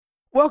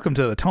Welcome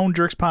to the Tone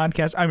Jerks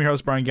podcast. I'm your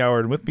host, Brian Gower,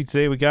 and with me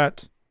today we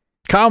got...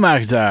 Kyle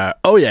McIntyre.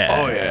 Oh, yeah.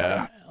 Oh,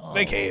 yeah.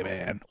 The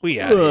K-Man. We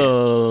out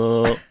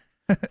here.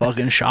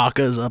 Fucking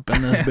Shakaz up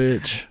in this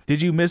bitch.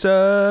 Did you miss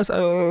us?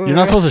 You're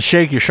not supposed to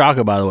shake your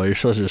Shaka, by the way. You're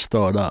supposed to just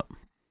throw it up.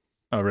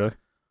 Oh, really?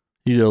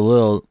 You do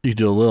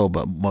a little,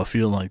 but I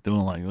feel like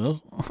doing like this.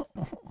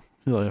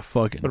 Feel like a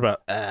fucking... What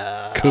about...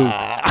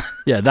 Coop.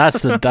 Yeah,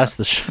 that's the... That's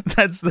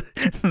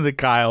the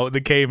Kyle,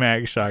 the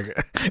K-Mag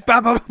Shaka.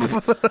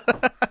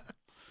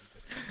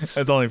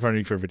 That's only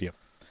funny for video.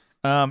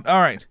 All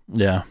right.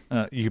 Yeah.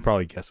 You can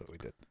probably guess what we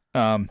did.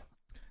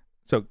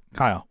 So,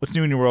 Kyle, what's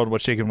new in your world?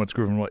 What's shaking? What's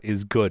grooving? What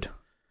is good?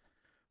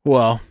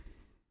 Well,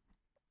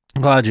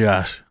 I'm glad you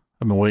asked.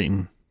 I've been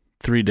waiting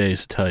 3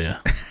 days to tell you.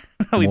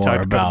 We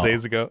talked a couple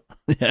days ago.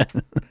 Yeah.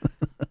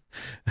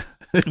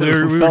 we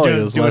were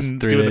doing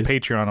the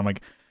Patreon. I'm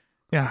like,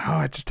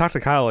 I just talked to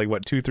Kyle like,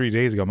 2-3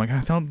 days ago. I'm like, I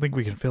don't think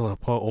we can fill a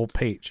whole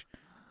page.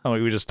 I'm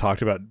like, we just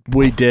talked about...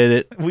 We did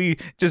it. We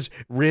just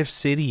Riff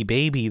City,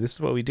 baby. This is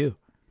what we do.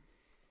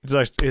 It's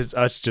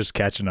us just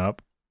catching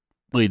up.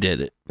 We did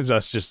it. It's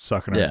us just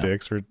sucking our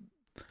dicks. We're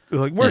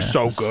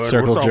so good.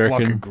 Circle we're so jerking.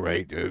 fucking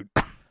great, dude.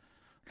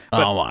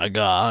 Oh my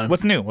god.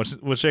 What's new? What's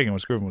shaking?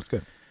 What's grooving? What's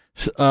good?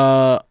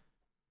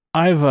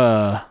 I've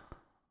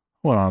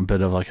went on a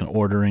bit of like an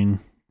ordering,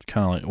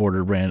 kind of like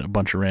ordered a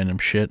bunch of random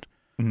shit.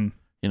 Mm-hmm.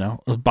 You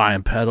know, I was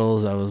buying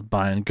pedals. I was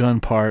buying gun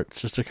parts,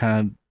 just to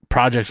kind of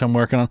projects I'm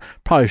working on.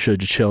 Probably should have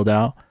just chilled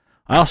out.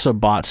 I also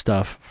bought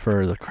stuff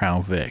for the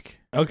Crown Vic.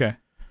 Okay.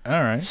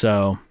 All right.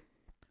 So,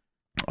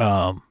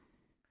 I've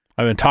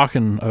been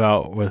talking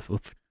about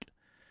with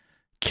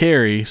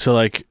Carrie. So,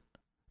 like,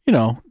 you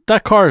know,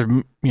 that car is,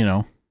 you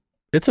know,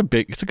 it's a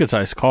good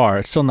sized car.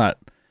 It's still not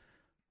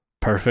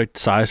perfect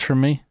size for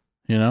me,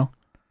 you know?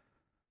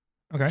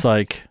 Okay. It's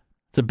like,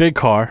 it's a big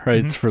car, right?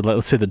 Mm-hmm. It's for,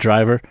 let's say, the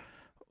driver.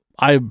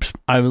 I do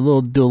a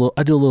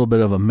little bit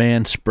of a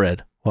man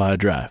spread while I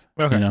drive.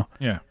 Okay. You know?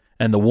 Yeah.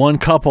 And the one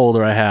cup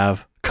holder I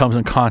have comes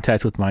in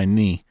contact with my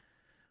knee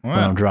when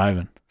I'm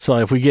driving. So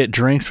if we get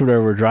drinks or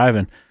whatever we're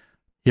driving,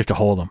 you have to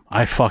hold them.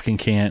 I fucking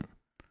can't.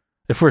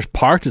 If we're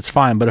parked, it's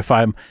fine. But if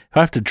I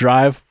have to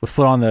drive with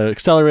foot on the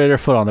accelerator,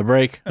 foot on the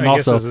brake, and I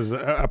also guess this is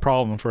a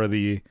problem for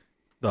the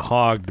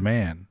hogged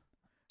man.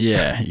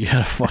 Yeah, you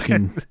got a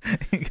fucking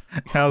big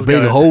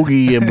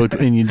hoagie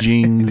in your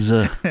jeans.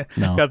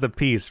 No. Got the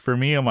piece. For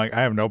me, I'm like,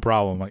 I have no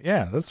problem. I'm like,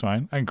 yeah, that's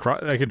fine. I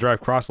can drive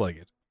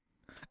cross-legged.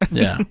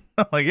 Yeah.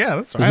 I'm like, yeah,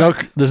 that's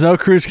fine. There's no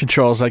cruise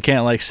control, so I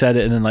can't like set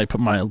it and then like put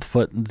my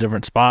foot in a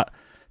different spot.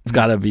 It's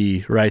got to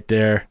be right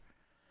there.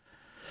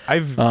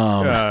 I've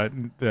not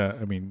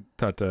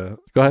to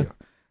go ahead,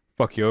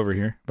 fuck you over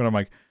here, but I'm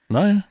like,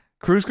 no, yeah.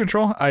 Cruise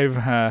control.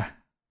 I've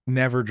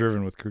never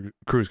driven with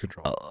cruise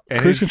control.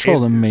 Cruise control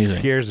is amazing. It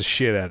scares the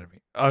shit out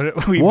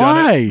of me.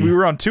 Why? We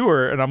were on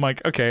tour, and I'm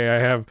like, okay, I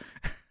have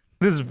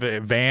this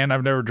van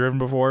I've never driven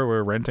before.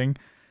 We're renting,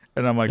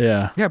 and I'm like,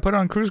 yeah, put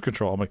on cruise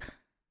control. I'm like,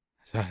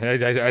 I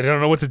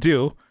don't know what to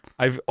do.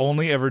 I've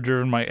only ever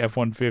driven my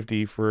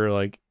F-150 for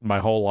like my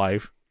whole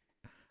life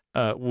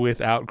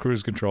without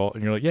cruise control,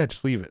 and you're like, yeah,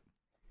 just leave it.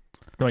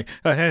 I'm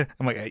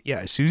like, yeah.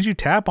 As soon as you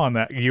tap on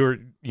that, you're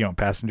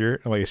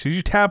passenger. I'm like, as soon as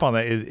you tap on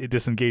that, it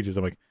disengages.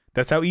 I'm like,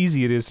 that's how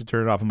easy it is to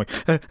turn it off. I'm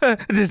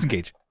like,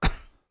 disengage.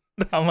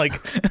 I'm like,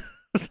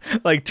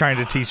 like trying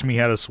to teach me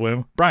how to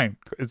swim. Brian,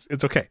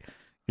 it's okay.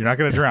 You're not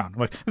going to drown. I'm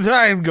like,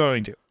 I'm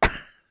going to.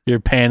 You're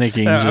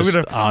panicking. I'm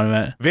just on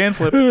it. Van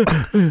flip.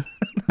 I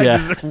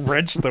just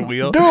wrench the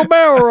wheel. Do a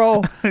barrel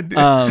roll.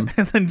 And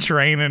then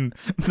Train and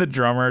the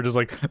drummer just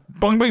like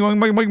bung, bang, bang,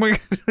 bang, bang, bang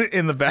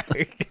in the back.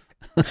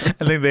 I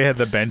think they had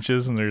the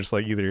benches and they're just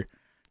like either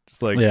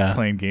just like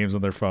playing games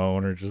on their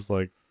phone or just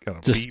like kind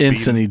of just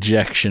instant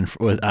ejection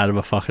out of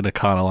a fucking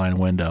Econoline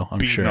window. I'm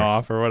beating sure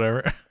off or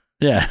whatever.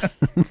 Yeah.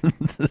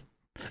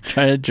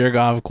 Trying to jerk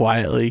off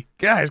quietly.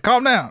 Guys,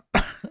 calm down.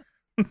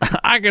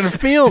 I can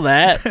feel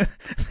that.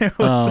 There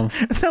was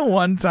the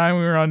one time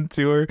we were on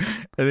tour.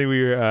 I think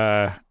we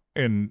were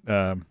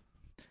in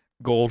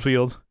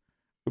Goldfield.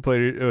 We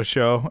played a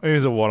show. It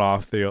was a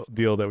one-off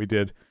deal that we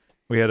did.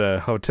 We had a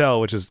hotel,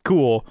 which is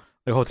cool.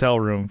 The hotel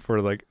room for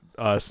like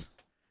us.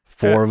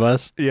 Four of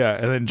us? Yeah.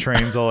 And then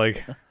Train's all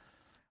like,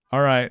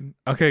 all right,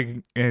 okay.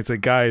 And it's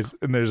like, guys,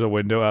 and there's a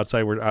window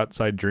outside. We're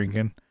outside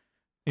drinking,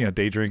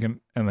 day drinking.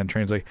 And then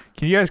Train's like,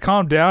 can you guys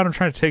calm down? I'm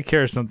trying to take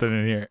care of something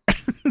in here.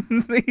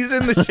 He's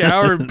in the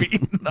shower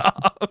beating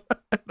off.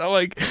 And I'm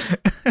like,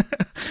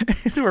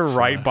 we're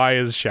right by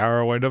his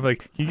shower window. I'm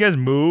like, can you guys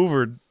move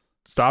or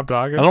stop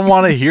talking? I don't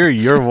want to hear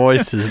your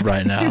voices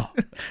right now.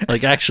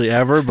 Like actually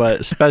ever,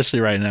 but especially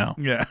right now.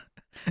 Yeah.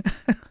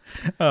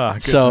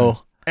 So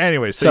times.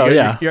 Anyway, so you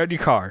had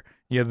your car.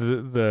 You had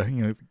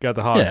the got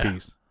the hog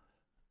piece.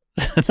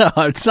 No,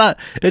 it's not.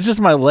 It's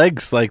just my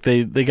legs. Like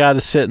they got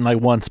to sit in like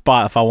one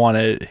spot if I want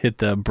to hit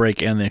the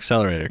brake and the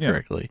accelerator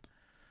correctly.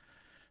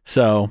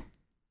 So,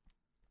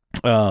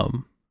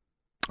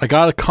 I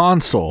got a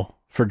console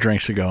for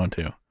drinks to go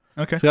into.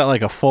 Okay. So I got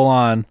like a full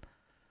on.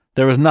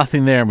 There was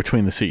nothing there in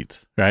between the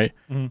seats, right?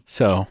 Mm-hmm.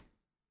 So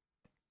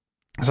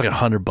It's like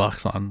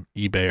 $100 on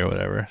eBay or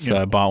whatever. So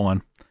I bought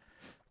one,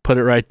 put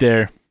it right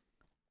there.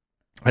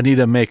 I need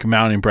to make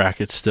mounting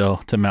brackets still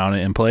to mount it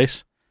in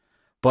place,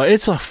 but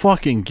it's a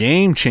fucking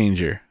game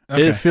changer.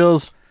 Okay. It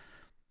feels,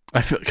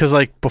 because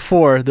like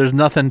before, there's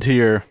nothing to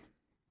your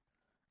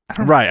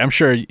right. I'm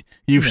sure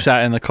you've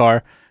sat in the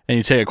car and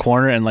you take a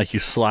corner and like you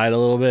slide a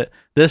little bit.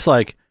 This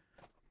like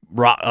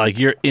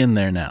you're in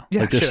there now.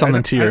 Yeah, like there's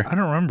something to your. I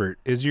don't remember.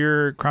 Is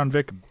your Crown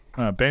Vic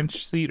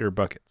bench seat or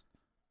buckets?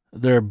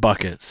 They're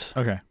buckets.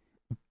 Okay.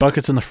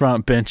 Buckets in the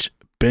front,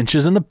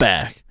 benches in the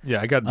back.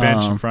 Yeah, I got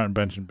bench in front and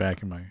bench in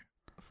back in my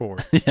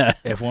Ford. Yeah.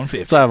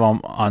 F-150. So I have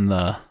them on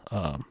the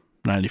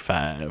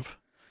 95.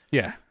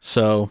 Yeah.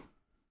 So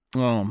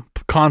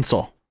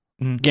console.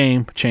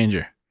 Game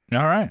changer.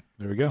 All right.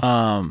 There we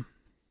go.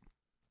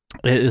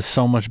 It is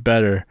so much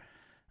better.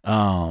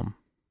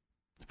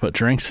 Put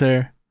drinks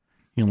there.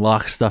 You can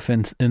lock stuff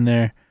in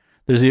there.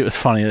 It's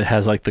funny. It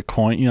has like the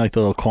coin, like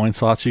the little coin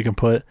slots you can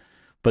put,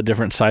 but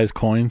different size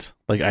coins.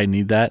 Like I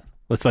need that.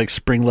 With like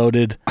spring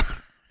loaded.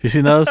 You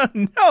seen those?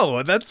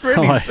 No, that's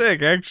pretty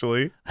sick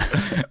actually.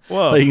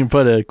 Whoa. Like you can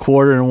put a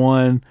quarter in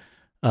one,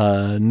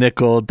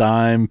 nickel,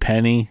 dime,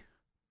 penny.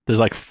 There's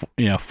like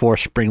 4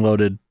 spring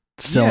loaded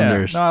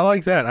cylinders. Yeah, no, I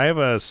like that. I have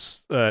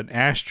an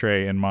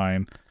ashtray in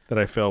mine that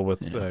I fill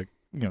with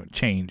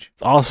change.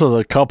 It's also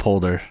the cup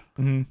holder.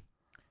 Mm-hmm.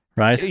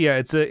 Right? Yeah,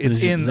 it's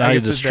in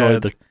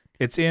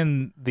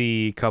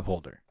the cup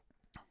holder,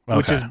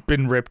 which has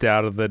been ripped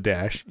out of the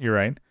dash. You're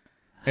right.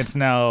 It's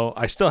now,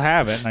 I still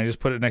have it, and I just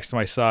put it next to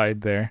my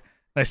side there.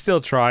 And I still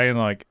try and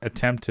like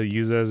attempt to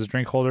use it as a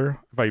drink holder.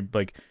 If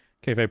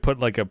I put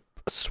like a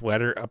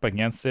sweater up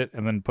against it,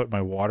 and then put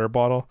my water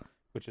bottle,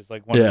 which is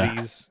like one of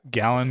these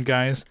gallon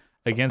guys,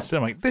 against it,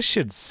 I'm like, this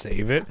should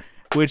save it.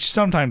 Which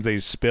sometimes they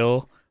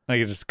spill, and I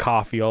get just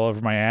coffee all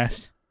over my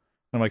ass.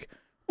 And I'm like,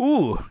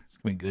 ooh, it's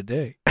gonna be a good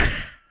day.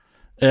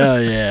 Oh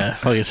yeah,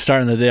 fucking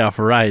starting the day off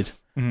right.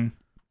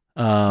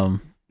 Mm-hmm.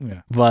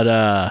 But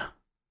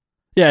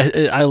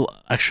I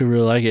actually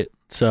really like it.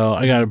 So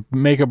I gotta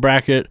make a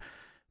bracket.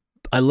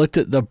 I looked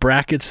at the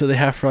brackets that they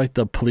have for like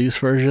the police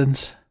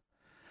versions.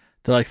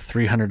 They're like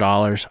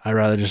 $300. I'd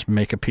rather just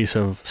make a piece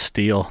of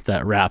steel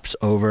that wraps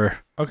over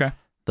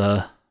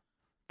the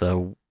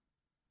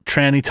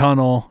tranny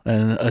tunnel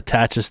and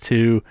attaches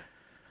to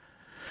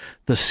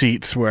the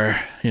seats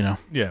where,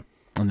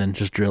 and then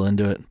just drill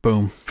into it.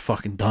 Boom,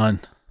 fucking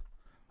done.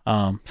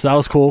 So that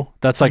was cool.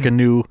 That's like a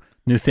new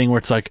thing where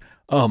it's like,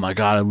 oh my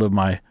God,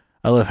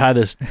 I've had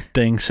this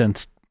thing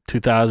since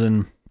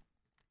 2000,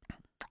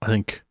 I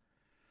think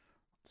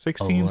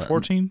 16,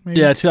 14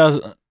 maybe? Yeah,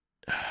 2000.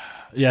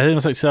 Yeah, I think it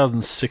was like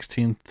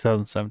 2016,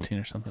 2017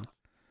 or something.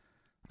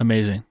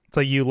 Amazing. It's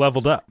like you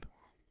leveled up.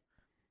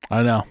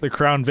 I know. The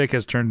Crown Vic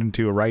has turned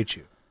into a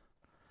Raichu.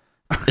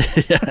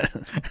 Yeah.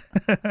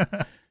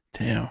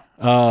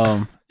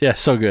 Damn. Yeah,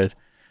 so good.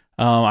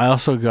 I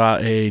also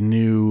got a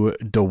new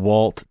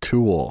DeWalt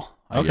tool,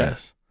 I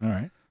guess. All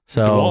right.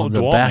 So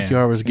the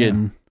backyard was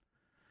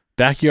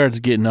backyard's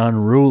getting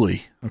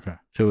unruly. Okay.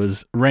 It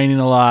was raining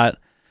a lot,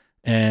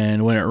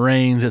 and when it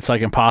rains, it's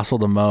like impossible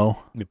to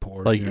mow. It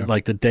pours.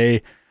 Like the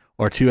day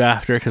or two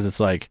after, because it's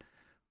like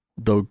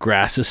the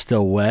grass is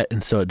still wet,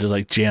 and so it just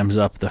like jams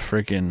up the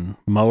freaking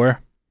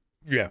mower.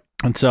 Yeah.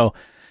 And so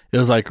it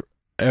was like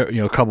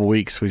a couple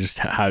weeks we just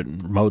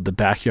hadn't mowed the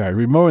backyard.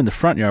 We mowed in the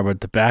front yard,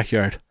 but the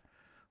backyard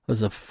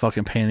was a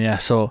fucking pain in the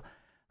ass. So,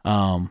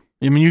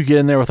 you get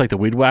in there with like the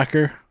weed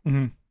whacker,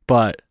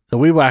 but the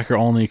weed whacker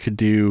only could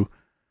do,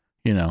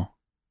 you're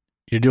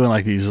doing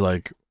like these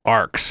like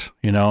arcs,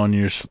 and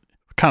you're just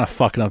kind of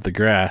fucking up the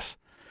grass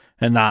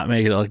and not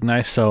making it look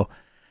nice. So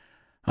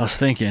I was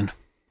thinking,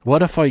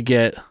 what if I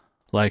get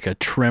like a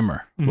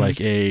trimmer, like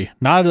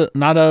not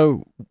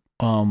a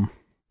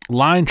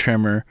line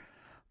trimmer,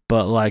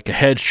 but like a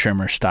hedge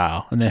trimmer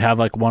style, and they have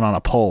like one on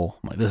a pole.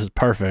 I'm like, this is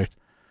perfect.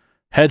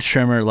 Hedge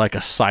trimmer, like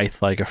a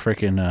scythe, like a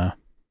freaking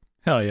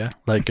hell yeah,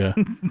 like a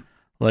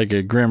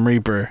Grim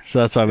Reaper. So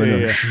that's what I've been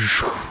doing.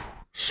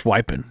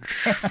 Swiping.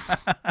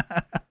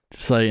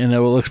 Just like, and it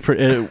looks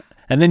pretty.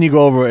 And then you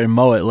go over it and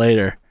mow it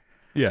later.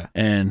 Yeah.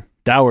 And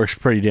that works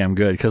pretty damn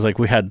good, because like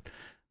we had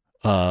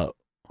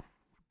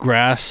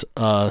grass.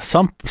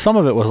 Some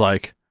of it was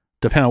like,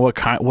 depending on what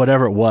kind,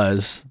 whatever it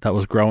was that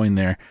was growing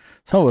there.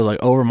 Some of it was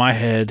like over my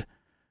head,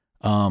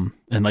 and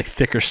like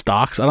thicker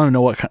stalks. I don't even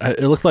know what kind.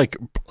 It looked like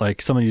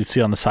something you'd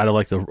see on the side of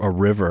like a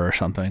river or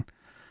something.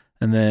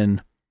 And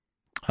then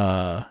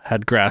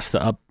had grass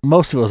that up.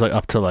 Most of it was like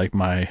up to like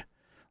my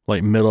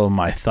middle of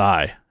my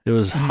thigh. It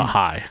was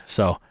high,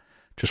 so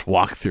just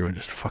walk through and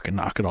just fucking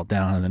knock it all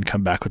down, and then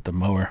come back with the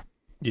mower.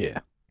 Yeah.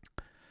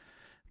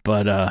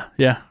 But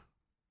yeah,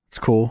 it's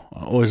cool.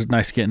 Always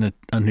nice getting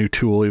a new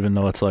tool, even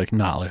though it's like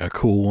not like a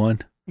cool one.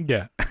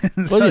 Yeah.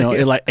 But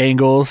it like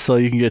angles, so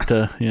you can get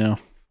to Yeah.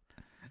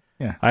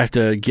 I have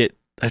to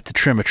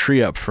trim a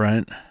tree up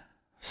front,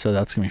 so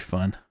that's gonna be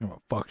fun. I'm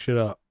gonna fuck shit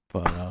up.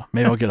 But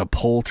maybe I'll get a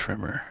pole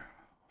trimmer.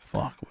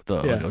 Fuck, with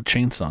like a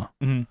chainsaw.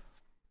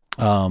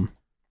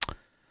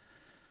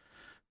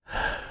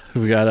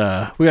 We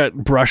got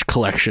brush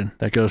collection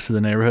that goes to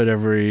the neighborhood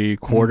every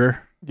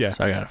quarter. Yeah.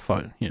 So I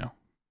gotta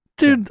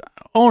dude.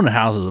 Owning a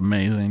house is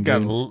amazing. Got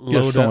to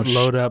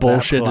load up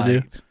bullshit that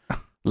to do.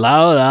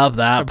 Load up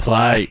that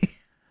plate.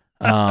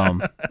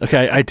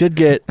 Okay, I did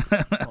get.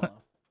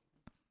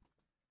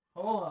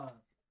 Hold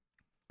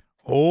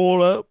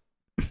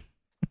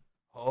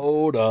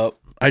up.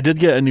 I did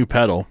get a new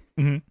pedal.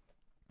 Mm-hmm.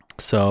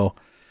 So,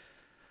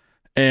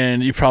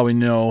 and you probably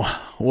know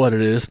what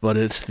it is, but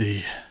it's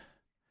the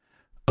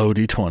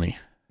OD20.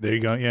 There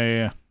you go.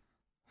 Yeah.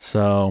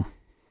 So,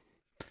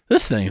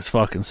 this thing is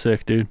fucking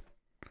sick, dude.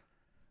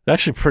 It's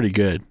actually pretty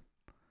good.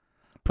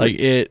 Like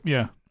it.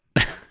 Yeah.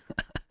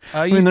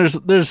 I mean, there's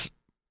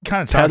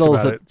kind of talked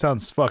about it. It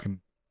sounds fucking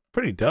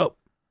pretty dope.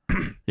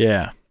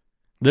 Yeah.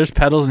 There's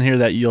pedals in here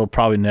that you'll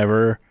probably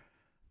never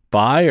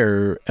buy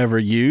or ever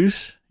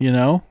use, you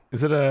know?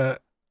 Is it a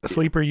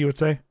sleeper, you would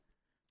say?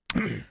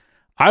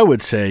 I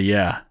would say,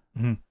 yeah.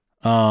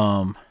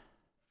 Mm-hmm.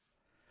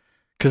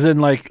 Because then,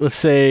 like, let's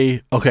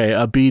say, okay,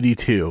 a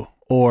BD2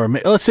 or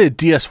let's say a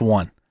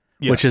DS1,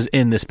 which is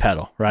in this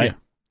pedal, right? Yeah.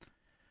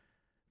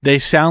 They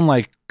sound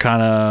like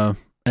kind of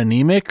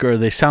anemic, or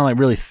they sound like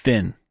really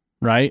thin,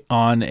 right?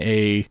 On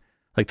a,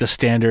 like the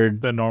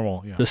standard. The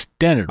normal, yeah. The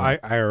standard one.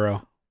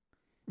 IRL.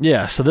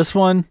 Yeah, so this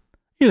one,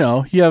 you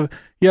know, you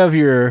have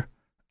your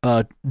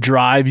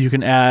drive you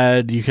can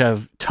add, you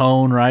have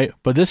tone, right?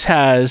 But this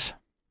has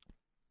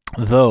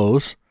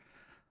those,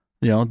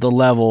 you know, the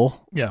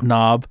level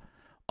knob.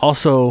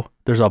 Also,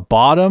 there's a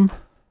bottom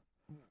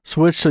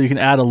switch, so you can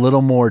add a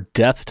little more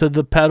depth to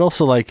the pedal.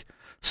 So, like,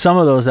 some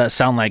of those that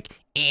sound like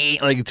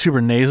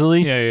super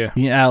nasally, you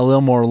can add a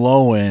little more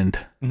low end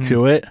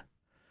to it.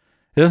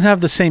 It doesn't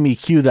have the same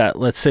EQ that,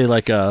 let's say,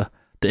 like the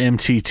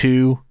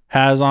MT2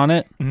 has on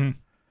it,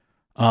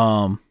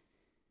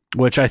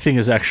 which I think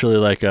is actually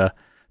like the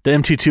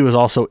MT2 is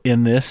also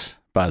in this,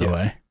 by the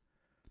way,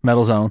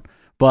 Metal Zone,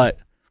 but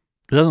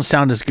it doesn't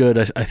sound as good,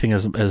 I think,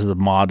 as the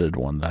modded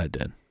one that I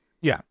did.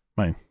 Yeah.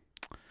 Fine.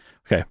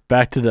 Okay,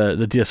 back to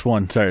the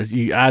DS1. Sorry,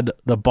 you add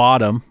the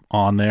bottom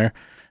on there,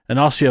 and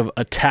also you have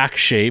attack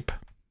shape,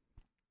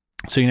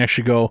 so you can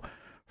actually go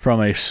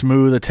from a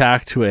smooth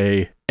attack to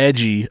a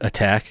edgy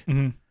attack,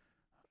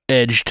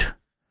 edged,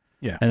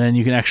 and then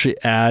you can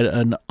actually add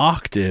an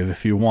octave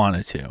if you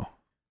wanted to.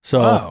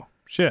 So,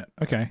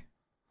 okay.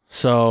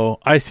 So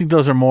I think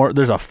those are more.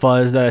 There's a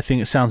fuzz that I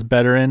think it sounds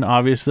better in.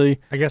 Obviously,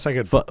 I guess I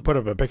could put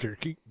up a picture,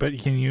 but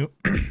can you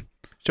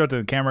show it to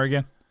the camera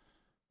again?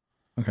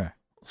 Okay.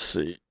 Let's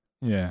see.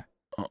 Yeah.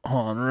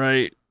 Hold on,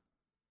 right?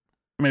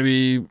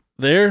 Maybe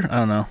there? I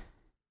don't know.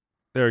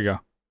 There we go.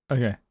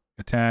 Okay.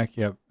 Attack,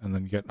 yep. And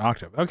then you get an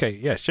octave. Okay,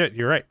 yeah, shit,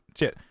 you're right.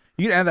 Shit.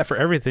 You can add that for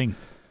everything.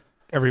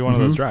 Every one of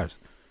those drives.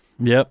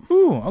 Yep.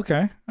 Ooh,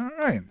 okay. All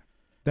right.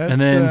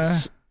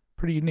 That's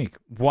pretty unique.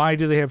 Why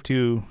do they have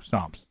two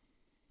snobs?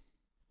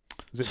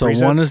 So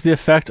presets? One is the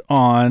effect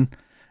on,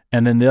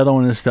 and then the other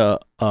one is to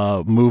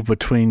move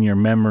between your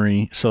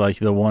memory. So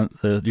like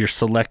your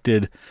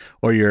selected,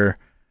 or your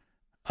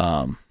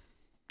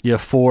you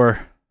have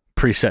 4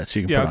 presets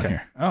you can put on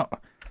here. Oh, all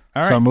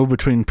right. So move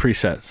between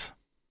presets.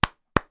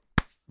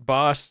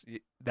 Boss,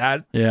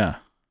 that yeah,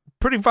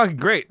 pretty fucking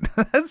great.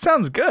 That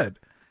sounds good.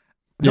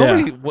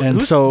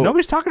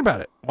 Nobody's talking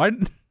about it. Why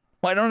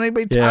don't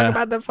anybody talk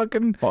about that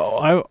fucking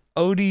OD20?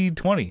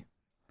 I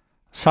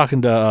was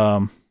talking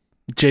to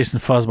Jason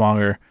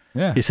Fuzzmonger.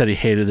 Yeah, he said he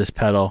hated this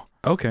pedal.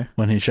 Okay,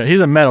 when he's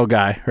a metal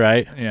guy,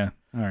 right? Yeah,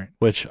 all right.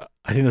 Which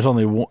I think there's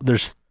only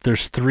there's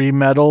 3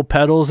 metal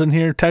pedals in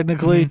here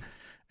technically,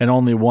 and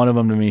only one of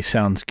them to me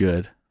sounds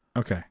good.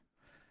 Okay,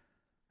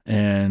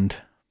 and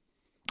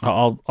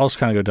I'll just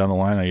kind of go down the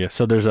line, I guess.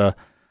 So there's the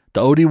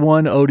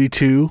OD1,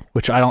 OD2,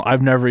 which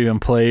I've never even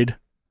played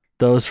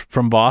those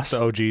from Boss.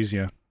 The OGs,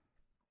 yeah.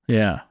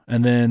 Yeah.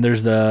 And then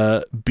there's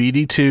the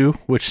BD2,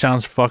 which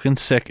sounds fucking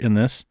sick in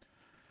this.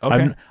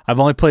 Okay. I've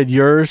only played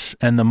yours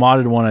and the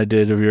modded one I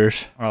did of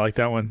yours. I like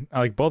that one. I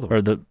like both of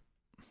them.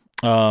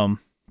 Or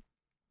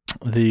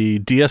the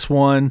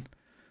DS1,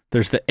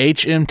 there's the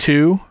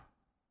HM2.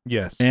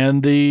 Yes.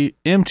 And the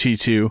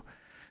MT2.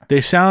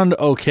 They sound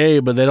okay,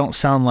 but they don't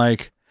sound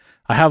like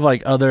I have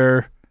like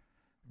other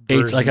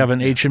I have an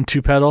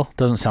HM2 pedal,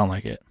 doesn't sound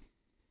like it.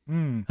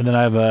 And then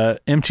I have a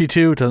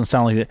MT2, doesn't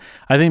sound like it.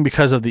 I think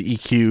because of the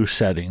EQ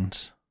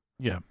settings.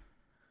 Yeah.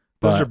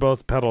 Those are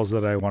both pedals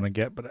that I want to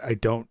get, but I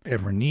don't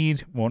ever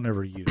need, won't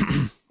ever use.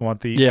 I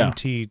want the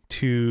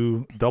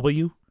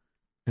MT2W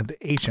and the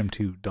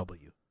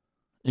HM2W.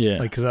 Yeah.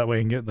 Like, because that way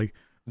I can get like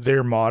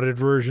their modded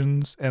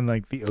versions and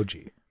like the OG.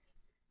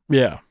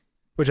 Yeah.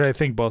 Which I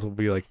think both will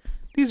be like,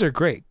 these are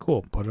great.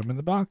 Cool. Put them in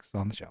the box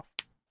on the shelf.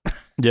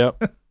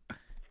 Yep.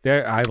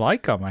 I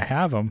like them. I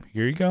have them.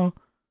 Here you go.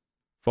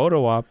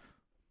 Photo op.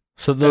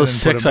 So those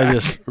 6 I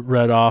just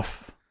read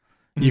off,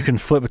 you can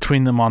flip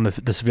between them on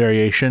this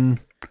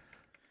variation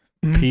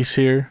piece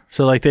here.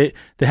 So like they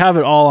have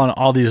it all on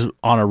all these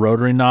on a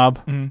rotary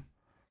knob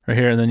right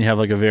here, and then you have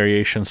like a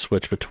variation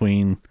switch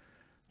between,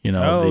 you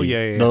know,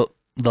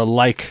 the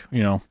like,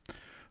 you know,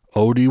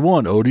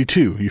 OD1,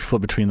 OD2. You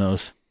flip between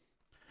those.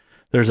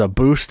 There's a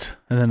boost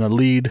and then a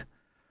lead,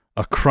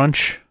 a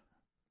crunch,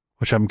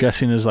 which I'm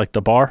guessing is like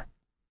the bar.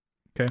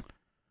 Okay.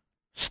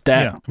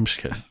 Stack. Yeah. I'm just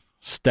kidding.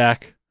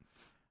 Stack,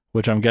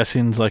 which I'm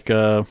guessing is like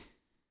a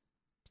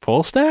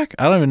full stack.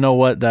 I don't even know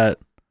what that's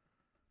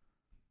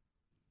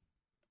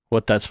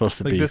supposed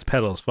to be. This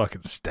pedal is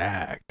fucking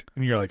stacked,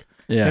 and you're like,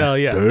 yeah, hell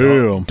yeah,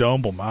 damn.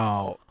 dump them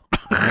out.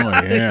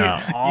 Oh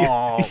yeah,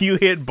 oh. You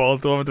hit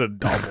both of them to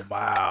dump them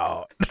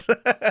out.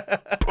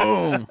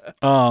 Boom.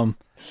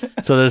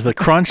 So there's the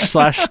crunch /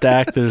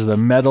 stack. There's the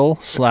metal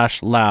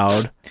 /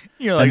 loud.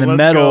 You're like, and the let's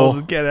metal.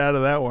 Let's get out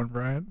of that one,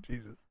 Brian.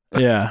 Jesus.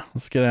 Yeah,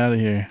 let's get out of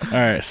here. All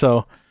right,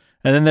 so,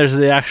 and then there's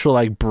the actual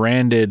like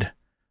branded,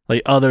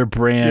 like other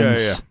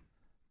brands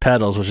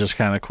pedals, which is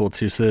kind of cool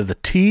too. So there's the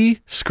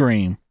T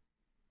Scream.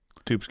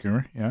 Tube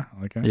Screamer, yeah,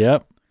 I like that.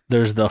 Yep.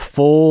 There's the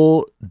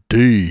full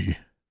D.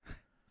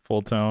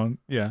 Full tone,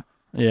 yeah.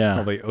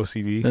 Probably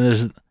OCD. And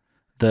there's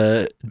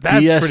the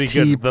That's DST. Pretty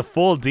good. The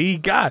full D,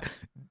 God.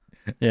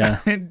 Yeah.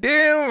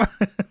 Damn.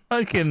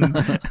 Fucking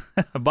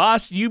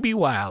boss, you be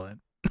wildin'.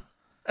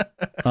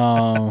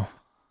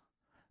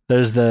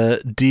 There's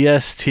the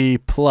DST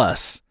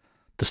Plus,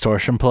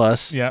 Distortion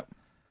Plus. Yep.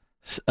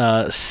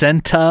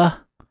 Centa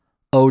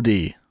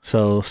OD.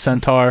 So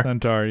Centaur.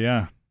 Centaur,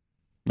 yeah.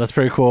 That's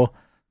pretty cool.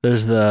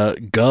 There's the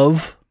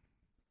Gov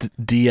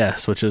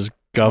DS, which is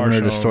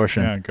Governor Marshall,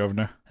 Distortion. Yeah,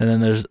 Governor. And then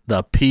there's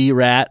the P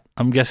Rat.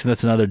 I'm guessing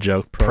that's another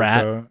joke.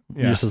 Pratt.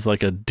 Yeah. This is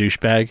like a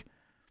douchebag.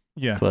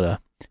 Yeah. But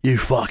you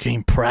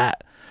fucking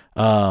Pratt.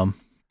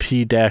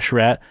 P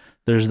Rat.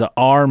 There's the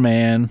R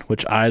Man,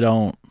 which I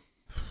don't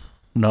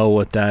know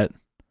what that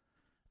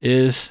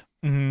is.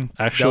 Mm-hmm.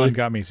 Actually, that one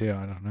got me too.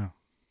 I don't know.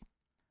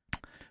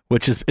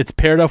 Which is it's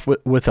paired up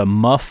with a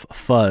muff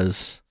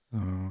fuzz.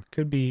 So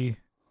could be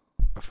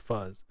a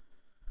fuzz.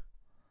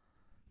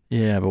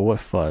 Yeah, but what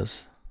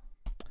fuzz?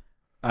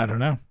 I don't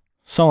know.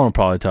 Someone will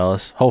probably tell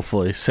us.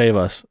 Hopefully, save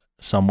us.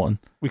 Someone.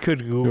 We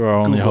could Google. You're our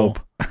only hope.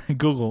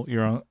 Google.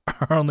 You're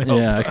our only hope.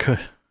 Yeah, I could.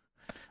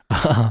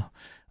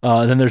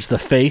 Then there's the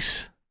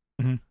face,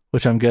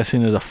 which I'm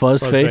guessing is a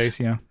fuzz face.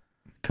 Yeah.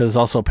 Because it's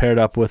also paired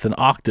up with an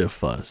octave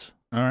fuzz.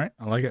 All right,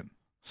 I like it.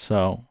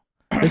 So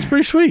it's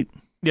pretty sweet.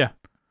 Yeah,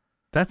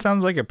 that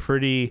sounds like a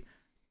pretty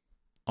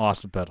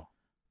awesome pedal.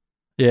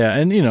 Yeah,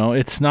 and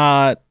it's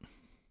not.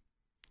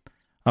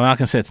 I'm not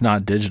gonna say it's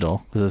not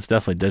digital because it's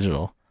definitely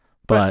digital,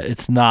 but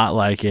it's not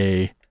like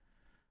a.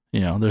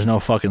 There's no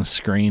fucking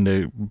screen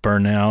to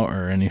burn out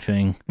or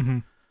anything. Mm-hmm.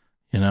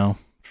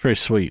 It's pretty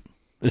sweet.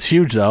 It's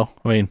huge though.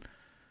 I mean,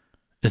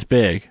 it's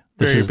big.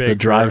 This is the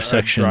drive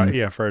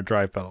section. For a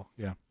drive pedal.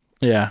 Yeah.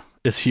 Yeah,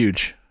 it's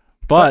huge,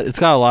 but it's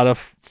got a lot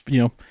of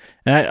and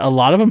a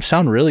lot of them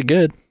sound really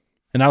good.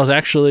 And I was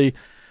actually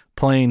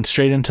playing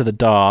straight into the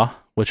DAW,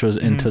 which was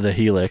into the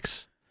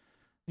Helix.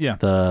 Yeah.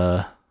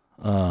 The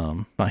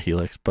not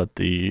Helix, but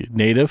the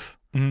native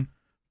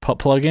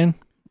plugin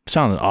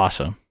sounded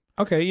awesome.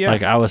 Okay, yeah.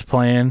 Like I was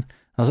playing,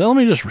 I was like, let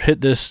me just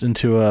hit this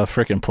into a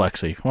freaking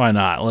Plexi. Why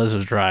not? Let's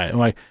just try it. I'm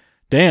like,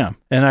 damn.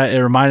 And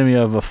it reminded me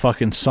of a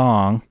fucking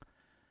song,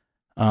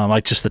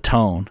 like just the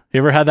tone. You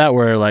ever had that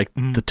where like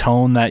the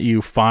tone that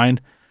you find,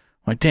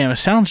 I'm like, damn, it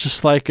sounds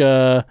just like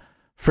a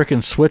freaking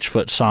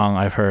Switchfoot song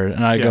I've heard.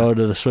 And I go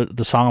to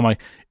the song, I'm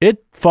like,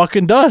 it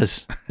fucking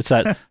does. It's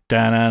that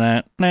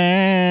I'm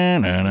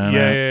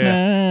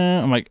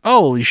like,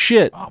 holy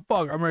shit. Oh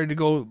fuck, I'm ready to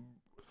go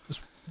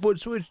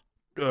switch.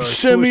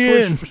 Send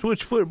me in.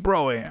 Switchfoot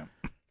Bro-Am.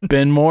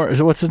 Ben Moore.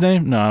 What's his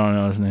name? No, I don't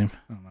know his name.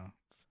 I don't know.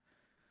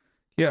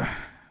 Yeah.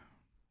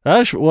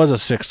 That actually was a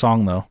sick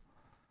song, though.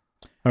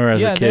 Or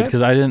as a kid,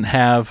 because I didn't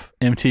have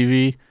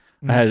MTV.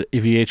 I had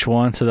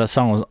VH1, so that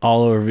song was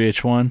all over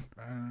VH1.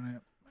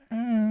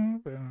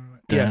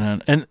 Yeah.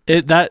 And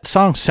that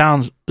song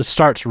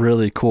starts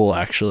really cool,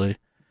 actually.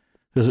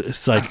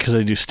 It's like, because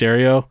they do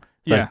stereo.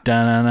 It's like,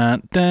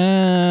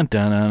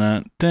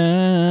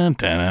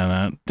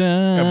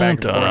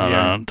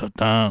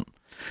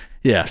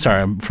 yeah,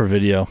 sorry, I'm for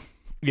video.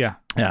 Yeah.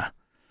 Yeah.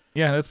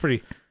 Yeah, that's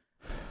pretty.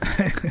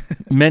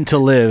 Meant to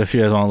Live, if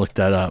you guys want to look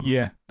that up.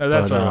 Yeah.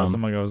 That's what I was.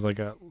 I was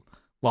like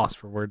lost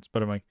for words,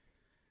 but I'm like,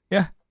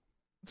 yeah.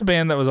 It's a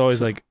band that was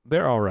always like,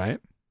 they're all right.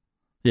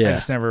 Yeah. I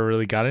just never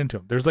really got into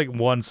them. There's like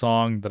one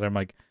song that I'm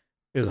like,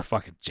 it was a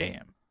fucking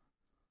jam.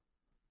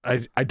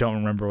 I don't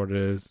remember what it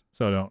is,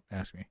 so don't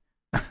ask me.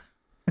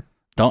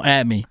 Don't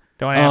at me.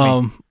 Don't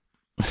at me.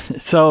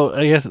 So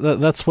I guess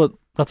that's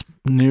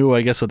new,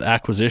 I guess, with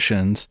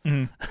acquisitions.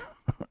 In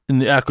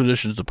the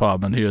acquisitions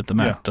department here at the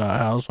Mac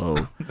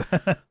household.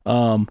 Dude,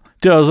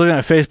 I was looking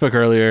at Facebook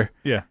earlier.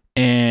 Yeah.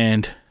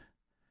 And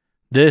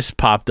this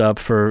popped up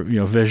for,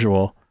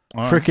 visual.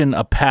 Freaking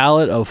a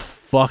pallet of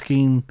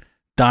fucking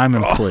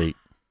diamond plate.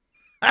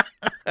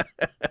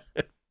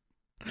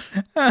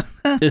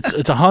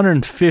 It's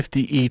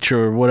 150 each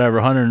or whatever,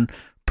 100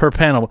 per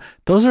panel.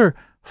 Those are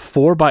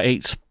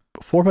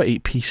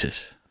 4x8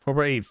 pieces.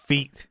 4x8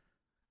 feet.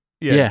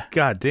 Yeah.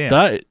 God damn.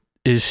 That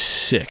is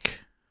sick.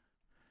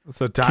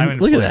 That's a diamond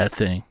plate. Look at that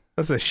thing.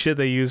 That's the shit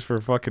they use for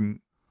fucking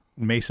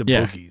Mesa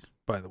Boogies,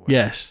 by the way.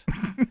 Yes.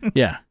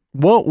 Yeah.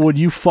 What would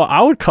you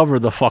I would cover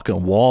the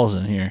fucking walls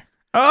in here.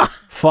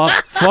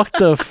 Fuck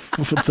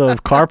the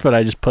carpet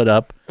I just put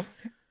up.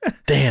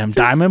 Damn,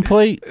 diamond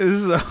plate?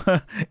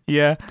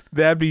 Yeah,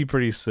 that'd be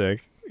pretty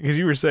sick. Because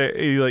you were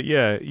saying, like,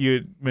 yeah, you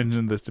had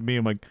mentioned this to me.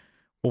 I'm like,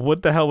 well,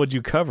 what the hell would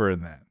you cover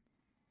in that?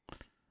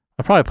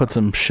 I'd probably put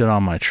some shit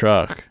on my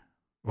truck.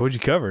 What would you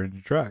cover in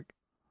your truck?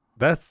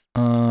 That's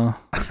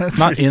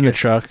not in the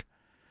truck,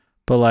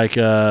 but like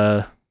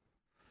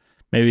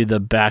maybe the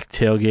back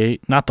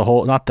tailgate, not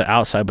the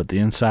outside, but the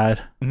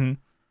inside. Mm-hmm.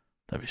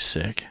 That'd be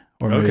sick.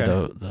 Or maybe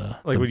the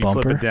like when bumper.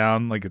 You flip it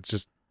down, like it's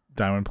just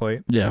diamond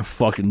plate. Yeah,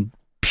 fucking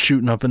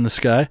shooting up in the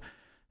sky.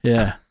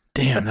 Yeah,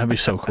 damn, that'd be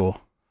so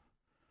cool.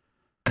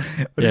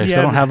 Yeah, because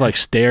I don't have like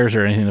stairs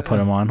or anything to put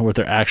them on, where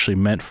they're actually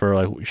meant for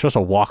like you're supposed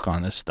to walk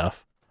on this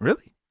stuff.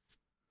 Really?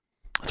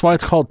 That's why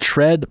it's called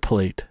tread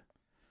plate.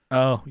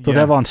 Oh, so they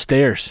have on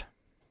stairs.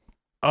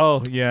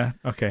 Oh yeah,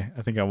 okay.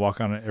 I think I walk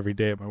on it every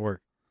day at my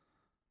work.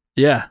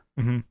 Yeah.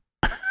 Mm-hmm.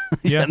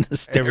 Yeah,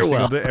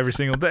 every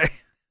single day.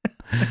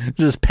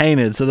 Just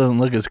painted so it doesn't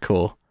look as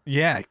cool.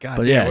 Yeah, God.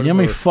 But yeah, you know how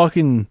many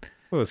fucking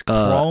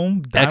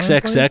chrome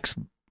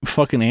XXX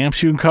fucking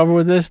amps you can cover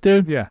with this,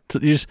 dude? Yeah. So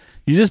you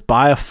just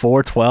buy a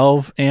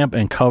 412 amp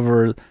and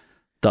cover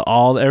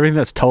everything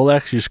that's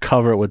Tolex. You just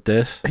cover it with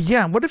this.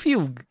 Yeah. What if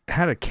you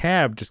had a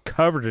cab just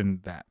covered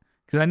in that?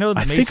 Because I know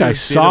I think I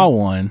saw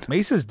one.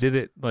 Mace's did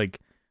it like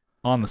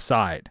on the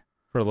side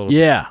for a little bit.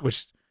 Yeah.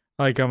 Which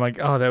like I'm like,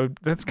 oh,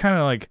 that's kind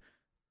of like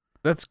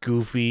that's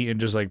goofy and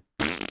just like,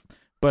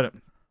 but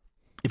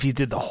if you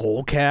did the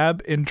whole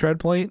cab in tread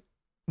plate,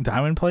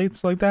 diamond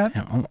plates like that,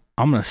 damn,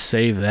 I'm gonna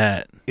save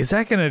that. Is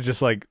that gonna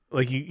just like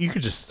you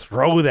could just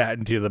throw that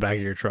into the back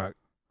of your truck?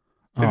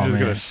 It's just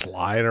gonna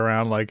slide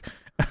around like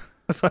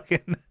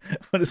fucking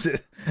what is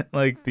it?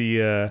 Like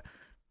the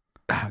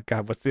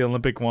God, what's the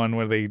Olympic one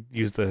where they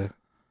use the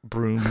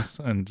brooms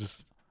and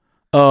just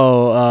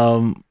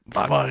fucking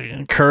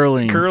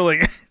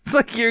curling. It's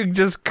like you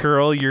just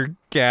curl your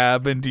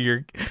cab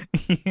into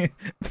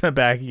the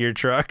back of your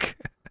truck.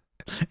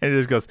 And it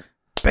just goes,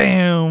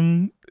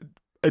 bam,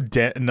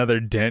 another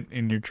dent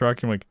in your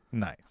truck. I'm like,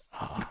 nice.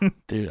 Oh,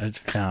 dude, I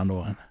just found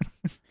one.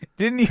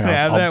 Didn't you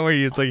have that where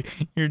it's like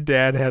your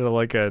dad had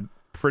a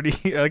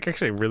pretty, like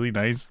actually a really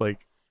nice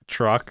like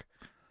truck?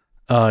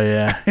 Oh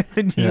yeah.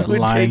 And you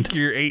would take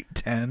your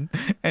 810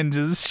 and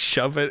just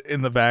shove it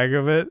in the back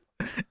of it,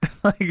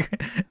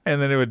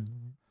 and then it would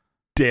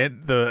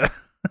dent the.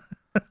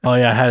 Oh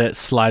yeah, I had it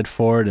slide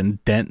forward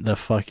and dent the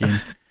fucking.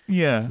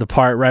 Yeah. The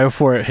part right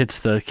before it hits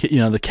the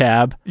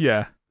cab.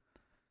 Yeah.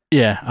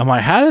 Yeah. I'm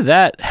like, how did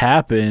that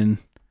happen?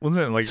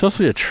 Wasn't it like... It's supposed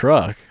to be a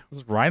truck. It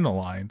was rhino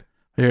lined.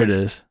 Here it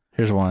is.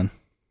 Here's one.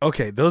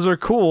 Okay, those are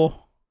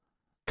cool.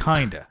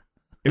 Kinda.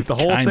 If the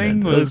whole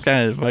thing was... It's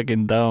kind of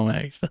fucking dumb,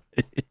 actually.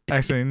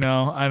 Actually,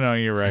 no. I know,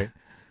 you're right.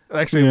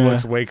 Actually, it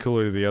looks way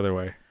cooler the other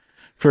way.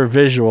 For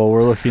visual,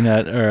 we're looking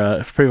at...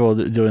 Or for people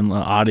doing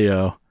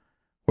audio,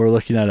 we're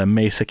looking at a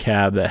Mesa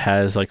cab that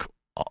has like...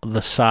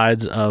 The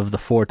sides of the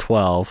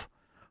 412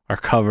 are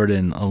covered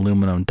in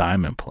aluminum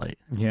diamond plate.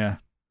 Yeah.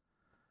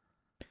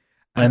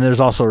 And there's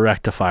also a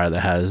rectifier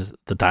that has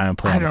the diamond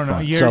plate on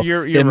the front.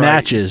 You're it right.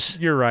 matches.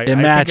 You're right. It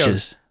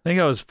matches. I think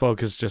I was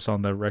focused just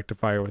on the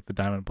rectifier with the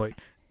diamond plate.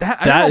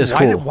 That is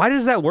cool. Why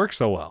does that work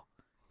so well?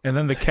 And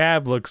then the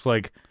cab looks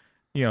like,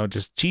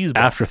 just cheese.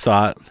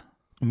 Afterthought.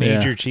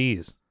 Major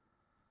cheese.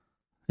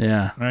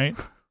 Yeah. Right?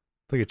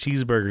 It's like a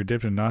cheeseburger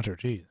dipped in nacho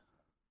cheese.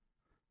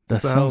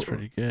 That sounds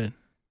pretty good.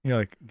 You're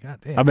like, God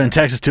damn. I've been in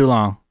Texas too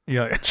long.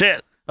 You're like,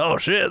 shit. Oh,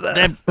 shit.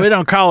 We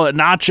don't call it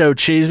nacho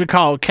cheese. We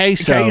call it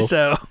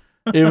queso.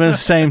 Even the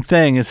same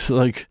thing. It's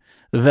like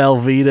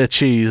Velveeta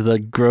cheese, the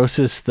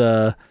grossest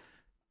oil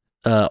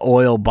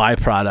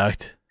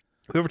byproduct.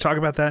 We ever talk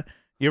about that?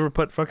 You ever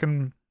put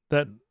fucking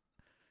that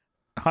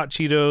hot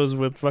Cheetos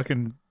with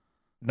fucking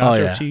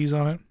nacho cheese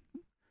on it?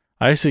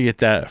 I used to get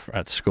that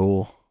at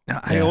school.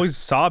 I always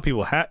saw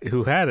people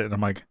who had it, and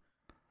I'm like,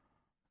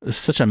 it's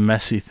such a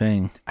messy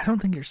thing. I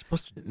don't think you're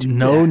supposed to do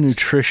no that.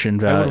 Nutrition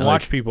value. I would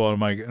watch people,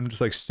 and I'm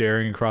just like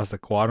staring across the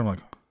quad. I'm like,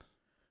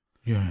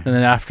 yeah. And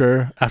then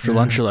after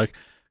lunch, you're like,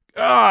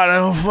 God, I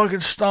have a fucking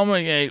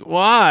stomach ache.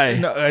 Why?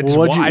 No, I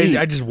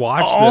just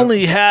watched. I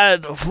only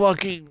had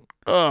fucking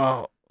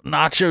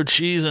nacho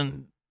cheese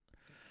and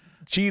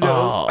Cheetos.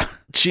 Hot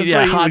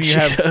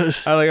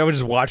Cheetos. I would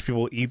just watch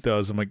people eat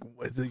those. I'm like,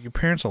 your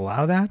parents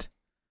allow that?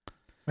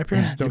 My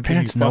parents don't. Your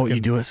parents know what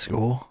you do at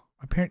school.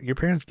 Your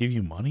parents give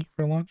you money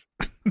for lunch?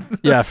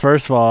 Yeah,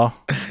 first of all,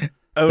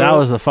 that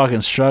was a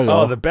fucking struggle.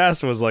 Oh, the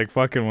best was like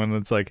fucking when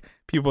it's like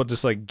people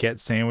just like get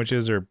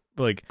sandwiches or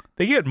like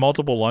they get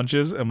multiple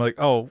lunches. I'm like,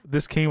 oh,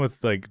 this came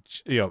with like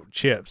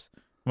chips.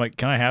 I'm like,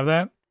 can I have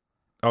that?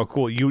 Oh,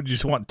 cool. You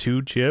just want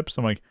 2 chips?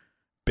 I'm like,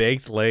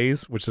 baked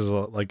Lay's, which is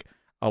like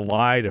a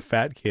lie to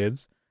fat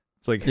kids.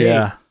 It's like,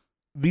 hey,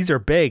 these are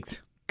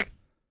baked,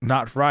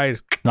 not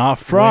fried. Not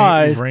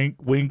fried.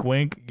 Wink,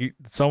 wink.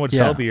 So much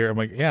healthier. I'm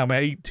like, yeah, I'm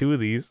gonna eat 2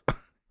 of these.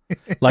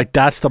 Like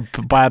that's the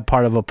bad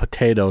part of a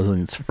potato is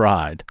when it's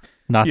fried,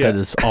 not that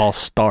it's all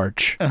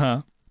starch.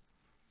 Uh-huh.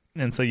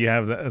 And so you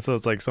have that. So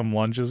it's like some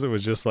lunches. It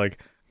was just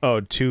like,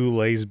 2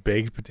 Lay's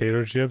baked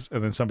potato chips,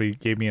 and then somebody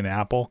gave me an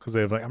apple because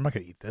they were like, I'm not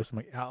gonna eat this. I'm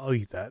like, yeah, I'll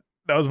eat that.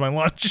 That was my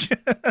lunch.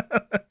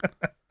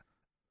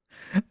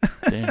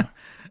 Damn.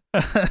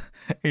 And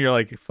you're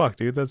like, fuck,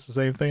 dude, that's the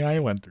same thing I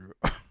went through.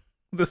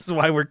 This is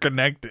why we're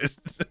connected.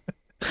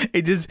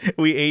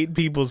 We ate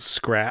people's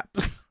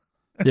scraps.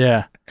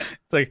 Yeah.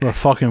 It's like we're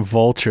fucking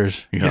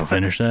vultures. You gonna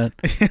finish that?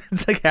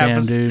 It's like half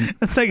damn, dude.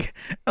 It's like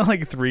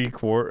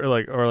 3/4 or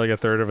like a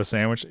third of a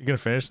sandwich. You gonna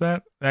finish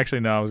that?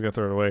 Actually, no, I was gonna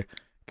throw it away.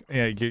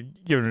 Yeah, give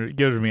it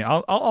to me.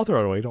 I'll throw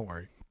it away. Don't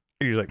worry.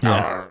 And you're like,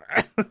 yeah.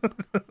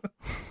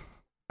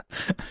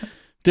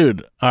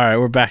 Dude, all right,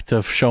 we're back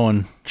to show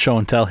and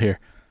tell here.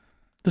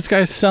 This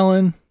guy's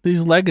selling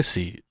these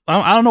legacy.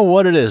 I don't know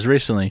what it is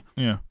recently.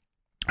 Yeah.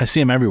 I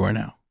see them everywhere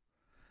now.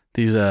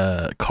 These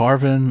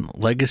Carvin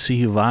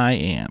Legacy Vi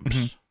amps.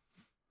 Mm-hmm.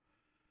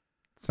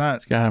 It's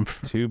not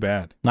too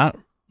bad. Not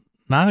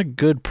a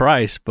good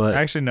price, but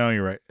actually, no,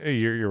 you're right.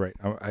 You're right.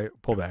 I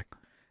pull back.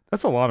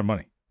 That's a lot of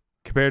money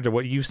compared to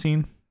what you've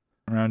seen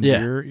around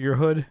your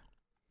hood.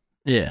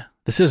 Yeah.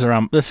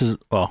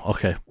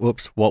 Okay.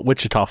 Whoops. Well,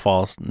 Wichita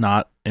Falls,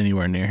 not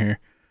anywhere near here.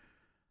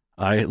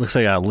 It looks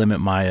like I limit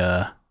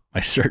my my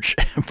search,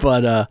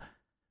 but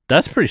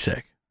that's pretty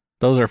sick.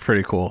 Those are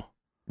pretty cool.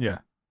 Yeah.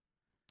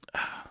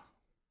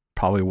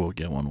 Probably will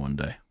get one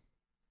day.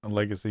 A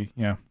legacy,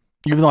 yeah.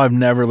 Even though I've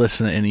never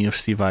listened to any of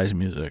Steve Vai's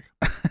music.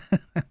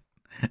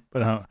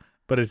 but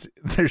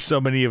there's so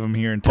many of them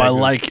here in Texas. But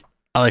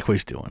I like what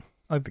he's doing.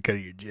 I like the cut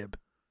of your jib.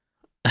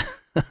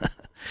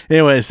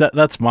 Anyways,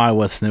 that's my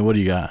what's new. What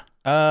do you got?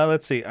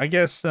 Let's see. I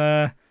guess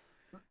I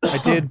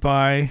did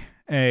buy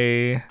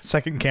a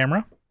second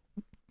camera.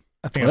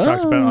 I think I've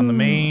talked about it on the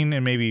main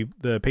and maybe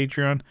the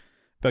Patreon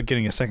about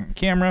getting a second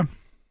camera.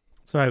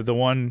 So I have the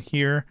one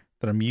here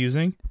that I'm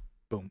using.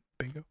 Boom,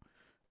 bingo.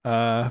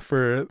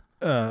 For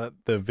the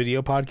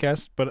video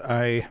podcast, but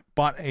I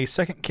bought a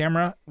second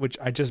camera, which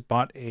I just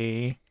bought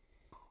the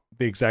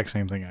exact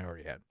same thing I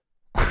already had.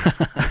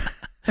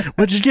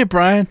 What'd you get,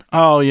 Brian?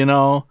 Oh,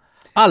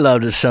 I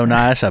loved it so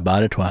nice, I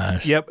bought it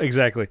twice. Yep,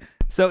 exactly.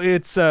 So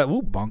it's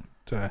bonk.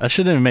 That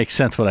shouldn't even make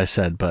sense what I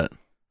said, but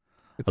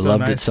I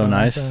loved it so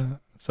nice.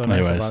 So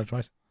nice, I bought it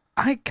twice.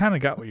 I kind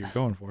of got what you're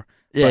going for.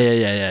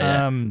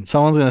 Yeah.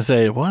 Someone's gonna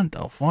say, "What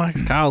the fuck?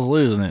 Kyle's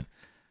losing it."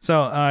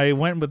 So I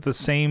went with the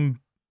same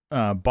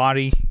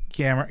body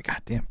camera.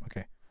 God damn.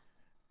 Okay,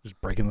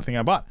 just breaking the thing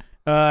I bought.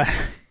 I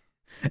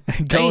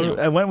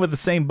went with the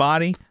same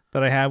body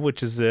that I have,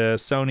 which is a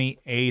Sony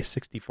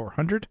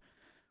A6400,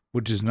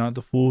 which is not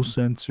the full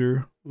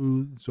sensor.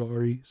 Ooh,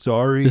 sorry.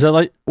 Is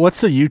that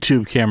what's the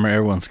YouTube camera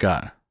everyone's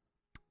got?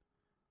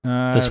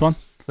 This one?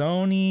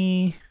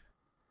 Sony,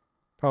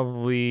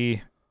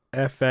 probably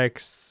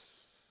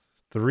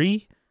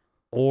FX3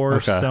 or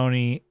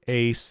Sony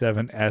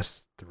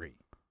A7S3.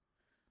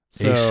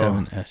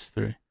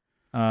 A7S3.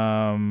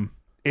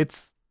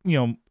 It's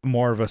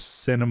more of a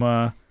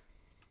cinema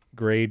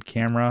grade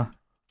camera.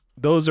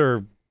 Those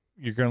are,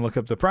 you're gonna look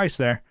up the price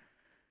there.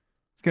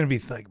 It's gonna be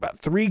like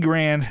about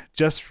 $3,000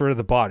 just for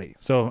the body.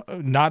 So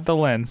not the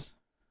lens,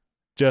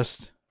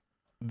 just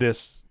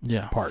this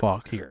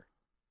part here.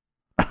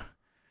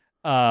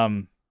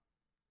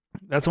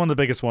 That's one of the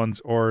biggest ones,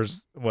 or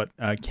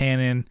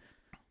Canon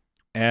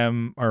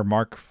M or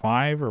Mark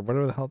V or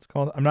whatever the hell it's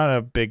called. I'm not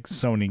a big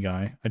Sony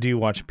guy. I do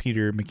watch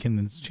Peter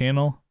McKinnon's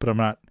channel, but I'm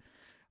not.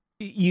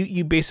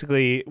 You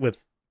basically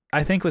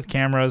I think with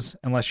cameras,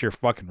 unless you're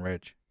fucking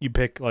rich, you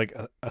pick like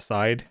a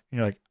side and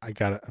you're like, I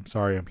got it. I'm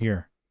sorry, I'm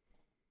here.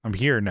 I'm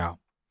here now.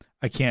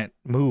 I can't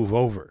move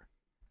over.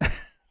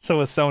 So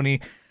with Sony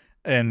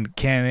and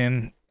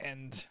Canon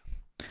and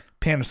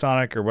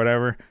Panasonic or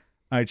whatever,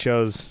 I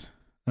chose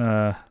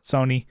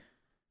Sony.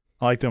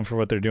 I like them for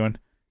what they're doing.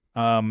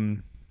 A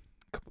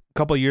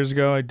couple of years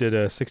ago, I did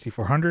a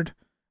 6400.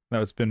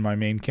 That's been my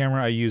main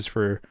camera I use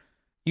for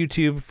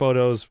YouTube,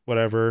 photos,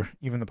 whatever,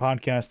 even the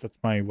podcast. That's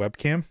my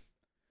webcam.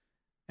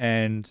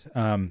 And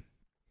I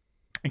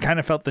kind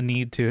of felt the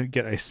need to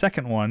get a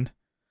second one.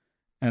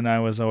 And I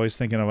was always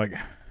thinking of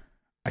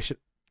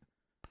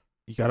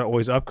you got to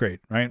always upgrade,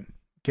 right?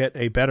 Get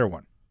a better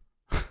one,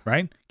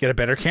 right? Get a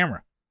better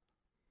camera.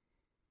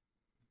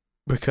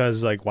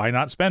 Because why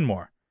not spend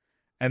more?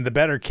 And the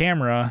better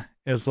camera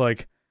is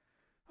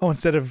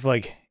instead of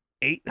 $800,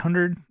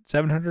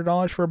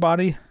 $700 for a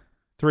body,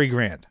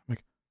 $3,000.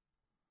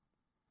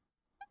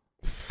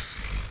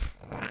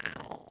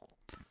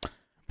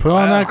 Put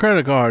on that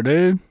credit card,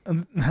 dude.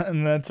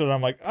 And that's what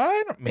I'm like,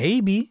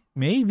 maybe,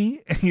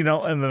 and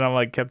then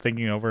I'm kept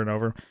thinking over and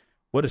over,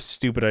 what a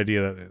stupid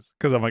idea that is.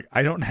 Because I'm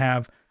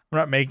I'm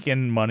not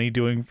making money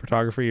doing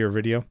photography or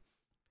video.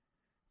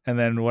 And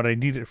then what I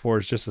need it for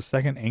is just a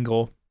second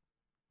angle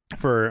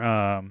for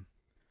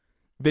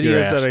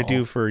videos that I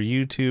do for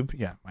YouTube.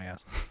 Yeah, my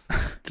ass.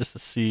 Just to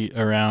see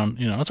around,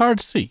 it's hard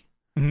to see.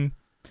 Mm-hmm.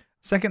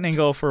 Second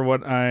angle for what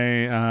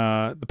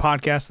the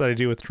podcast that I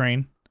do with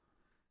Train.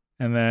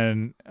 And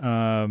then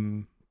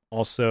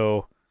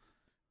also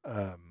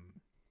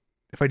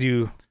if I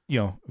do,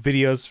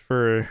 videos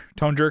for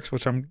tone jerks,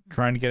 which I'm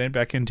trying to get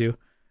back into.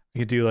 I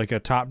could do like a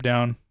top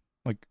down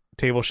like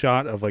table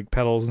shot of like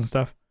pedals and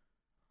stuff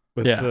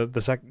with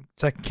the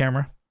second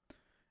camera.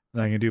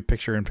 Then I can do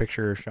picture in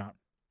picture shot.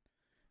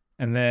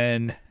 And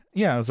then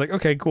I was like,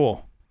 okay,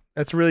 cool.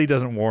 That really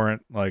doesn't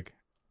warrant like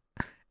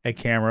a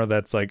camera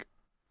that's like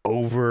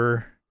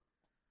over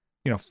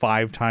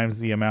 5 times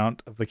the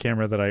amount of the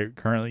camera that I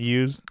currently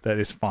use. That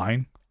is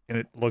fine and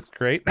it looks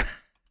great.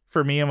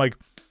 For me, I'm like,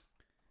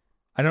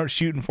 I don't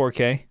shoot in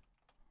 4K.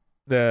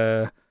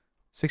 The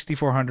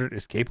 6400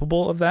 is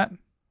capable of that.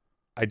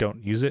 I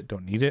don't use it,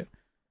 don't need it.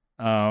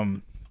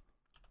 I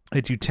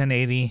do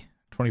 1080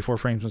 24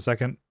 frames a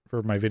second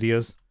for my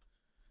videos.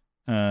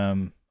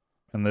 And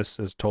this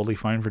is totally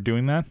fine for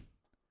doing that.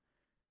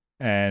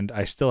 And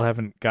I still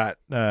haven't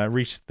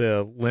reached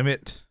the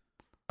limit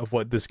of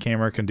what this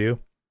camera can do.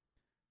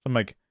 So I'm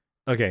like,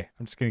 okay,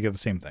 I'm just going to get the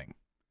same thing.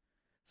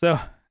 So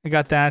I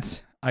got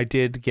that. I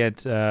did get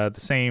the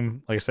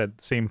same, like I said,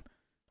 the same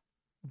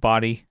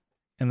body.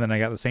 And then I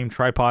got the same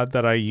tripod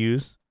that I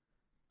use.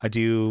 I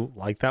do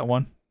like that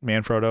one.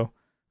 Manfrotto.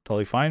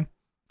 Totally fine.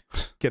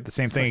 Get the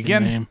same thing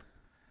again. Name.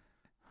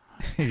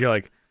 You're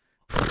like,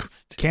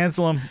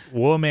 cancel him.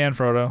 Whoa,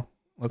 Manfrotto.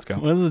 Let's go.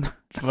 What is a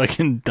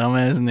fucking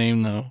dumbass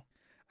name, though?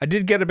 I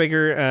did get a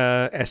bigger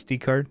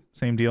SD card.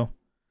 Same deal.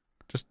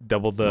 Just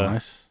double the...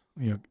 Nice.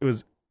 It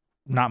was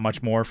not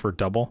much more for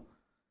double.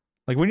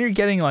 Like, when you're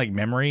getting, like,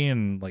 memory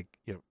and, like,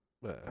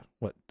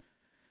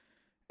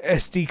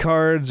 SD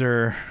cards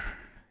or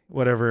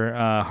whatever,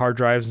 hard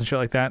drives and shit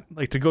like that,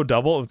 like, to go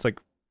double, it's like,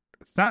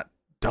 it's not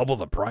double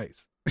the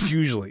price.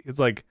 Usually. It's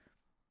like,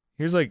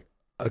 here's, like,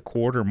 a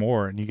quarter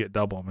more and you get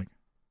double. I'm like...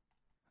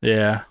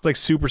 Yeah. It's like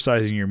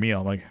supersizing your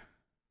meal. I'm like...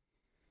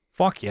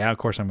 Fuck yeah, of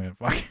course I'm going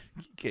to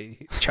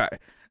fucking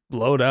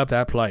load up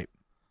that plate.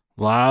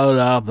 Load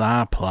up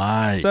that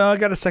plate. So I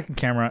got a second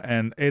camera,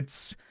 and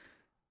it's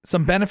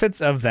some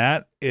benefits of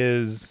that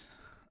is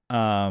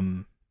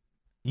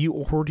you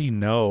already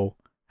know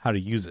how to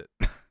use it,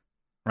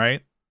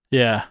 right?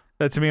 Yeah.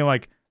 That to me, I'm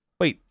like,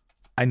 wait,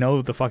 I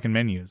know the fucking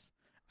menus.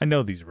 I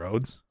know these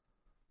roads.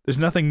 There's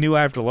nothing new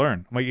I have to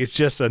learn. I'm like, it's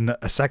just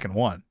a second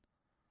one.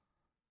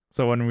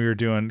 So when we were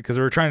doing, because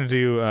we were trying to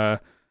do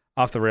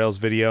off the rails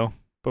video,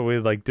 but we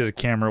like did a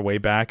camera way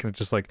back, and it's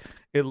just like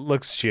it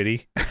looks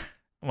shitty.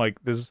 I'm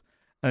like this,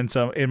 and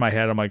so in my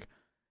head, I'm like,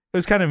 it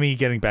was kind of me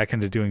getting back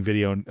into doing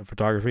video and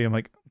photography. I'm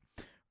like,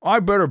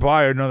 I better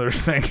buy another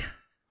thing.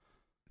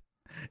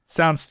 It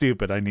sounds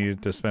stupid. I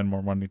needed to spend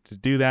more money to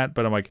do that,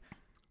 but I'm like,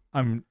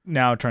 I'm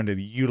now trying to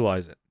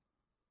utilize it.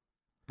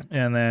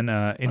 And then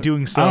in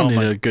doing so, I don't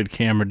need a good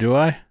camera, do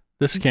I?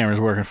 This camera's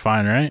working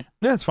fine, right?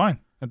 Yeah, it's fine.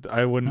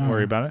 I wouldn't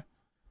worry about it.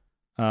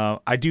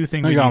 I do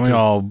think you got me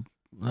all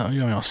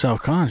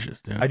self-conscious,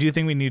 dude. I do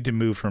think we need to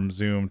move from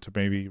Zoom to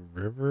maybe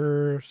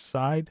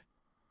Riverside,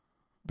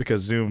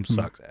 because Zoom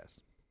sucks ass.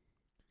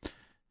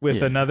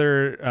 With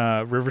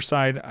another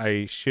Riverside,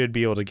 I should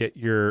be able to get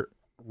your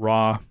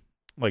raw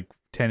like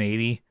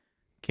 1080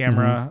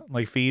 camera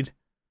like feed,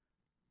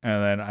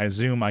 and then I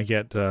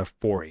get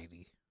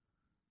 480.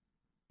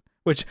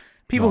 Which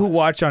people who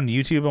watch on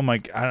YouTube, I'm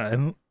like,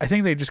 I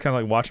think they just kind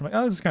of like watch. I'm like,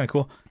 oh, this is kind of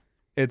cool.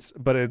 It's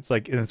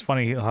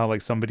funny how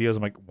like some videos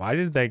I'm like, why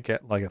did they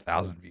get like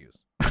 1,000 views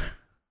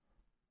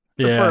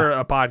for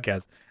a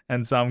podcast,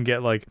 and some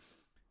get like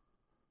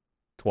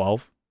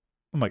 12?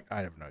 I'm like,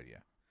 I have no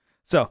idea.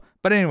 So,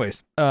 but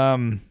anyways,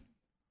 I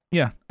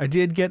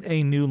did get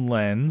a new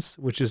lens,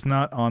 which is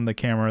not on the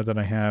camera that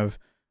I have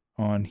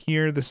on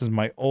here. This is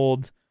my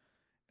old,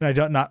 and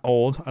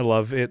I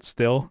love it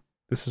still.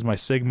 This is my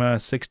Sigma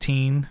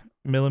 16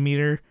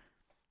 millimeter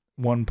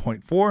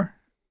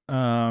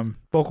 1.4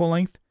 focal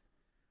length.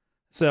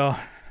 So,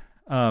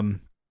 I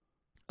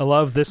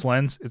love this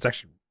lens. It's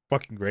actually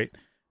fucking great.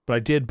 But I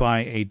did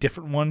buy a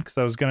different one because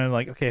I was going to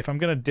like, okay, if I'm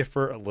going to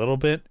differ a little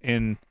bit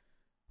in,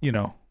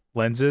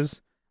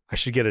 lenses, I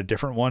should get a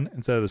different one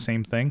instead of the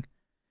same thing.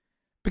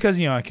 Because,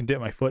 I can dip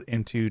my foot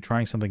into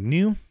trying something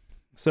new.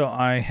 So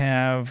I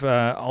have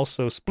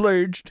also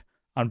splurged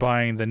on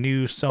buying the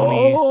new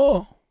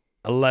Sony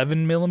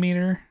 11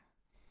 millimeter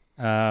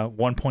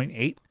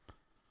 1.8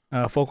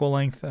 focal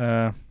length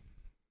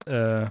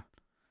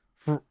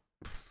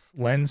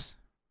lens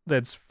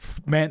that's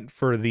meant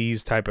for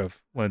these type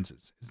of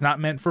lenses. It's not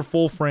meant for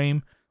full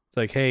frame. It's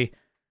like, hey,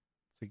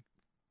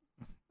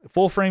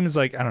 full frame is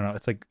like, I don't know,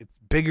 it's like it's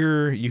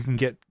bigger, you can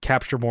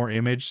capture more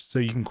image, so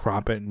you can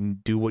crop it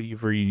and do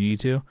whatever you need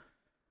to.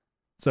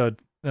 So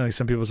like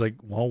some people's like,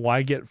 well,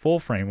 why get full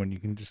frame when you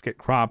can just get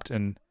cropped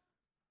and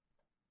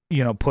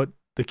put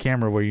the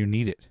camera where you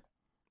need it?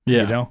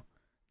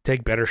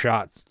 Take better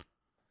shots.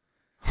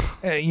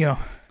 Hey,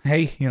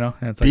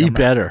 it's like, be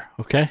better,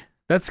 okay?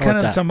 That's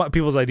kind of some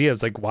people's idea.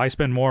 It's like, why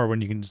spend more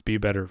when you can just be a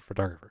better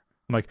photographer?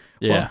 I'm like,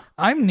 well,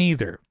 I'm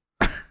neither,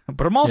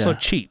 but I'm also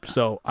cheap,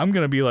 so I'm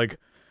gonna be like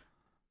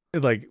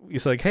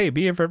it's like, hey,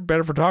 be a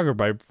better photographer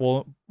by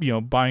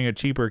buying a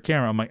cheaper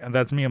camera. I'm like,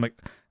 that's me. I'm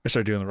like, I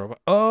start doing the robot.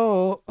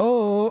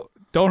 Oh,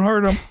 don't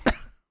hurt him.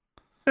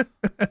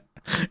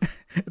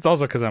 It's It's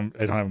also because I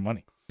don't have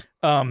money.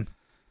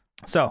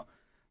 So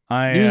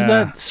I use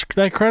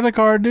that credit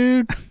card,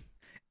 dude.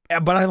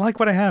 Yeah, but I like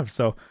what I have.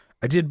 So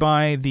I did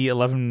buy the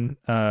 11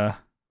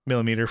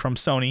 millimeter from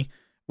Sony,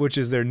 which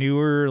is their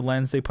newer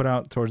lens they put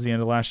out towards the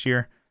end of last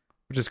year,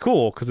 which is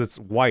cool because it's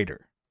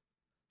wider.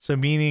 So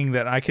meaning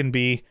that I can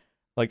be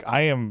like,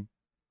 I am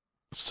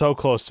so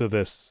close to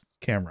this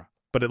camera,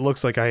 but it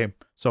looks like I am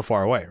so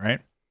far away,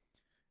 right?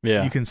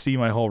 Yeah. You can see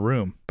my whole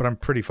room, but I'm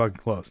pretty fucking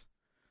close.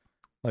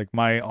 Like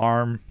my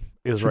arm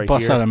is right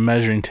bust here. out a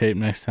measuring tape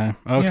next time.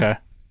 Okay. Yeah.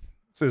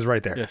 So it's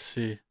right there. Yes,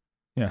 see.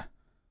 Yeah.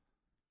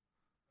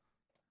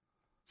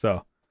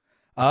 So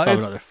I still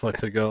have another foot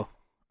to go.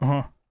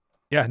 Uh-huh.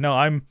 Yeah,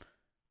 no,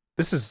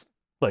 this is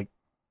like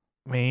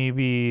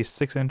maybe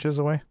 6 inches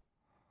away.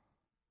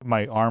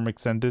 My arm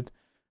extended.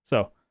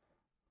 So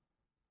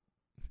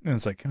and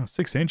it's like,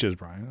 6 inches,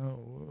 Brian.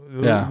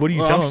 Yeah. What are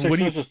you telling? I'm 6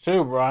 inches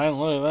too, Brian.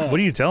 Look at that. What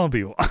are you telling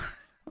people?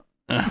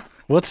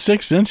 What's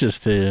 6 inches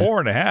to you?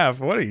 4.5.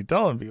 What are you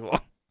telling people?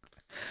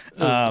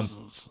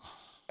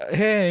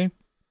 Hey.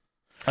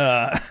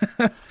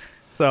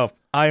 So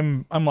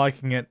I'm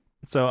liking it.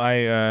 So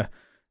I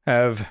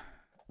have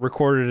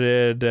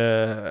recorded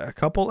a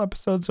couple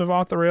episodes of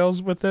Off the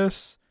Rails with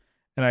this,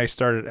 and I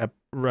started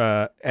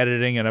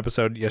editing an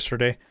episode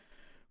yesterday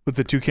with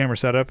the 2-camera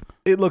setup.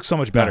 It looks so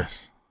much better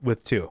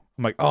with 2.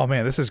 I'm like, oh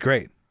man, this is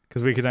great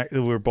because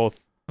we're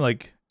both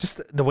like, just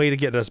the way to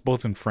get us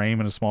both in frame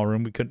in a small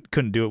room. We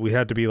couldn't do it. We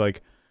had to be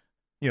like,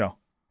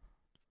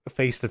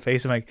 face to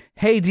face. I'm like,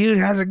 hey dude,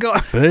 how's it going?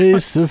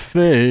 Face to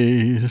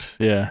face.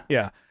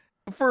 Yeah.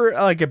 For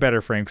like a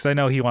better frame, because I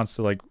know he wants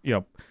to, like,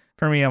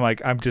 for me, I'm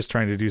like, I'm just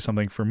trying to do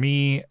something for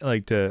me,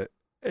 like to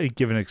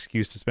give an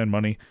excuse to spend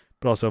money,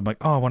 but also I'm like,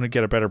 oh, I want to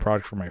get a better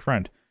product for my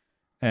friend.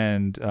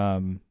 And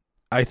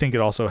I think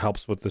it also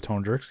helps with the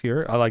tone jerks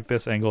here. I like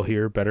this angle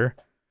here better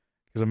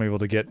because I'm able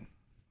to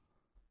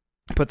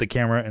put the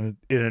camera in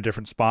a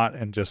different spot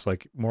and just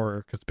like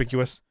more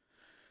conspicuous.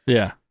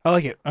 Yeah. I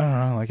like it. I don't know.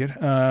 I like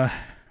it.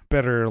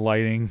 Better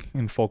lighting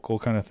in focal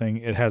kind of thing.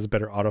 It has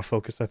better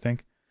autofocus, I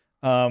think.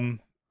 And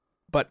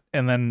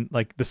then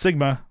like the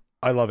Sigma,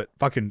 I love it.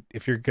 Fucking,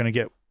 if you're gonna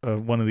get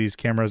one of these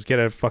cameras, get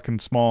a fucking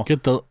small.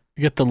 Get the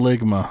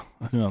Ligma.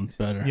 I think that's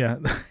better. Yeah,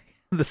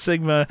 the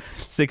Sigma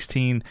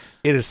 16.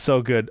 It is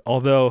so good.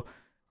 Although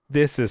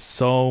this is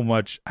so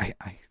much. I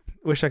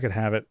wish I could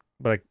have it,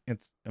 but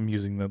I'm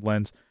using the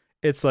lens.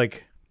 It's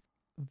like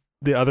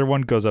the other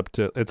one goes up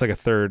to. It's like a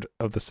third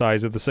of the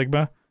size of the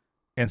Sigma,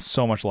 and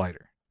so much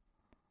lighter.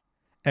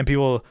 And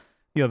people,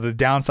 the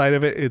downside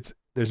of it,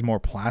 there's more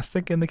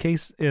plastic in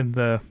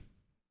the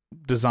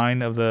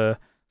design of the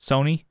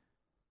Sony.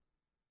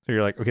 So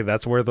you're like, okay,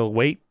 that's where the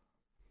weight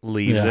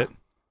leaves it.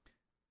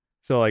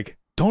 So like,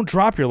 don't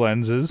drop your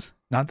lenses.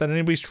 Not that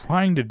anybody's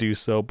trying to do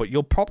so, but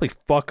you'll probably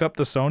fuck up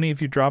the Sony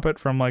if you drop it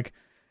from like,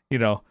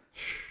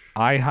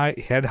 eye height,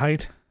 head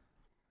height.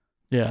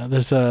 Yeah,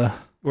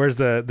 whereas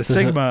the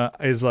Sigma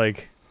is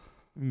like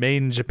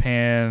made in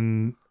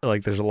Japan.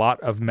 Like there's a lot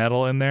of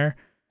metal in there.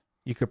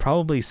 You could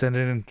probably send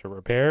it in to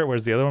repair.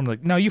 Whereas the other one,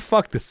 like, no, you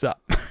fucked this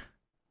up.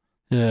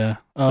 Yeah.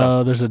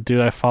 There's a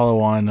dude I follow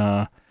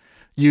on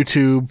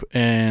YouTube,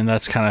 and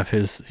that's kind of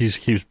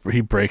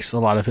he breaks a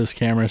lot of his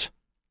cameras.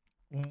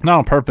 Not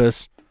on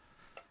purpose.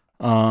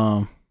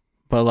 But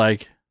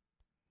like,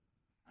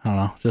 I don't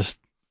know, just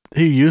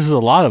he uses a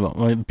lot of them.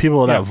 Like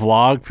people that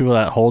vlog, people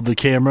that hold the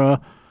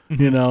camera,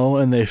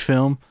 and they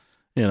film,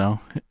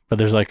 but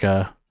there's like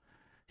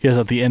he has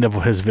at the end of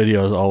his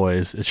videos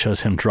always, it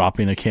shows him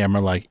dropping a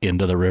camera like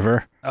into the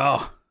river.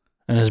 Oh.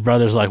 And his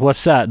brother's like,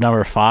 what's that,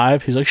 number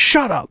 5? He's like,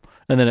 shut up.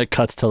 And then it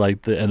cuts to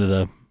like the end of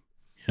the,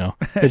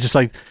 it's just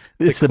like,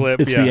 it's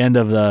the end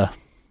of the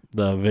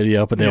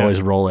video, but they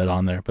always roll it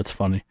on there, but it's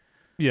funny.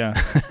 Yeah.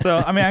 So,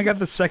 I mean, I got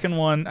the second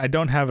one. I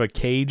don't have a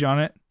cage on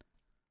it,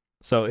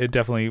 so it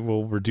definitely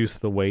will reduce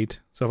the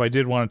weight. So if I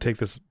did want to take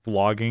this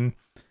vlogging,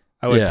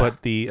 I would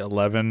put the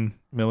 11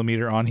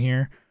 millimeter on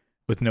here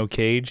with no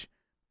cage.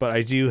 But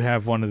I do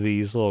have one of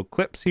these little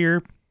clips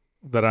here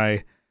that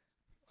I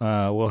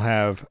will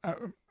have. I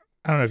don't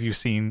know if you've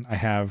seen. I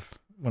have,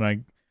 when I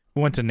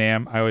went to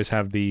NAMM, I always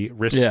have the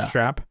wrist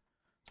strap.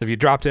 So if you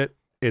dropped it,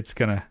 it's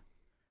gonna.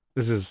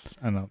 This is,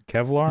 I don't know,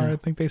 Kevlar. I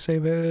think they say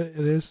that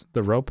it is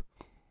the rope.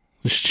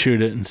 Just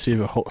shoot it and see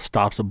if it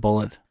stops a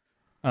bullet.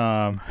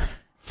 You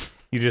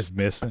just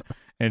miss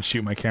and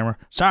shoot my camera.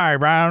 Sorry,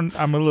 Brown.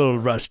 I'm a little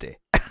rusty.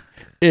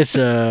 It's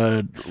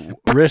a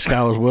risk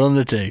I was willing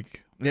to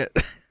take. Yeah.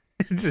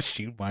 Just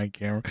shoot my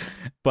camera.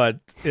 But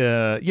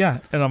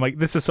and I'm like,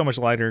 this is so much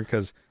lighter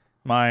because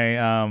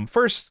my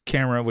first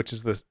camera, which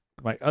is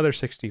my other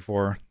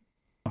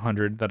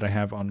 6400 that I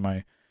have on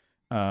my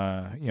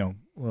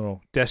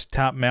little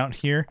desktop mount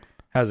here,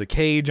 has a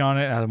cage on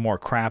it, has more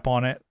crap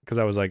on it, because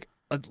I was like,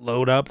 let's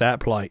load up that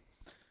plight.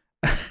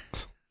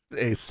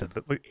 I said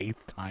that like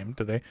 8th time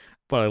today,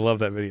 but I love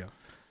that video.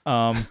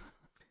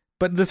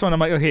 But this one I'm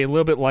like, okay, a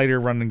little bit lighter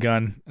run and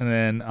gun, and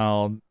then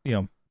I'll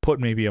put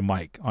maybe a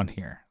mic on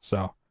here.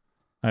 So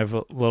I have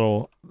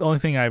the only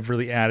thing I've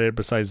really added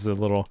besides the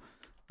little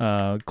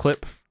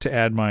clip to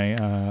add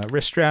my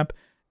wrist strap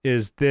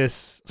is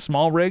this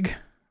small rig.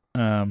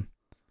 I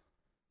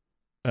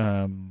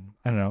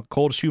don't know,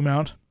 cold shoe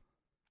mount.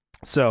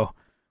 So, I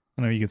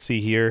don't know if you can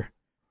see here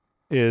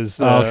is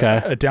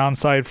a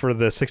downside for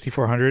the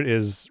 6400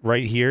 is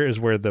right here is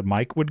where the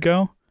mic would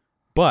go,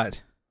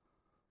 but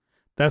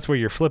that's where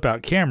your flip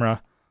out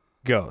camera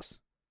goes.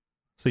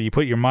 So you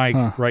put your mic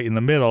right in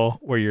the middle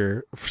where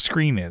your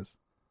screen is.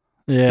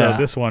 Yeah. So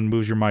this one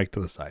moves your mic to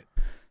the side.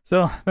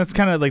 So that's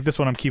kind of like this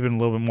one I'm keeping a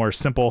little bit more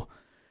simple.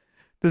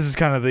 This is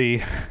kind of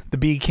the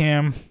B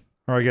cam,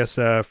 or I guess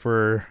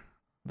for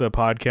the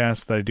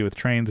podcast that I do with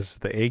Train, this is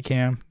the A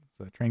cam,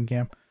 the Train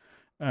cam.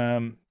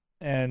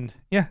 And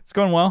yeah, it's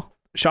going well.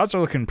 Shots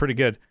are looking pretty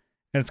good.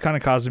 And it's kind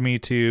of causing me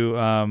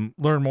to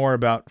learn more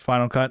about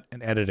Final Cut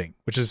and editing,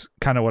 which is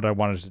kind of what I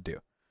wanted to do.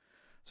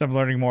 So I'm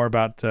learning more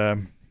about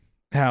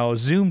how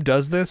Zoom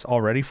does this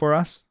already for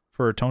us,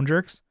 for Tone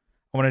Jerks.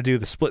 I want to do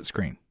the split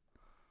screen.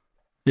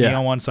 Me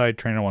on one side,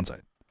 Train on one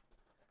side.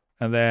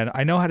 And then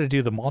I know how to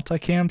do the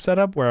multicam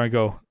setup where I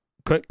go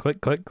click, click,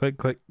 click, click,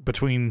 click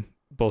between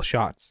both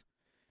shots.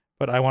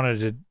 But I wanted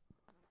to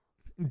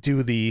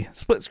do the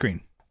split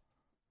screen.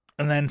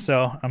 And then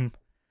so I'm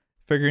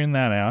figuring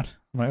that out.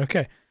 I'm like,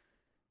 okay,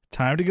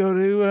 time to go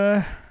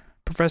to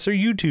Professor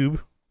YouTube.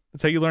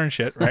 That's how you learn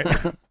shit,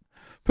 right?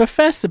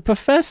 Professor.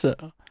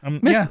 Mr.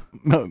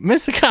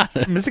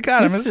 Cotta.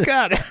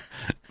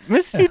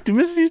 Miss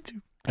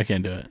YouTube. I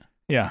can't do it.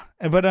 Yeah,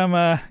 but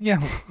I'm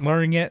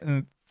learning it,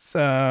 and it's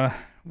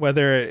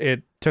whether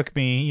it took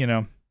me,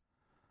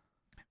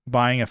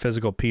 buying a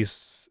physical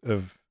piece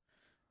of,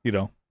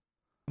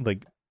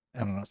 like, I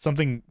don't know,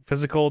 something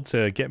physical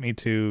to get me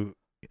to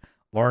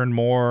learn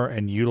more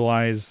and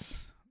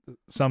utilize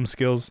some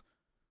skills,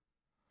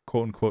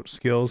 quote unquote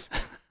skills.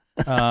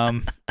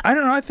 I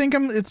don't know. I think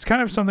it's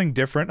kind of something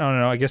different. I don't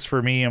know. I guess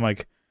for me, I'm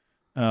like,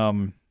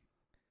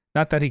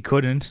 not that he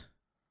couldn't,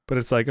 but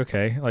it's like,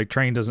 okay, like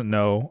Train doesn't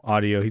know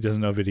audio, he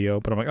doesn't know video,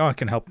 but I'm like, oh, I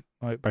can help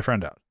my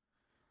friend out.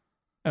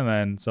 And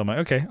then so I'm like,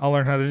 okay, I'll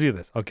learn how to do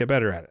this. I'll get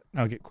better at it.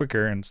 I'll get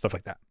quicker and stuff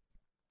like that.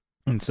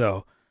 And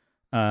so,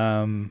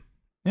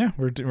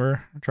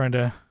 we're trying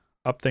to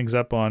up things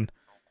up on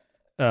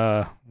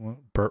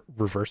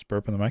reverse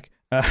burp in the mic.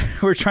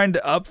 We're trying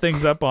to up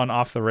things up on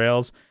Off the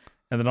Rails,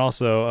 and then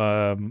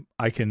also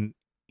I can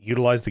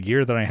utilize the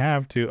gear that I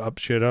have to up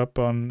shit up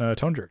on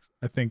Tone Jerks.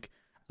 I think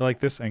I like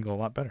this angle a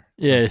lot better.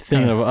 Yeah,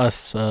 thinking of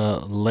us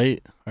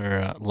late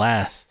or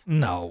last.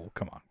 No,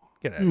 come on,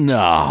 get it.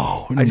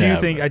 No, I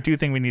do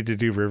think we need to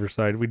do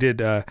Riverside. We did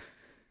the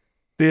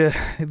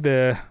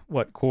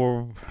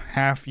core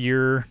half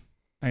year.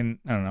 And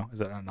I don't know,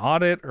 is it an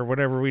audit or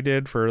whatever we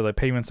did for the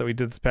payments that we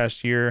did this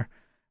past year?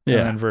 Yeah.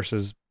 And then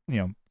versus,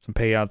 some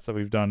payouts that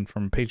we've done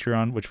from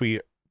Patreon, which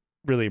we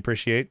really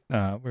appreciate.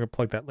 We're going to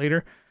plug that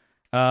later.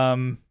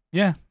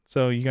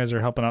 So you guys are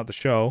helping out the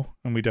show,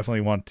 and we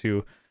definitely want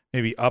to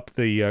maybe up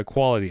the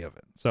quality of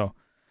it. So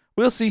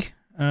we'll see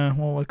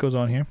what goes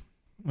on here.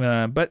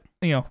 But,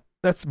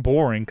 that's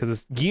boring because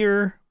it's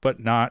gear, but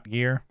not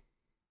gear.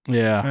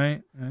 Yeah.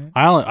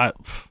 Right?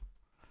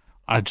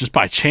 I just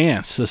by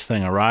chance this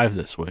thing arrived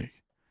this week.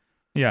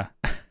 Yeah.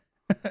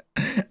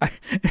 I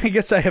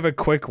guess I have a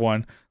quick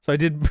one. So I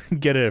did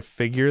get a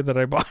figure that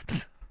I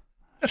bought.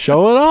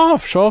 Show it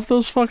off. Show off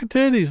those fucking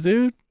titties,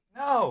 dude.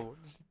 No.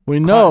 We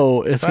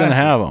know it's going to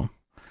have them.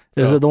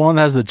 Is it the one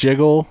that has the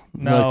jiggle?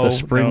 No. Like the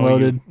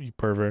spring-loaded? You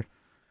pervert.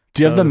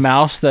 Do you have the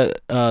mouse the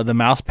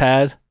mouse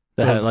pad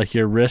that had, like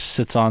your wrist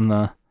sits on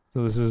the...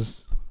 So this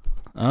is...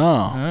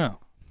 Oh.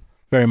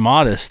 Very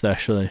modest,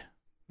 actually.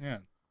 Yeah.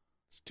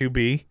 It's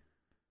 2B.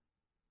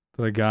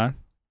 That I got.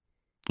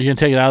 You gonna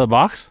take it out of the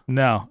box?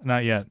 No,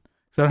 not yet.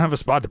 I don't have a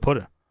spot to put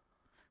it.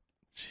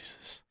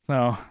 Jesus. So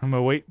I'm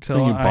gonna wait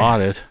till you bought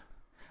it.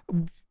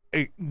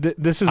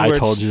 This is where I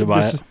told you to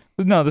buy it.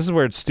 No, this is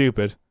where it's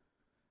stupid.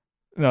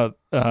 No,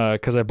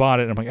 because I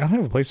bought it and I'm like, I don't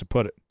have a place to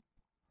put it.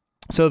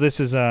 So this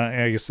is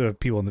I guess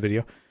people in the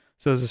video.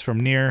 So this is from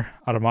Nier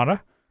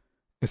Automata.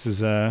 This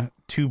is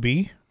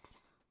 2B.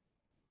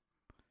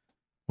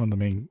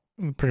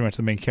 Pretty much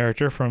the main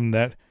character from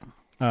that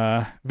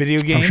video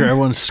game. I'm sure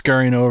everyone's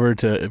scurrying over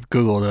to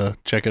Google to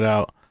check it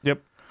out.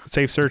 Yep.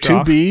 Safe search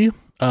 2B.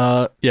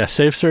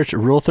 Safe search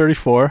Rule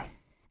 34.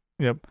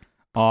 Yep.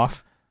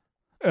 Off.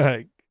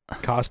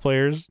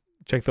 Cosplayers,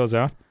 check those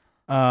out.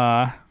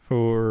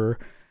 For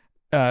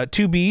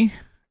 2B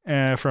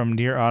from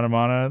Nier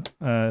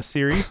Automata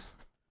series.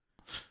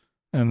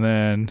 And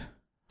then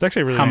it's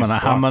actually a really nice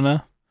box.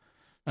 Hamana.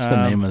 What's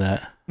the name of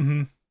that?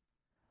 Mm-hmm.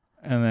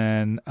 And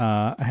then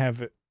I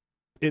have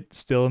it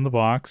still in the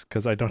box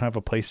because I don't have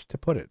a place to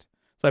put it.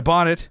 So I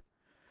bought it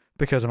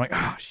because I'm like,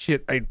 oh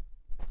shit, I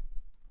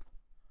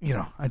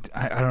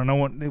don't know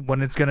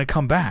when it's gonna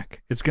come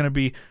back. It's gonna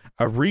be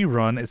a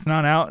rerun. It's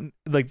not out.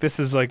 Like this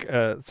is like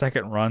a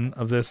second run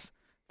of this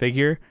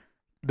figure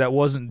that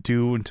wasn't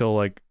due until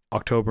like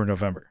October,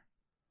 November.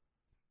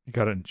 You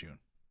got it in June.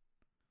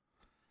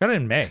 Got it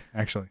in May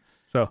actually.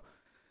 So,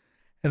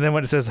 and then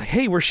when it says,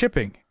 hey, we're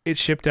shipping, it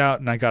shipped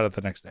out and I got it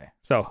the next day.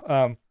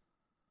 So,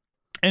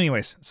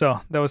 Anyways,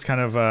 so that was kind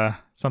of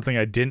something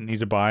I didn't need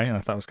to buy, and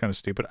I thought was kind of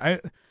stupid.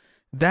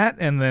 That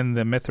and then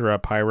the Mithra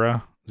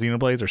Pyra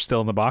Xenoblades are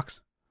still in the box.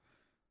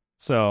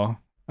 So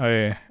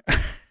I,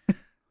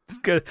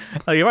 like,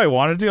 if I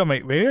wanted to, I'm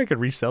like, maybe I could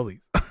resell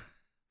these,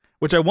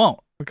 which I won't,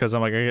 because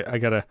I'm like, I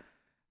gotta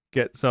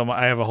get some.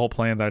 I have a whole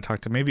plan that I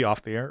talked to maybe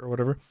off the air or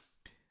whatever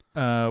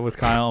with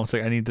Kyle. I was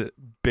like, I need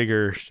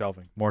bigger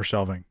shelving, more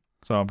shelving.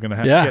 So I'm gonna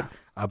have to get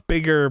a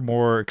bigger,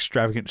 more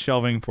extravagant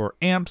shelving for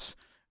amps,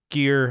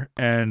 gear,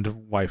 and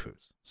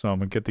waifus. So I'm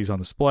gonna get these on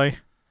display.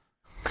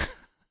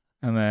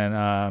 And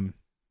then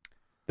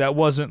that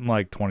wasn't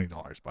like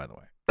 $20, by the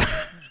way.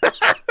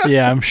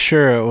 Yeah, I'm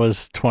sure it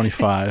was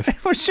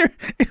 25. I'm sure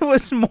it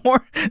was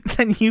more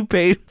than you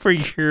paid for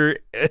your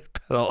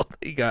pedal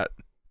that you got.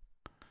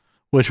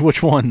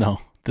 Which one though?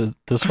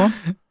 This one?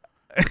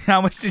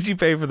 How much did you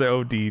pay for the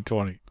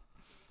OD20?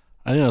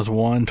 I think it was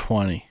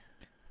 $120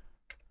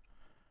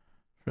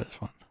 for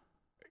this one.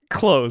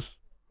 Close.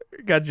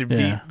 Got you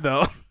beat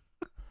though.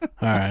 All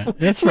right,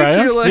 that's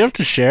right. You have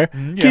to share.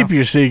 Keep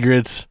your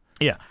secrets.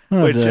 Yeah,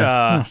 which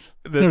that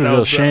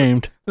was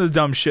shamed. The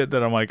dumb shit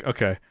that I'm like,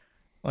 okay,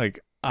 like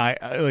I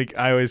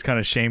always kind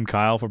of shame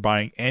Kyle for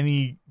buying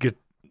any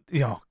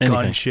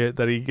gun shit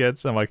that he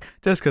gets. I'm like,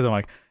 just because I'm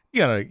like, you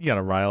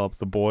gotta rile up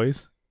the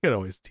boys. You gotta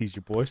always tease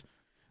your boys.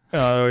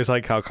 I always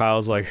like how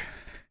Kyle's like,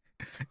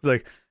 he's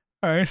like,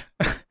 all right,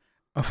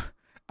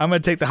 I'm gonna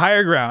take the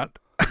higher ground.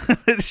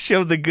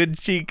 Show the good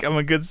cheek. I'm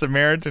a good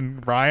Samaritan,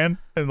 Brian,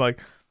 and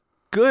like,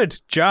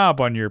 good job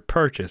on your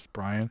purchase,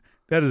 Brian.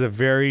 That is a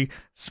very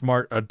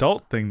smart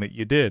adult thing that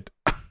you did.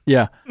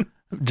 Yeah.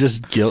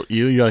 Just guilt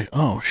you. You're like,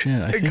 oh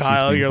shit, I think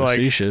Kyle, he's being you're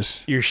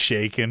facetious. Like, you're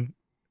shaking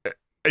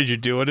as you're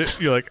doing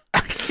it. You're like, I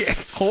can't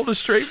hold a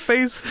straight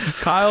face.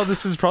 Kyle,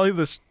 this is probably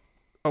the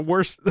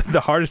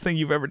hardest thing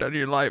you've ever done in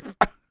your life.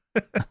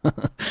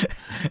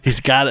 He's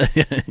got it.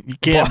 You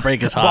can't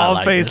break his heart. Bald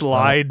like face this,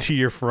 lied to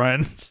your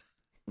friend.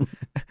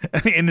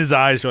 In his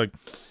eyes, you're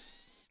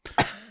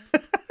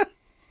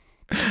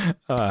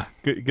like,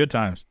 good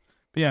times.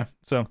 But yeah,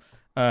 so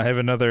I have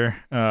another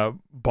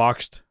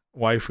boxed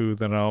waifu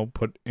that I'll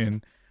put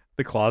in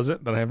the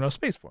closet that I have no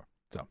space for.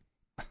 So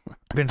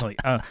eventually,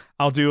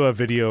 I'll do a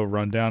video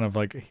rundown of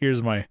like,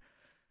 here's my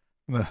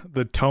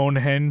the tone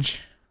henge,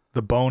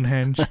 the bone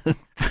henge.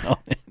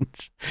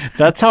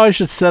 That's how I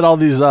should set all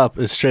these up,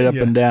 is straight up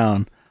and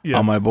down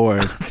on my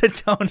board. The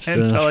tone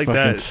henge, I like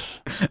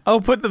that.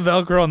 I'll put the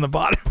Velcro on the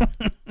bottom.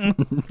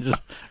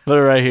 Just put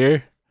it right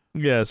here.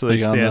 Yeah, so they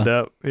stand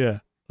up. Yeah,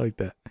 like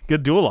that.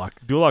 Good dual lock.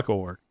 Dual lock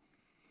will work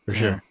for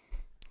sure.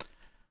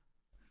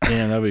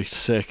 Man, that'd be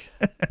sick.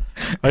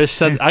 I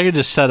could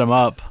just set them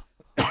up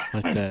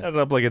like that. Set it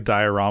up like a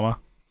diorama.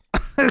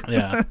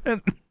 Yeah,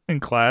 in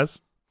class.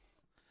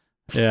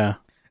 Yeah,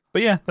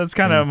 but yeah, that's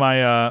kind of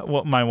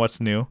my what's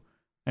new,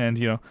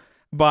 and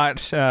but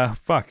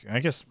fuck, I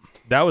guess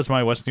that was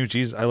my what's new.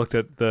 Jeez, I looked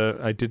at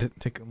I did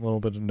take a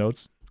little bit of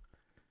notes.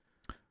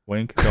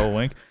 Wink, double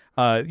wink.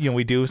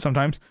 We do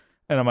sometimes,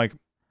 and I'm like,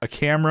 a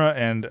camera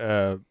and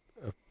a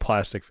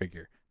plastic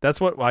figure.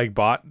 That's what I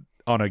bought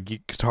on a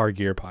Guitar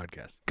Gear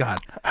podcast. God,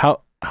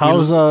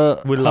 how's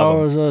a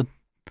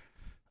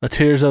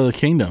Tears of the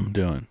Kingdom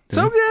doing?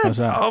 So good.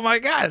 Oh my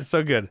god, it's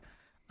so good.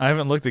 I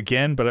haven't looked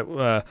again,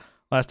 but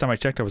last time I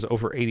checked, I was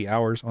over 80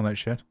 hours on that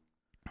shit.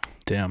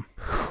 Damn,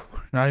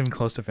 not even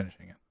close to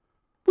finishing it.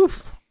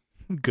 Woof.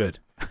 Good.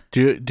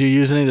 Do you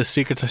use any of the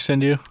secrets I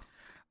send you?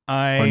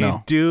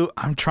 I do.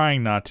 I'm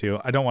trying not to.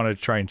 I don't want to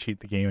try and cheat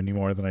the game any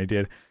more than I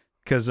did,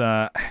 because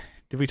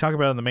did we talk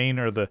about it in the main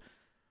or the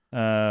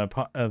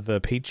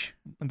page?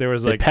 There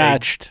was like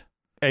patched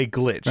a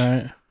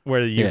glitch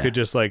where you could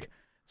just like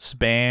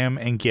spam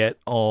and get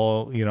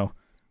all You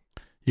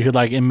could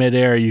like in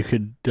midair, you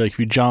could like if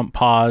you jump,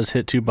 pause,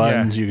 hit two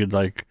buttons, you could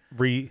like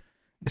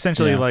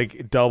essentially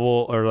like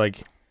double, or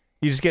like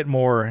you just get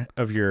more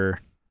of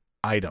your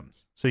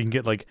items. So you can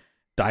get like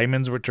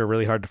diamonds, which are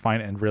really hard to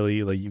find and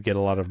really like you get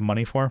a lot of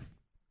money for.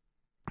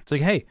 It's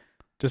like, hey,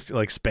 just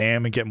like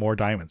spam and get more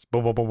diamonds.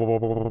 Boom, boom, boom, boom, boom,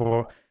 boom,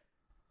 boom.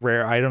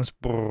 Rare items.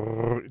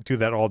 Do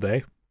that all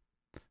day.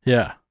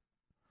 Yeah.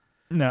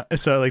 No,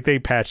 so like they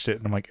patched it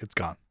and I'm like, it's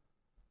gone.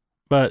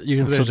 But you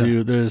can still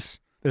do. There's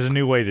a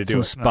new way to do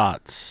it.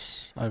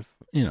 Spots.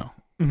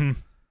 Mm-hmm.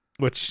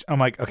 Which I'm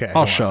like, okay.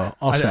 I'll send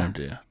them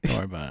to you. Don't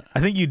worry about it. I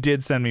think you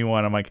did send me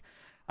one. I'm like,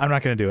 I'm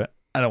not going to do it.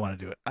 I don't want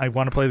to do it. I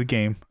want to play the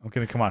game.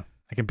 Come on.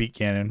 I can beat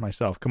Ganon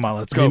myself. Come on,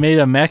 let's go. Have you made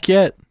a mech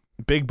yet?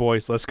 Big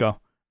boys, let's go.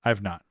 I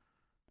have not.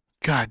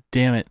 God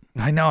damn it.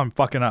 I know I'm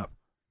fucking up.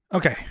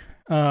 Okay.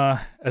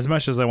 As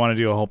much as I want to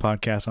do a whole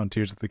podcast on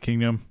Tears of the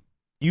Kingdom,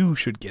 you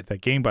should get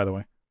that game, by the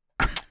way.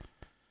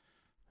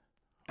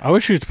 I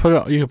wish you could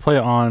play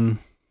it on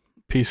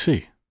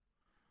PC.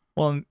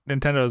 Well,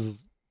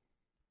 Nintendo's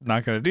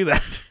not going to do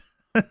that.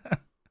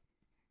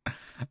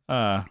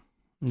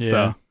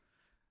 So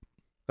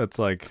that's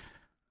like,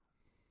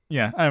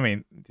 I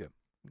mean,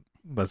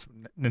 that's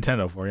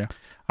Nintendo for you.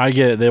 I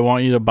get it. They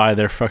want you to buy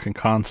their fucking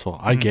console.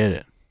 I get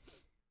it.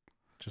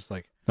 Just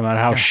like, no matter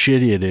how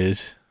shitty it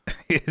is.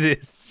 It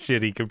is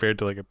shitty compared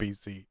to like a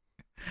PC.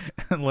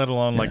 let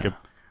alone like a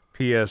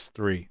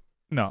PS3.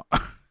 No.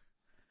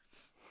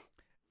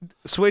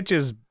 Switch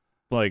is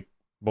like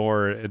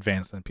more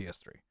advanced than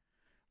PS3,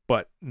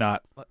 but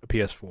not a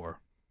PS4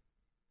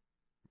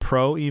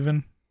 Pro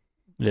even.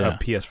 Yeah, a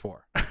PS4.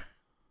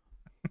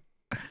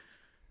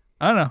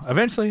 I don't know.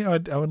 Eventually,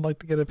 I would like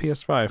to get a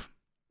PS5.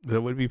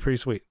 That would be pretty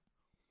sweet.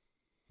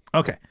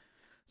 Okay,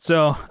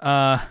 so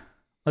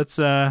let's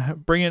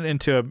bring it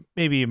into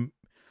maybe a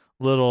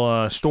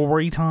little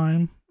story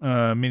time,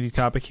 mini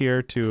topic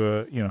here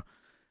to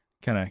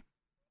kind of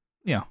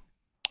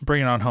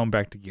bring it on home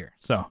back to gear.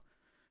 So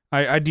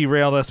I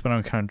derailed us, but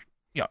I'm kind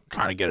of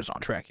trying to get us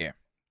on track here.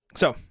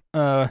 So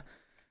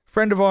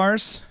friend of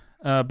ours,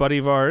 buddy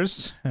of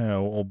ours,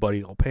 old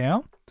buddy, old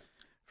pal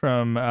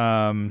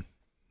from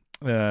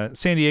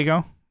San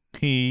Diego.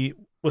 He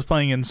was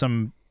playing in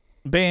some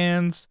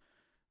bands,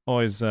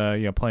 always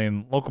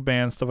playing local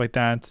bands, stuff like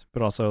that,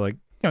 but also like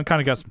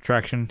kind of got some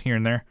traction here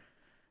and there.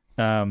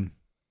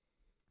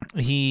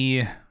 He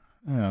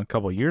a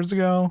couple of years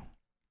ago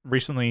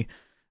recently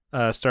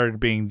started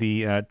being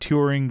the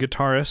touring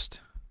guitarist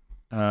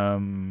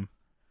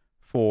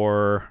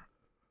for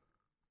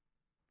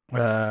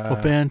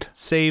what band?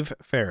 Save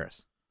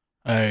Ferris.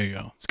 There you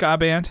go. Ska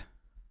band.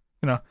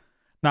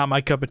 Not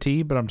my cup of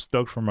tea, but I'm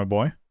stoked for my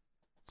boy.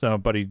 So,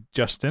 buddy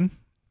Justin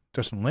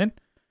Lin.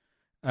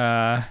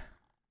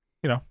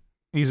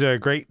 He's a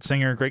great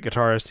singer, great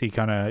guitarist. He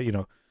kind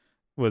of,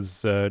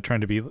 was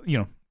trying to be,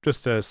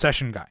 just a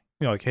session guy.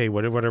 Like, hey,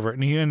 whatever.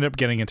 And he ended up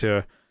getting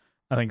into,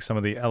 I think, some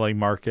of the LA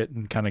market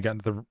and kind of got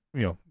into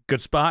the,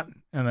 good spot.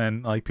 And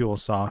then, like, people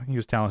saw he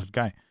was a talented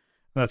guy.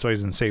 And that's why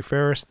he's in Save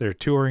Ferris. They're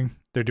touring.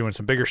 They're doing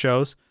some bigger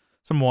shows,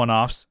 some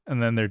one-offs,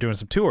 and then they're doing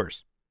some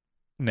tours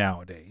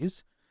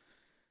nowadays.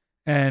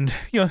 And,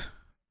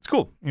 it's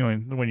cool.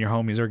 When your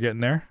homies are getting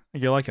there,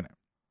 you're liking it.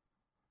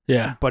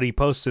 Yeah. But he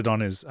posted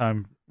on his,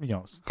 personal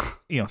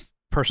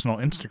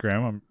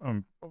Instagram.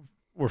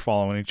 We're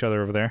following each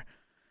other over there.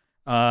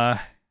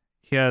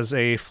 He has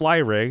a fly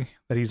rig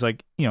that he's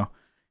like,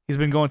 he's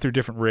been going through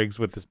different rigs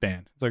with this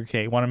band. It's like,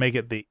 okay, you want to make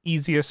it the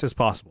easiest as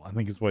possible. I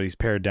think is what he's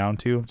pared down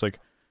to. It's like,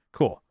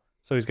 cool.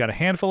 So he's got a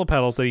handful of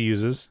pedals that he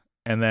uses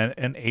and then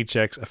an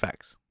HX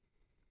effects,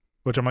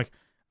 which I'm like,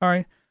 all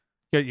right,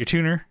 you got your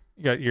tuner.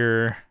 You got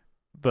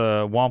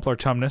the Wampler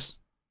Tumnus.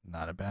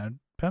 Not a bad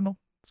pedal.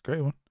 It's a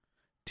great one.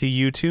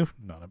 TU2.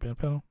 Not a bad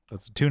pedal.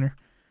 That's a tuner.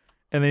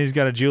 And then he's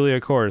got a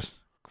Julia chorus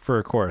for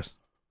a chorus.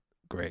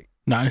 Great.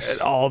 Nice.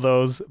 And all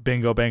those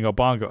bingo, bango,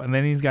 bongo. And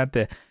then he's got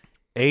the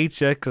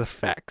HX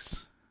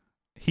effects.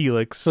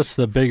 Helix. So it's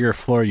the bigger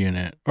floor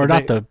unit. Or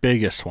not the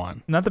biggest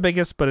one. Not the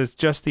biggest, but it's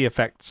just the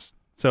effects.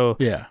 So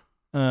yeah.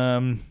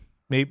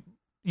 Maybe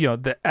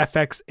the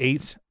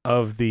FX8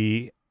 of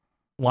the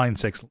Line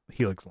 6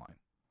 Helix line.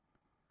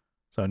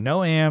 So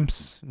no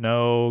amps,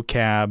 no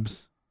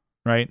cabs,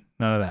 right?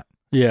 None of that.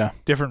 Yeah.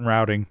 Different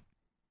routing.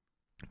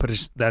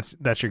 But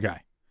that's your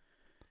guy.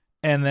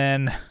 And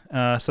then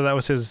so that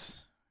was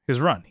his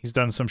run. He's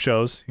done some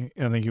shows.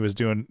 I think he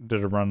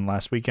did a run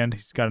last weekend.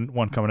 He's got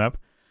one coming up.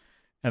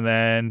 And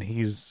then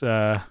he's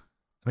I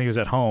think he was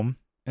at home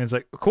and it's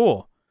like,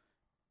 cool.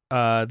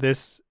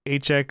 This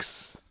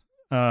HX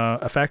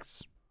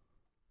effects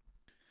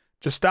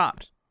just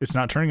stopped. It's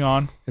not turning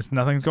on.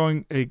 Nothing's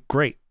going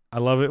great. I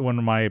love it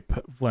when my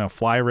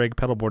fly rig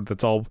pedal board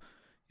that's all,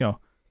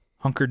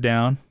 hunkered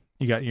down.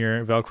 You got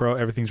your Velcro,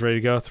 everything's ready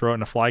to go. Throw it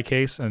in a fly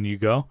case and you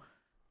go.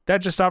 That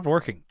just stopped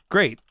working.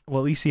 Great.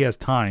 Well, at least he has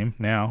time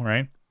now,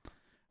 right?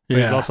 But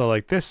he's also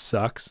like, this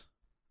sucks.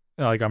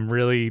 Like, I'm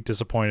really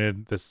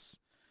disappointed. This,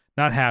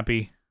 not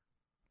happy.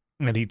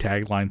 And he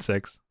tagged Line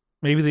 6.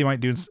 Maybe they might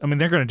do. I mean,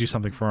 they're going to do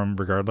something for him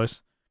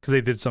regardless because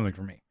they did something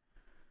for me.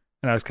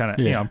 And I was kind of,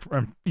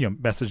 I'm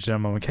messaged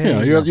him. I'm like,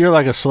 hey, you're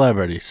like a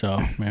celebrity, so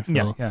man,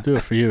 do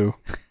it for you.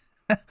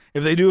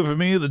 If they do it for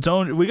me,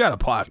 we got a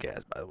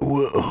podcast, by the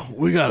way.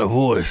 We got a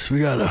voice. We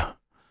got a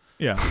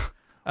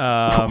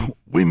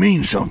we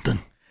mean something.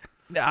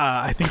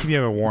 I think if you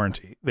have a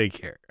warranty, they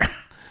care.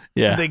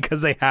 Yeah,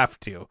 because they have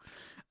to.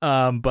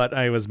 But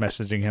I was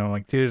messaging him. I'm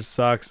like, dude, it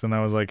sucks. And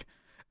I was like,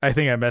 I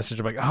think I messaged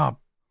him like, oh,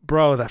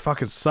 bro, that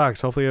fucking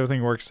sucks. Hopefully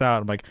everything works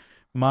out. I'm like,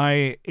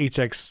 my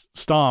HX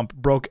Stomp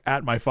broke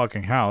at my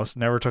fucking house.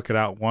 Never took it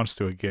out once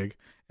to a gig.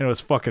 And it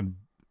was fucking,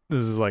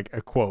 this is like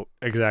a quote,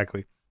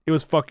 exactly. It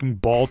was fucking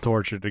ball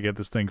torture to get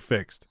this thing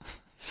fixed.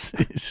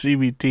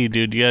 CBT,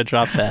 dude, you gotta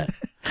drop that.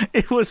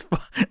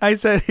 I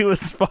said it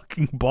was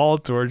fucking ball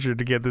torture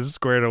to get this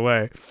squared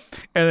away.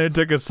 And then it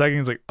took a second.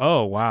 It's like,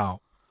 oh,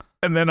 wow.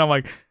 And then I'm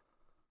like,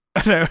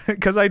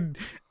 because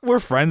we're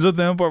friends with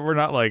them, but we're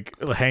not like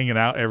hanging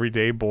out every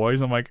day,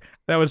 boys. I'm like,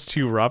 that was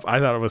too rough. I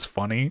thought it was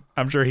funny.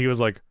 I'm sure he was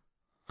like,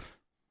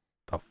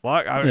 the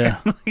fuck?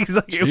 He's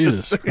like,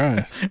 Jesus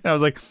Christ. And I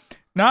was like,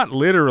 not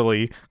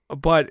literally,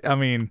 but I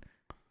mean,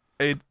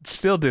 it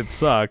still did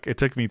suck. It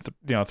took me,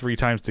 3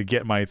 times to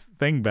get my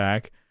thing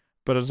back,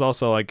 but it's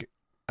also like,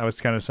 I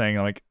was kind of saying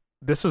like,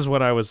 this is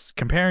what I was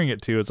comparing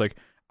it to. It's like,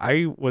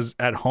 I was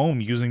at home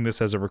using this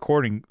as a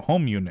recording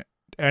home unit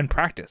and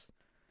practice.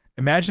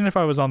 Imagine if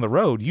I was on the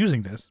road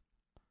using this.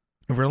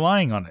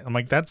 relying on it. I'm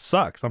like, that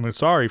sucks. I'm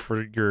sorry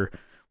for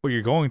what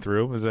you're going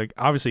through. It was like,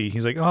 obviously,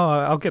 he's like, oh,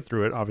 I'll get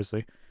through it.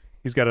 Obviously,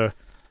 he's got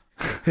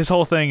his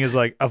whole thing is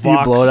like a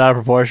Vox. You blow it out of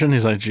proportion.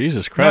 He's like,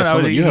 Jesus Christ,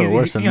 you have it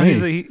worse than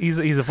me.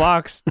 He's a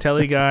Vox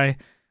Telly guy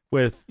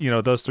with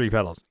those 3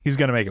 pedals. He's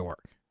gonna make it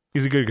work.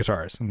 He's a good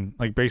guitarist, and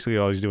like basically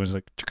all he's doing is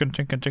like chicken,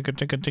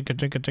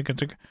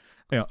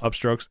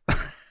 upstrokes.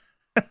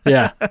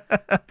 Yeah.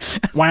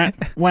 Wah,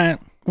 wah,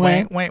 wah, wah.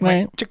 I'm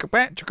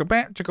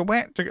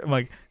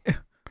like,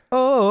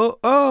 oh,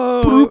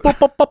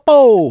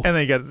 and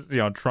then you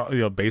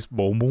got bass,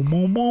 boom, boom,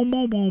 boom, boom,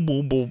 boom, boom,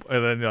 boom, boom,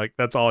 and then like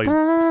that's all he's.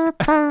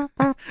 I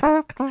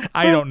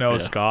don't know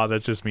ska.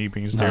 That's just me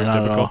being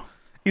stereotypical.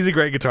 He's a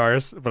great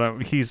guitarist,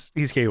 but he's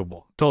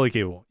capable, totally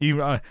capable.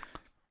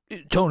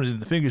 Tone is in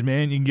the fingers,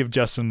 man. You can give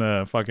Justin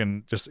the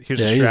fucking here's a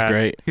Strat. He's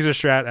great. He's a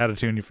Strat out of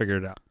tune. You figure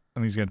it out,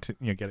 and he's gonna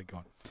get it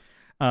going.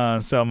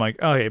 So I'm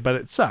like, okay, but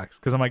it sucks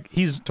because I'm like,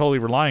 he's totally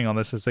relying on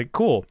this. It's like,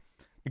 cool.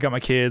 I got my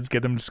kids,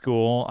 get them to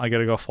school. I got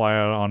to go fly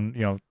out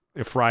on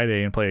a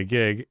Friday and play a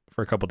gig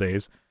for a couple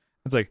days.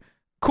 It's like,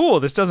 cool.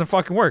 This doesn't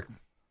fucking work.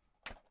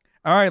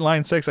 All right,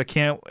 line 6. I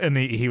can't. And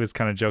he was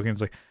kind of joking.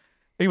 It's like,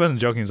 he wasn't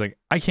joking. He's like,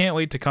 I can't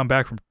wait to come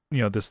back from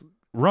this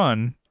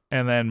run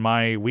and then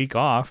my week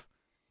off.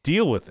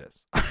 Deal with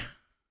this.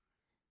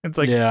 It's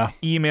like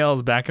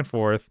emails back and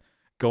forth,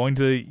 going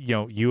to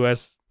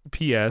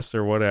USPS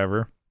or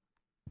whatever,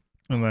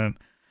 and then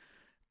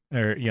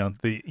or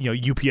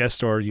the UPS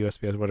store,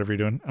 USPS, whatever you're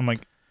doing. I'm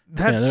like,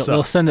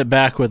 they'll send it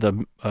back with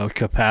a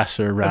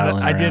capacitor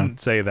rattling. I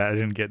didn't say that. I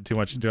didn't get too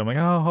much into it. I'm like,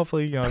 oh,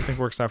 hopefully everything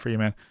works out for you,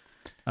 man.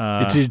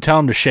 Did you tell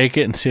him to shake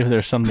it and see if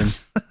there's something?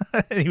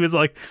 And he was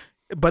like,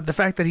 but the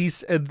fact that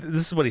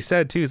this is what he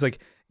said too. He's like,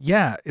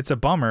 yeah, it's a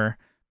bummer.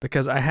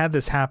 Because I had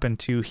this happen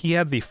to, he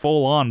had the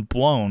full-on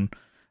blown,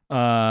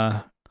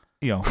 full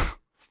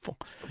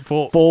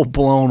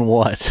blown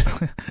what?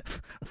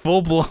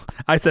 Full blown.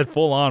 I said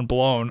full-on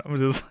blown. I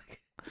was just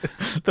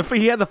like,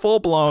 he had the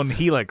full-blown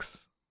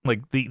Helix,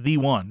 like the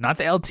one, not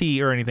the LT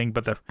or anything,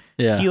 but the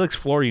Helix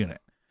floor unit.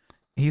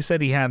 He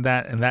said he had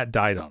that, and that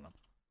died on him.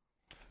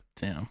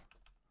 Damn.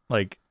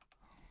 Like,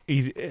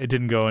 it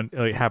didn't go and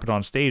it happened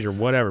on stage or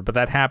whatever, but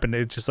that happened.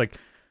 It's just like,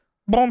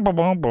 boom, boom,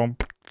 boom, boom.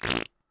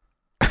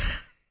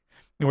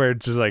 Where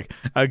it's just like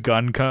a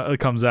gun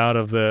comes out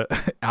of the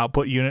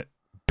output unit,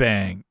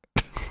 bang.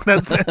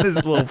 That's his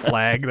little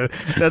flag.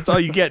 That's all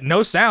you get.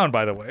 No sound,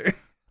 by the way.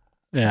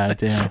 Yeah,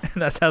 damn.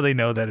 That's how they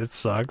know that it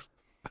sucks.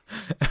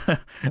 But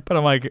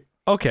I'm like,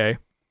 okay.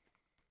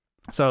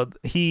 So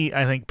he,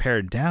 I think,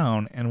 pared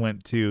down and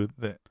went to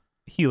the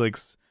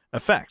Helix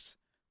effects,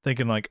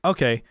 thinking like,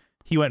 okay,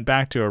 he went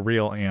back to a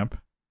real amp.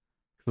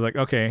 It's like,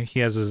 okay, he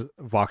has his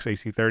Vox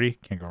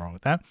AC30. Can't go wrong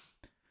with that.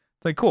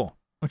 It's like, cool.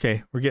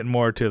 Okay, we're getting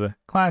more to the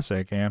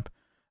classic amp,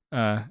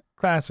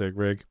 classic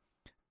rig,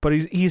 but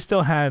he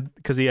still had,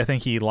 because I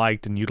think he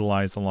liked and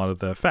utilized a lot of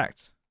the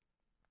effects.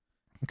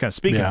 I'm kind of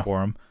speaking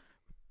for him.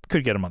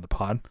 Could get him on the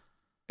pod,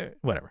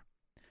 whatever.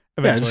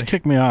 Eventually. Yeah, just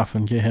kick me off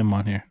and get him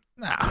on here.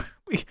 Nah,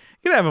 we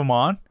could have him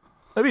on.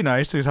 That'd be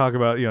nice to talk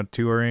about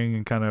touring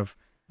and kind of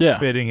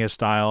fitting his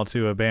style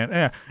to a band.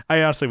 Yeah,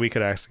 we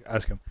could ask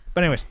him.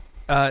 But anyways,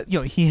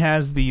 he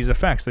has these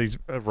effects that he's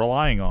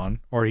relying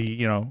on, or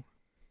he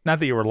not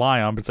that you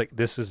rely on, but it's like,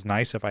 this is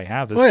nice if I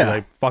have this because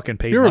I fucking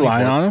paid money for it. You're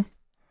relying on them.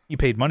 You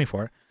paid money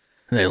for it.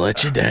 They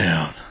let you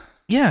down.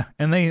 Yeah,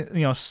 and they,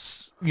 like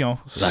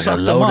a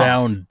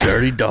low-down,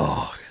 dirty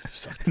dog.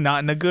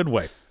 Not in a good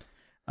way.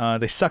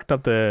 They sucked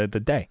up the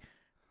day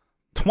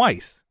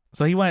twice.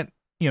 So he went,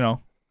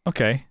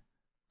 okay.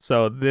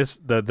 So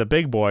the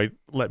big boy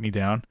let me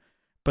down,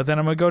 but then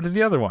I'm going to go to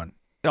the other one.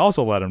 It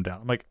also let him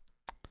down. I'm like,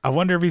 I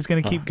wonder if he's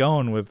going to keep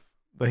going with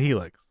the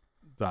Helix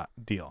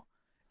deal.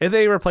 If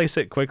they replace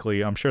it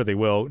quickly, I'm sure they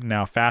will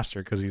now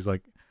faster because he's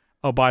like,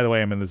 oh, by the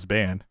way, I'm in this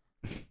band.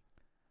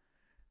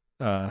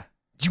 Do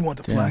you want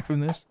the flack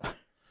from this?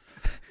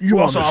 You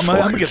also, I'm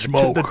gonna get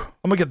smoke.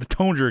 I'm gonna get the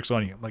tone jerks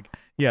on you. I'm like,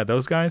 yeah,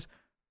 those guys,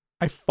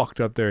 I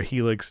fucked up their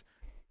Helix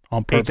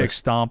on purpose. Paycheck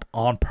Stomp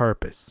on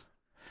purpose.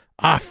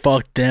 I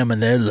fucked them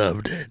and they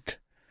loved it.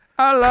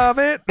 I love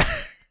it.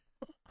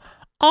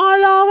 I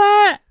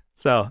love it.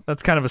 So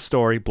that's kind of a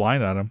story.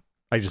 Blind on him.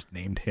 I just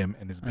named him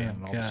and his band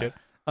and all that shit.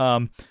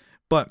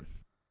 But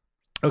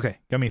okay,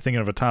 got me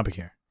thinking of a topic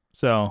here.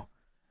 So,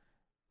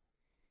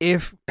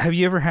 have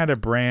you ever had a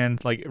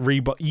brand like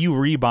you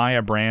rebuy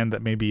a brand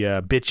that maybe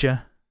bit you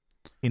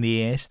in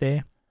the ass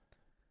there,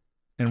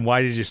 and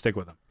why did you stick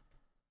with them?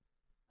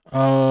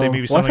 Say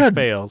maybe something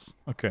fails,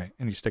 okay,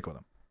 and you stick with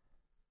them.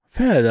 I've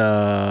had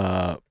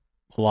a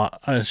lot.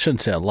 I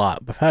shouldn't say a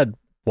lot, but I've had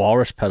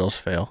Walrus pedals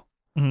fail.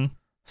 Mm-hmm.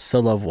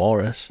 Still love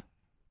Walrus.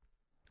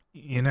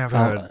 You never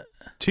had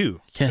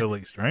two at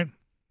least, right?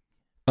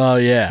 Oh,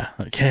 yeah.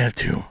 I can't have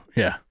two.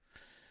 Yeah.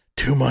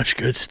 Too much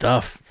good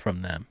stuff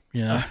from them,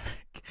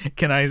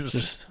 Can I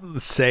just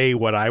say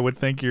what I would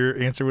think your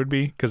answer would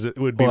be? Because it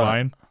would be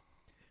mine.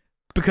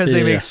 Because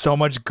they make so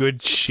much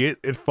good shit,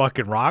 it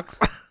fucking rocks.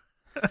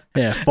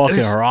 Yeah,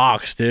 fucking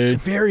rocks, dude.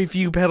 Very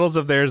few pedals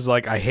of theirs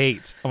like I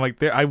hate. I'm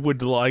like, I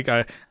would like,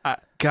 I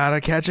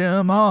gotta catch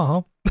them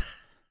all.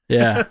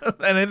 Yeah.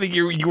 And I think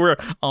you were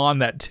on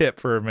that tip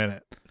for a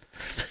minute.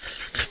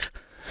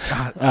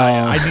 God,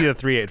 I need a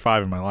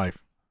 385 in my life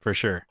for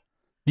sure.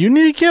 You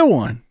need to get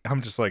one.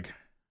 I'm just like,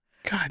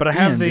 God. But I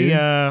damn, have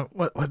the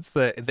dude. what's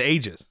the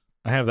Aegis?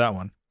 I have that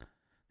one.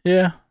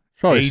 Yeah,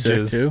 probably Aegis.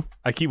 sick too.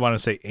 I keep wanting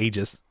to say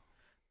Aegis.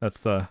 That's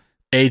the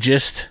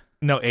Aegis.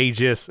 No,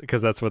 Aegis,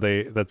 because that's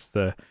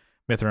the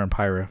Mithra and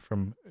Pyra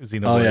from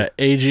Xenoblade. Oh yeah,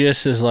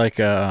 Aegis is like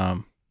I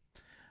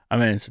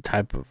mean, it's a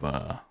type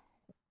of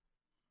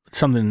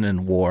something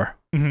in war.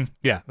 Mm-hmm.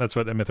 Yeah, that's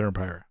what Mithra and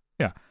Pyra.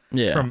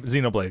 Yeah, from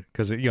Xenoblade,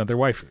 because they're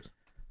waifus.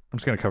 I'm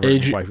just gonna cover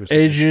waifus.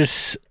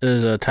 Aegis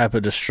is a type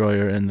of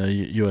destroyer in the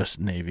U.S.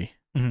 Navy.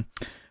 Mm-hmm.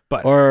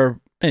 But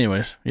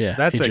anyways, yeah,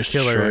 that's Aegis a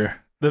killer.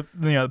 Destroyer.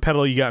 The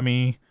pedal you got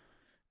me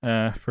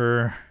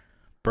for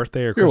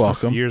birthday or You're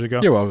Christmas welcome. years ago.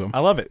 You're welcome. I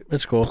love it.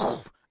 It's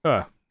cool.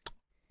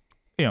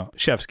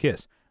 Chef's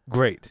kiss,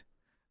 great.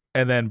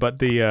 And then, but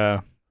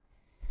the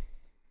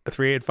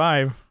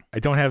 385, I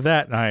don't have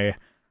that, and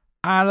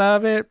I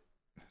love it.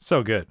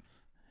 So good.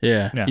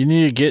 Yeah. You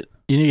need to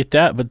get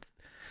that, but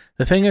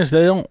the thing is,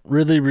 they don't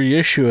really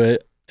reissue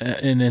it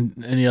in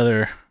any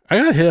other. I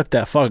gotta hit up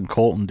that fucking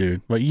Colton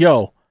dude. Like,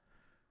 yo,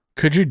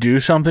 could you do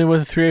something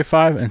with a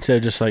 385 instead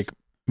of just like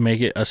make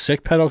it a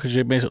sick pedal? Because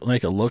you make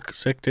it look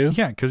sick too.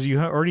 Yeah, because you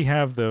already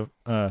have the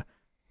the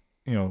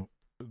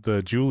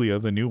Julia,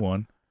 the new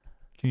one.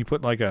 Can you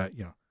put like a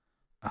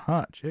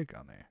hot chick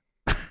on there?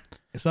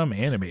 Some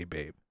anime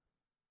babe.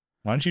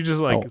 Why don't you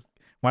just why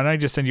don't I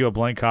just send you a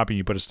blank copy and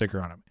you put a sticker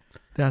on it?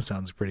 That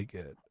sounds pretty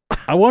good.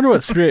 I wonder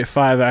what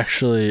 385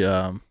 actually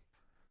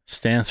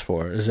stands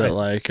for. Is it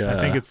I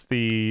think it's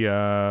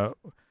the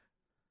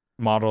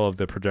model of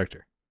the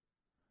projector.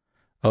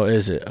 Oh,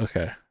 is it?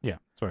 Okay. Yeah,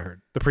 that's what I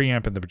heard. The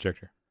preamp and the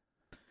projector.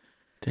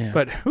 Damn.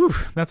 But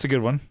that's a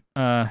good one.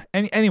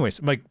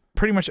 Anyways, like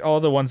pretty much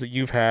all the ones that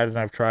you've had and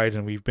I've tried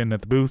and we've been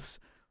at the booths.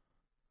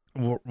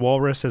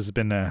 Walrus has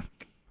been all right.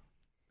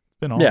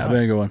 Been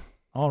a good one.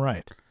 All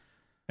right.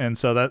 And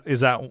so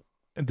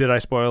did I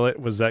spoil it?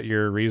 Was that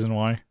your reason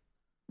why?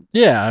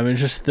 Yeah, I mean,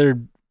 just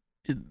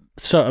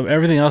so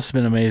everything else has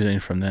been amazing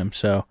from them.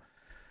 So,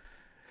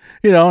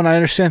 and I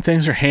understand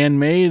things are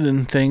handmade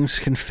and things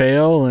can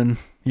fail, and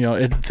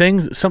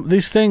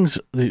these things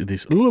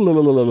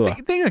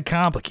are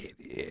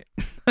complicated.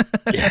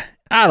 Yeah,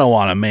 I don't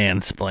want to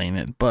mansplain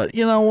it, but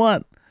you know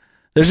what?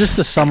 They're just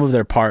the sum of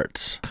their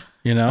parts,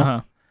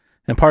 and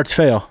parts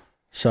fail.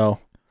 So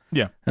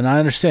yeah, and I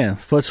understand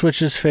foot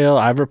switches fail.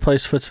 I've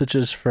replaced foot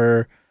switches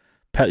for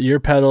your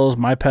pedals,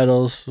 my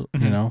pedals.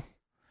 Mm-hmm.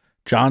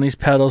 Johnny's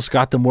pedals,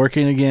 got them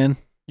working again.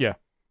 Yeah.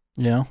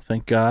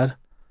 Thank God.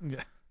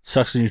 Yeah.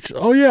 Sucks when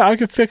I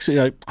can fix it.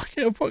 You're like, I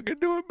can't fucking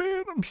do it,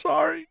 man. I'm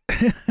sorry.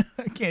 I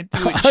can't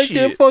do it. I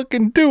can't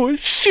fucking do it.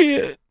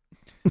 Shit.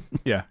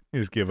 Yeah,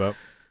 you just give up.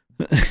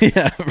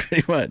 Yeah,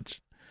 pretty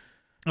much.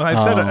 Well,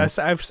 I've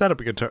set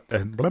up a guitar.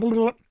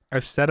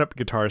 I've set up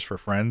guitars for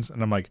friends,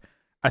 and I'm like,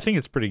 I think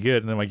it's pretty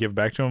good. And then I give it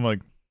back to them,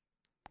 like,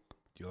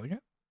 do you like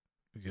it?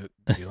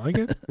 Do you like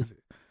it?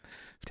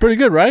 It's pretty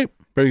good, right?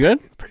 Pretty good?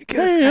 It's pretty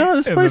good. Hey,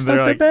 this place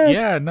not that bad.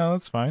 Yeah, no,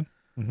 that's fine.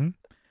 Mm-hmm.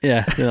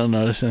 Yeah, they don't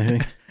notice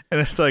anything.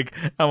 And it's like,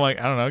 I'm like,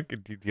 I don't know,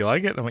 do you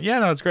like it? I'm like, yeah,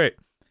 no, it's great.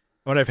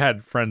 When I've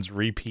had friends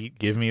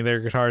give me their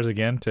guitars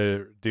again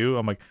to do,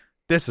 I'm like,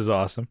 this is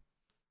awesome.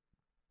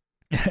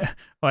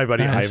 My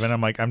buddy Ivan, I'm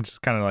like, I'm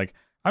just kind of like,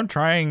 I'm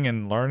trying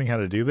and learning how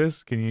to do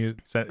this. Can you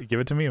give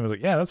it to me? And I was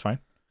like, yeah, that's fine.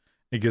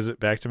 He gives it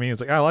back to me.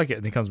 It's like, I like it.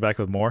 And he comes back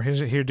with more.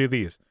 Here, do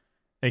these.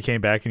 And he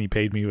came back and he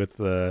paid me with,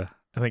 I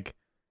think,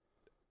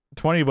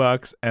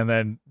 $20 and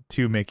then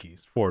 2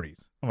 Mickeys,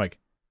 40s. I'm like,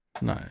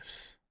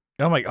 nice.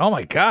 I'm like, oh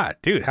my God,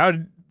 dude,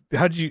 how'd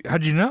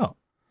you know?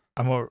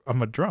 I'm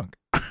a drunk.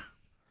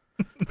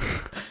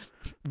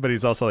 But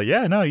he's also like,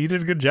 yeah, no, you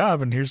did a good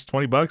job, and here's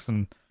 $20,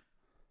 and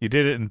you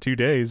did it in 2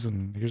 days,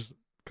 and here's a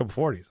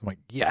couple 40s. I'm like,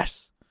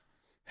 yes,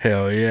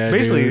 hell yeah.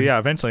 Basically, dude. yeah.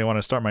 Eventually, I want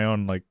to start my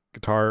own like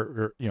guitar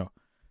or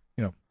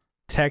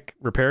tech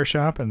repair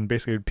shop, and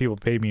basically people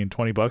pay me in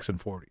 $20 and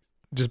 40s,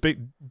 just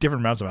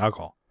different amounts of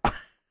alcohol.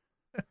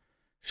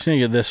 Just gonna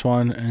get this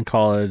one and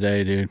call it a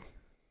day, dude.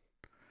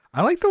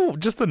 I like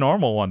just the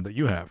normal one that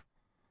you have.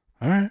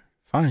 All right,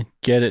 fine.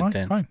 Get it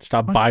then. Fine.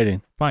 Stop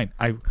biting. Fine.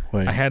 I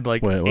had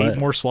like 8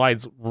 more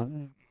slides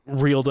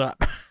reeled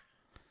up.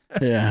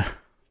 Yeah.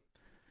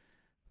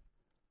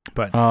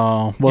 But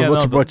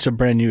what's the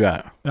brand you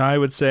got? I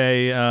would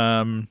say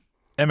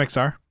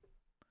MXR.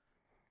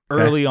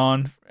 Early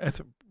on,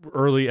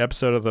 early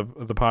episode of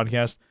the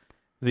podcast,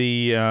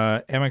 the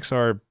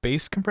MXR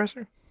bass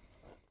compressor.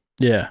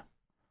 Yeah.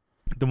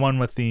 The one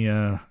with the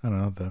I don't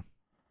know, the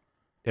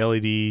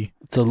LED.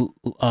 It's a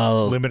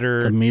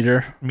limiter. The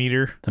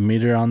meter. The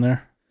meter on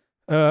there.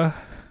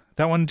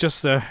 That one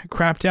just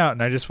crapped out,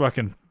 and I just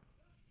fucking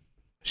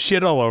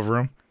shit all over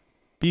him,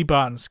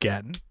 bebot and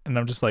scatting, and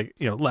I'm just like,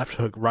 left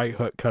hook, right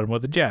hook, cut him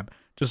with a jab,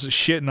 just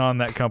shitting on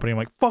that company. I'm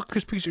like, fuck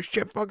this piece of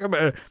shit, fuck him.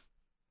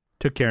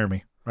 Took care of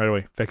me. right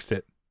away. Fixed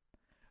it.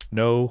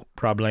 No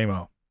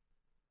problemo.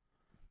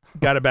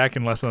 Got it back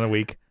in less than a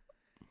week.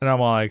 And I'm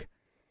all like,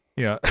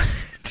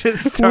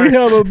 just start. We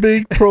have a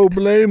big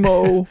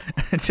problemo.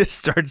 Just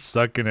start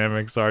sucking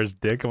MXR's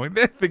dick. I'm like,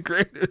 they're the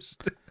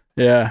greatest.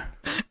 Yeah.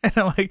 And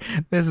I'm like,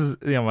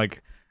 I'm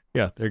like,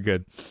 yeah, they're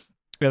good.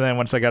 And then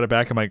once I got it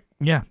back, I'm like,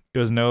 yeah, it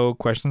was no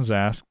questions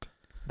asked.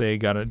 They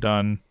got it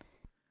done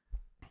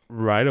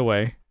right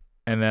away.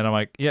 And then I'm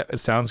like, yeah, it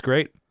sounds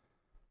great.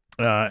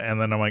 And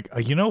then I'm like,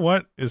 you know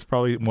what is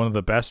probably one of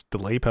the best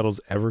delay pedals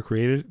ever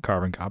created?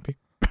 Carbon copy.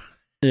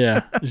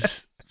 Yeah.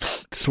 Just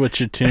switch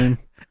your tune.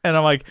 And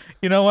I'm like,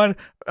 you know what?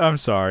 I'm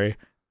sorry.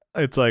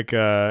 It's like,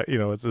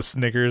 it's a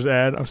Snickers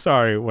ad. I'm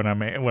sorry I'm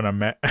mad when I'm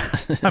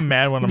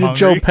hungry.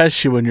 Joe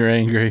Pesci when you're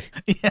angry.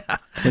 Yeah.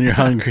 When you're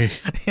hungry.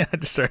 Yeah, I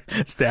just start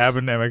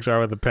stabbing MXR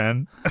with a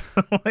pen.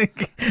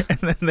 And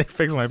then they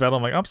fix my pedal.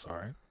 I'm like, I'm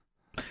sorry.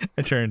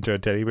 I turn into a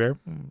teddy bear.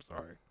 I'm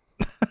sorry.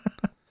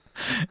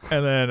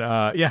 And then,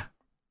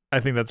 I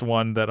think that's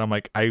one that I'm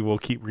like, I will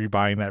keep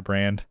rebuying that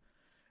brand.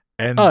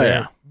 And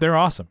they're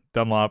awesome.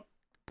 Dunlop,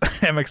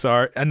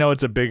 MXR. I know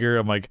it's a bigger,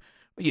 I'm like,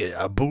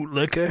 a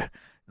bootlicker.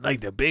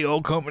 Like the big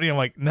old company. I'm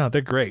like, no,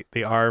 they're great.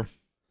 They are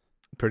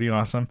pretty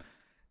awesome.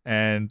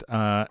 And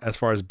as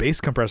far as bass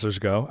compressors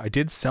go, I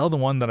did sell the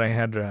one that I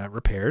had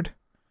repaired,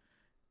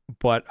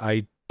 but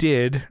I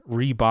did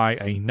rebuy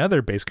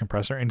another bass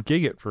compressor and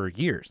gig it for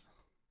years.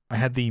 I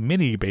had the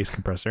mini bass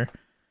compressor.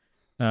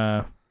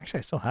 Actually,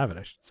 I still have it.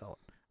 I should sell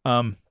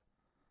it.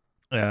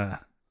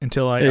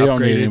 Until I upgraded. You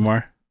don't need it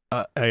anymore.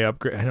 I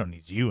don't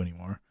need you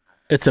anymore.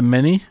 It's a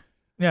mini?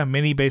 Yeah,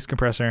 mini bass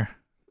compressor.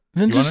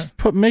 Then just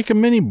make a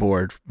mini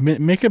board.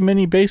 Make a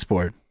mini bass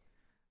board.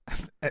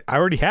 I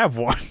already have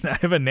one. I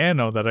have a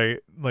Nano that I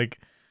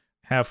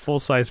have full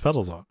size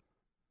pedals on.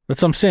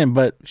 That's what I'm saying.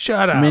 But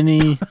shut up.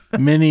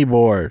 Mini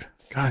board.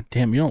 God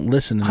damn, you don't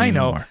listen to me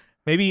anymore. Know.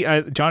 Maybe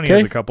Johnny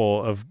has a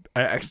couple of.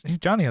 Actually,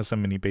 Johnny has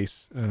some mini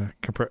bass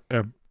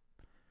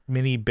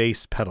mini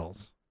bass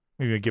pedals.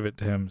 Maybe I give it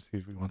to him. See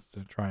if he wants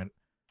to try it.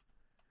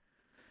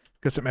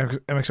 Get some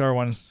MXR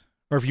ones,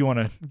 or if you want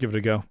to give it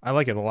a go. I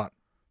like it a lot.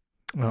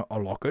 I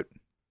like it.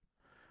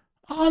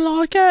 I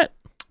like it.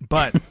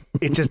 But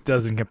it just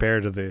doesn't compare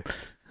to the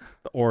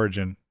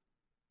Origin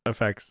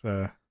Effects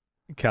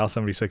Cal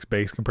 76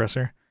 bass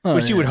compressor,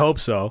 which you would hope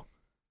so.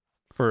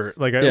 For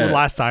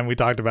last time we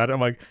talked about it,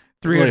 I'm like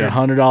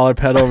 $100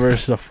 pedal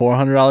versus a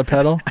 $400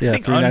 pedal. Yeah,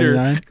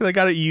 $399. Because I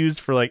got it used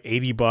for like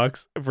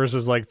 $80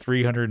 versus like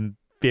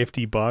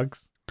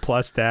 $350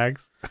 plus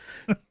tags.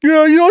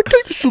 Yeah, I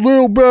think it's a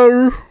little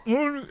better.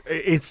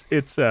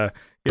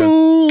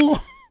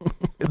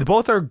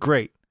 Both are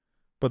great,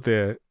 but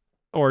the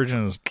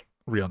Origin is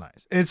real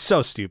nice. It's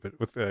so stupid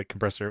with the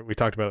compressor. We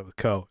talked about it with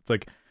Co. It's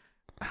like,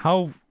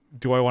 how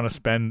do I want to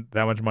spend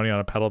that much money on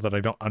a pedal that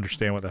I don't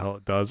understand what the hell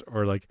it does?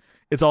 Or like,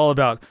 it's all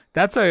about,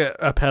 that's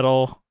a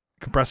pedal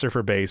compressor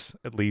for bass,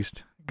 at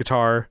least.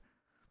 Guitar,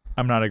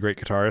 I'm not a great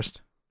guitarist.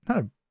 Not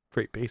a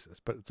great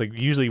bassist, but it's like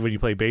usually when you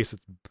play bass,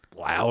 it's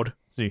loud.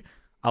 So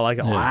I like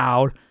it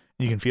loud.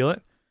 You can feel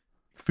it.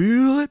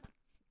 Feel it.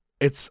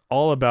 It's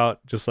all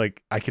about just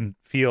like, I can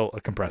feel a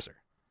compressor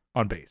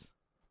on bass.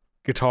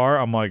 Guitar,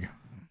 I'm like,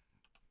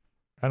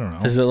 I don't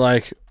know. Is it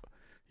like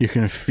you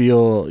can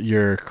feel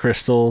your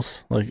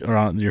crystals, like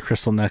around your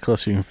crystal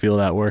necklace? You can feel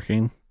that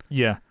working?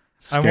 Yeah.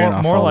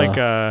 I'm more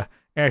like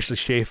Ashley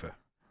Schaefer.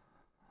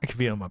 I can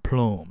feel my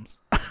plumes.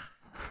 I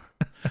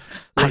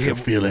can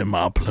feel it in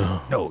my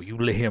plume. No, you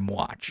let him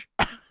watch.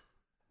 I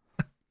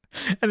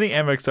think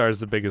MXR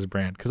is the biggest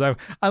brand because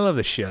I love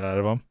the shit out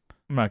of them.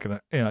 I'm not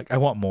gonna, I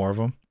want more of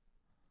them.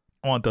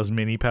 I want those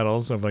mini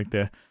pedals of like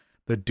the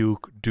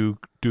Duke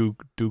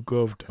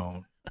of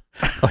Tone.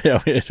 Oh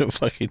yeah, we had a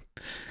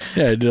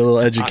did a little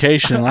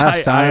education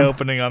last time. Eye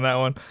opening on that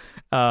one.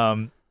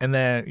 And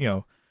then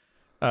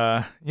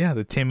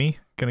the Timmy,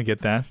 gonna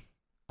get that.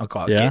 I'll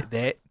get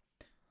that.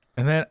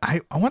 And then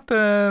I want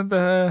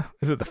the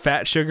is it the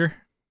Fat Sugar?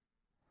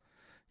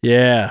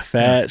 Yeah,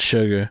 Fat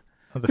Sugar.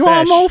 You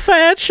want more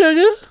Fat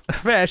Sugar?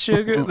 Fat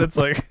Sugar. That's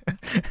like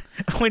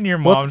when your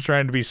mom's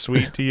trying to be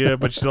sweet to you,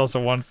 but she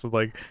also wants to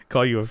like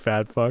call you a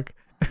fat fuck.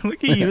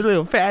 Look at you,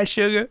 little Fat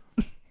Sugar.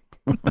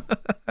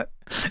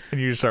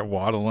 And you start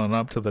waddling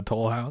up to the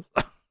toll house.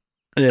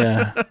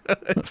 Yeah.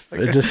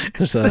 There's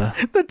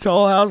the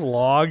toll house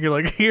log. You're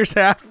like, here's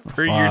half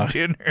for your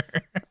dinner.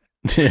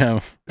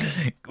 Yeah.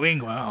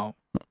 Gwingo.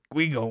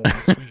 We go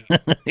sweet.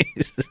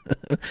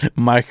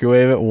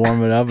 Microwave it,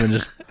 warm it up, and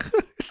just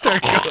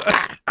start going.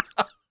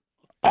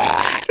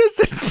 Just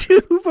a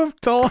tube of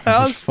Toll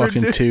House.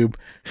 Fucking tube.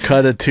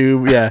 Cut a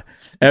tube. Yeah.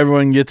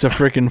 Everyone gets a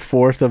freaking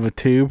fourth of a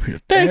tube.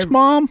 Thanks,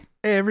 Mom.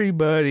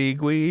 Everybody,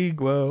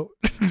 Gwigwo.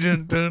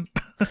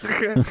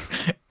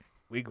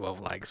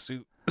 Gwigwo like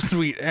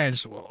sweet and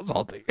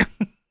salty.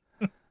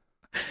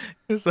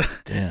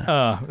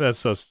 Damn. That's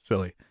so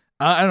silly.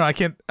 I don't know. I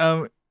can't.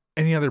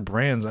 Any other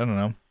brands? I don't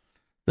know.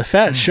 The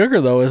Fat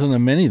Sugar though isn't a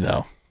mini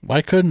though.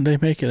 Why couldn't they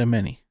make it a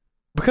mini?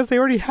 Because they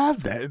already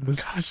have that.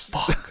 This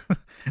fuck.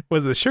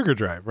 was the Sugar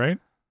Drive, right?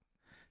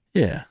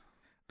 Yeah.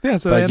 Yeah,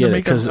 so they had to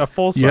make a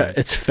full size. Yeah,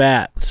 it's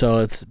fat, so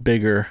it's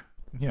bigger.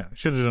 Yeah,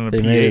 should have done a They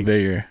pH. made it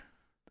bigger.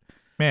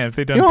 Man, if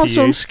they done You want pH,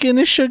 some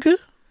skinny sugar?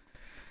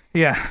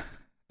 Yeah.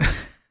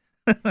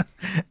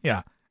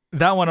 Yeah.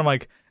 That one, I'm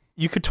like,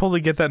 you could totally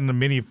get that in the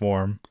mini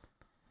form.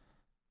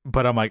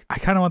 But I'm like, I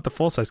kind of want the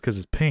full size because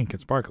it's pink and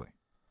sparkly.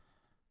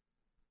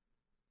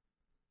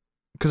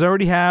 Because I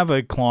already have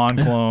a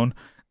clone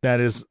that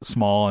is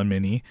small and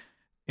mini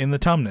in the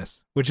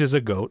Tumnus, which is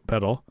a goat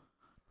pedal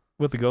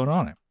with a goat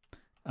on it.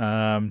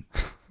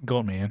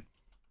 Goat man.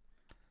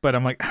 But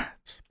I'm like,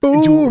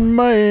 Spoon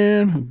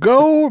man,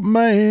 goat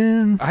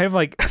man. I have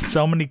like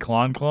so many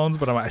clones,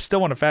 but I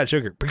still want a Fat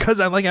Sugar because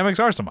I like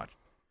MXR so much.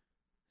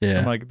 Yeah.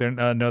 I'm like, they're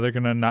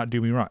gonna not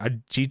do me wrong. A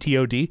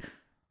GTOD,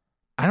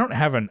 I don't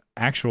have an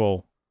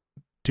actual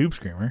tube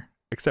screamer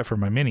except for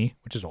my mini,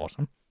 which is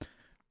awesome.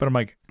 But I'm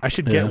like, I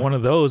should get one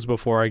of those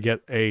before I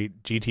get a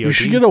GTOD. You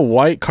should get a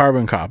white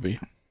carbon copy.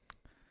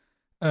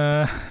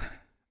 I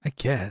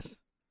guess.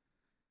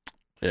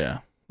 Yeah,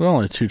 they're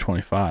only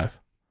 $225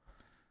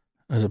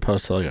 as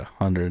opposed to like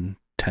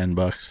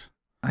 $110.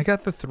 I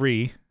got the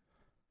 3,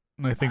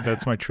 and I think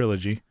that's my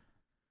trilogy.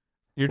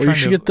 You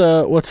should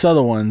get what's the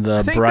other one?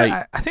 The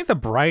Bright. I think the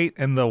Bright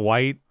and the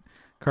white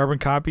carbon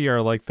copy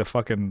are like the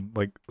fucking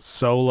like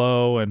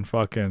Solo and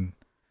fucking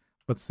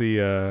what's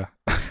the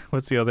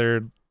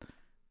other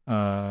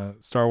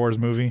Star Wars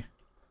movie?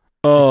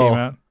 Oh, came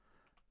out?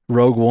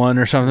 Rogue One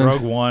or something.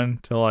 Rogue One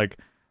to like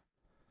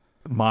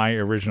my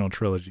original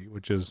trilogy,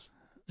 which is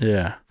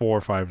 4,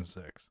 5, and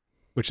 6,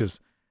 which is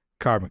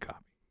carbon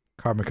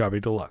copy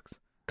deluxe,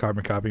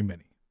 carbon copy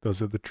mini.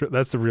 Those are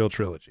that's the real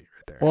trilogy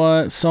right there.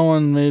 What?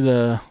 Someone made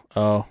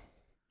what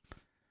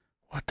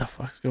the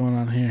fuck's going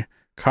on here?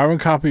 Carbon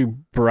copy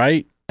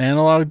Bright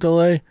analog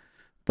delay,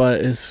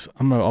 but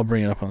I'll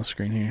bring it up on the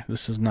screen here.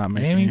 This is not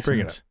making any bring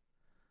sense.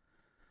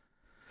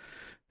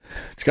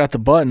 It's got the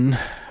button.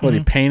 What, he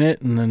paint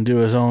it and then do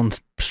his own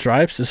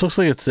stripes? This looks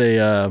like it's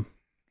a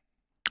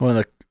one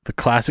of the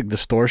classic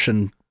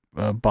distortion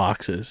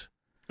boxes.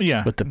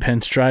 Yeah, with the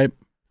pinstripe.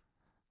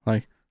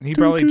 Like he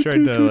probably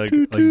tried to like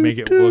make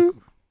it look.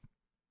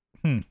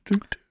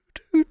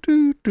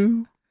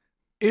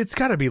 It's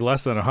got to be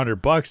less than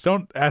 $100.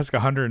 Don't ask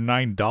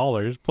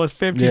 $109 plus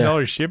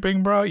 $15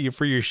 shipping, bro.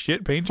 For your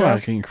shit paint job.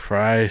 Fucking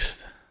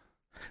Christ!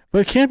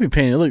 But it can't be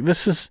painted. Look,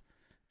 this is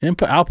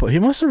input output. He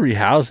must have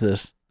rehoused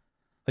this.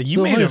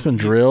 It's been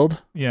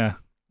drilled. Yeah,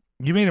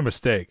 you made a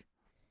mistake.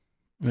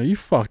 Yeah, you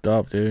fucked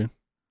up, dude.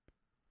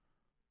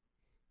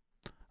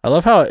 I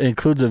love how it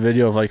includes a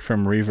video of like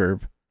from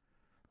Reverb,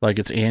 like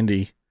it's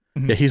Andy.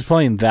 Mm-hmm. Yeah, he's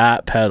playing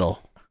that pedal.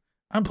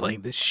 I'm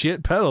playing this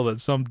shit pedal that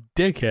some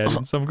dickhead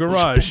in some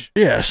garage.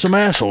 Yeah, some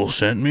asshole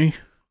sent me.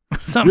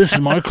 This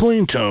is my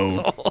clean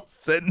tone.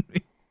 Sent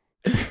me.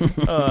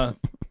 I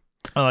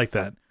like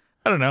that.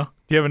 I don't know.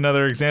 Do you have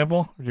another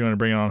example? Or do you want to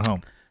bring it on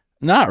home?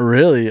 Not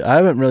really. I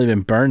haven't really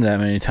been burned that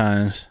many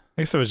times.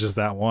 I guess it was just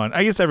that one.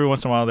 I guess every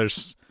once in a while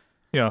there's,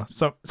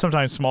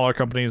 sometimes smaller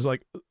companies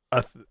like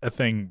a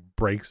thing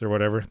breaks or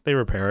whatever. They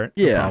repair it.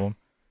 No problem.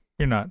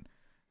 You're not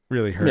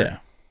really hurt. Yeah.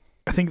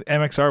 I think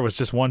MXR was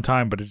just one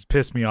time, but it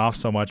pissed me off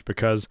so much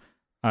because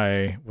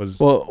I was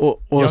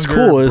what's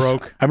cool is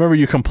broke. I remember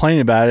you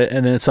complaining about it,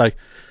 and then it's like,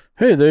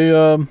 hey,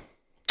 they're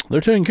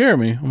taking care of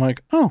me. I'm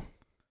like, oh.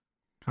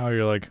 How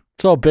you're like,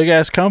 it's all big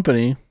ass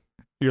company.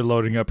 You're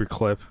loading up your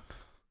clip.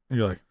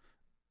 You're like,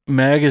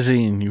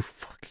 magazine, you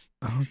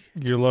fucking.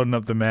 You're loading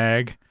up the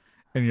mag,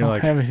 and you're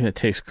like, everything that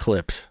takes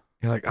clips.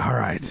 You're like, all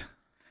right,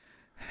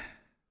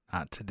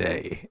 not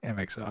today,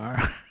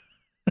 MXR.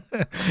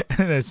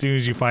 And as soon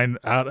as you find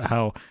out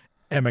how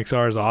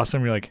MXR is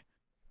awesome, you're like,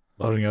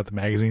 loading up the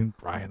magazine.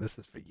 Brian, this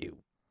is for you.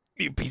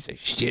 You piece of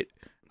shit.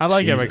 I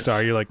like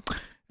MXR. You're like,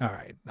 all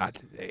right, not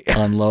today.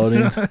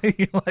 Unloading.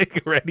 You're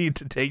like ready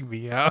to take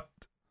me out.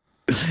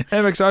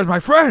 MXR is my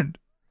friend.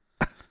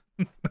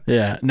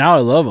 Yeah, now I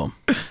love them.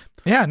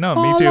 Yeah, no,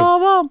 me too.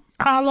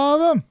 I love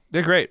them.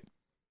 They're great.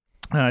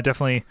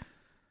 Definitely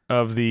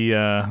of the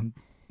I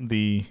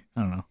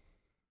don't know,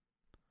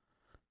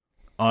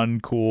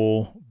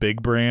 uncool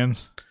big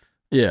brands.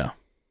 Yeah,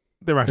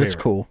 they're my favorite. It's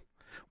cool.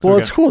 So well,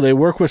 it's cool. They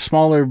work with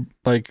smaller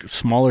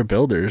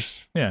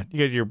builders. Yeah,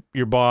 you get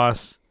your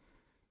Boss,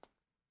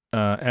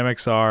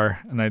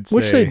 MXR, and I'd say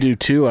which they do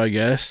too, I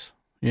guess.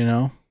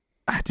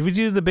 Did we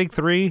do the big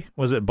 3?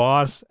 Was it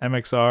Boss,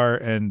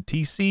 MXR, and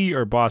TC,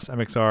 or Boss,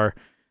 MXR,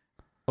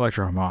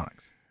 Electro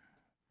Harmonics?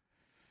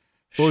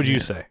 What would you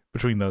say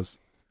between those?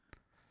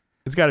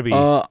 It's got to be.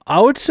 I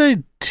would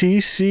say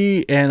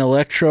TC and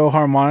Electro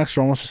Harmonics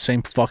are almost the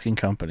same fucking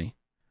company.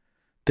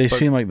 They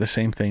seem like the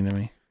same thing to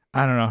me.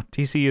 I don't know.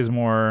 TC is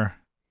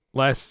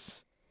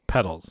less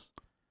pedals.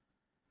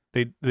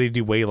 They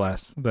do way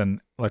less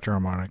than Electro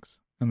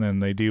Harmonics, and then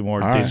they do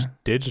more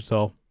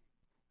digital.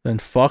 Then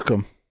fuck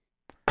them.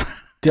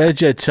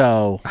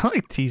 Digital. I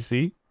like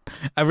TC.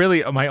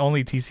 My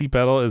only TC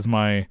pedal is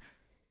my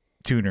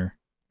tuner.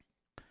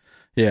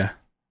 Yeah.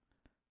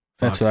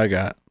 That's what I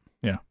got.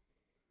 Yeah.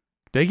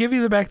 Did I give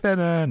you that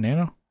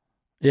Nano?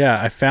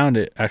 Yeah, I found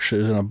it. Actually,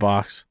 it was in a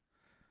box.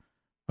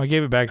 I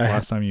gave it back the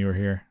last time you were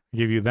here. I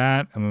gave you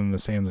that and then the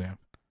Sanzam.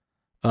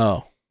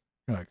 Oh.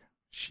 You're like,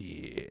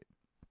 shit.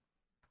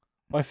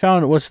 I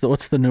found what's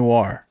the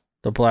Noir?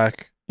 The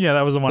black. Yeah,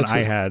 that was the one I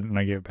had, and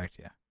I gave it back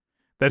to you.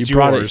 That's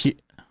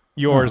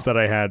yours that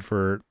I had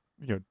for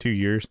 2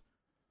 years.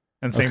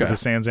 And same with the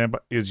Sanzam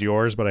is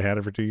yours, but I had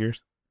it for 2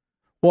 years.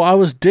 Well, I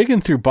was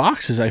digging through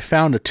boxes. I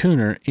found a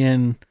tuner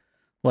in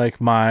like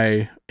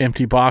my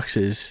empty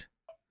boxes,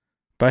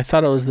 but I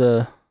thought it was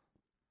the.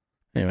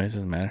 Anyways, it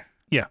doesn't matter.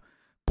 Yeah,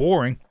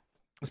 boring.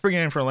 Let's bring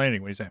it in for a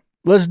landing. What do you say?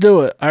 Let's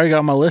do it. I already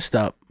got my list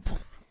up.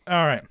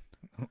 All right.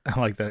 I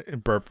like that.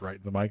 It burped right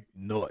in the mic.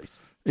 Nice.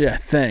 Yeah,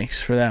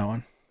 thanks for that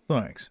one.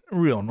 Thanks.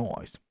 Real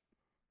nice.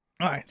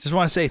 All right. Just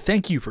want to say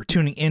thank you for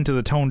tuning into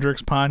the Tone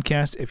Jerks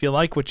podcast. If you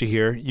like what you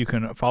hear, you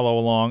can follow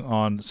along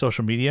on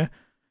social media.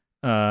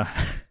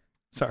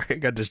 Sorry, I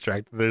got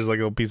distracted. There's like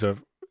a little piece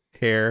of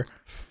hair,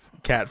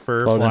 cat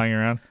fur flying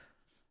around.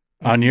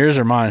 On yours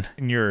or mine?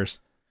 In yours.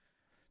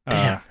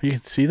 Damn, you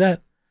can see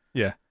that?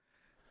 Yeah.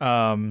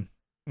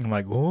 I'm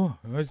like, oh,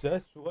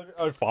 that's what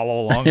I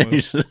follow along.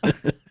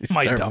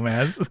 My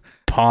dumbass.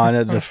 Pawing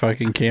at the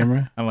fucking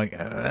camera. I'm like,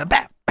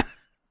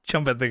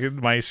 jump at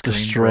my screen.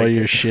 Destroy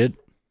your shit.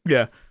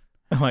 Yeah.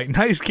 I'm like,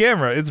 nice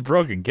camera. It's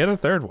broken. Get a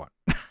third one.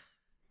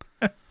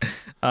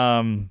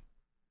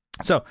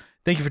 So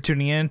thank you for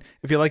tuning in.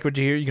 If you like what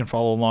you hear, you can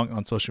follow along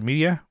on social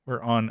media.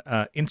 We're on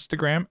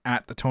Instagram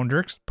at the Tone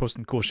Jerks,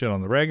 posting cool shit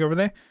on the reg over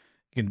there.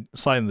 You can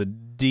slide in the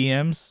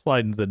DMs,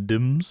 slide in the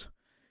DMs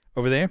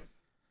over there.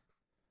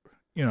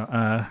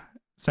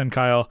 Send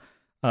Kyle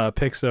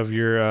pics of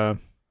your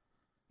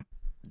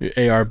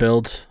AR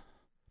builds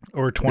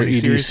or 20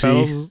 series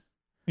pedals.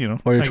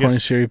 Or your 20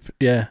 series,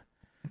 yeah.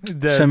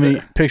 Send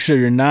me pictures of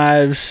your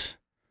knives.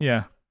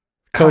 Yeah.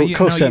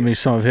 Sent me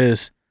some of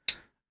his.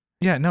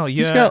 Yeah, no,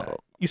 you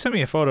sent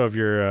me a photo of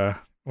your,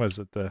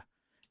 the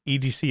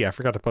EDC. I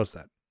forgot to post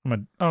that.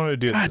 I'm gonna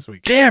do it this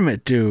week. Damn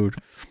it, dude.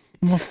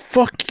 I'm gonna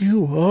fuck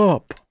you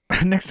up.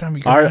 Next time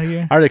you come out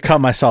here. I already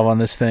cut myself on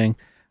this thing.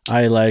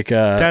 I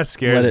that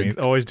scares me.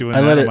 Always doing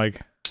that. I'm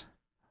like,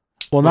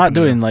 well, not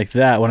doing like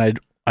that. When I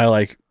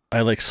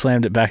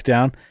slammed it back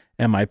down,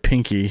 and my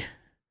pinky,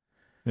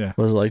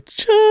 was like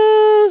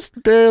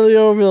just barely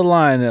over the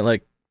line. It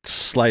like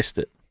sliced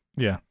it.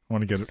 Yeah, I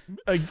want to get it.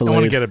 I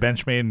want to get a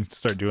bench made and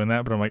start doing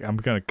that. But I'm like, I'm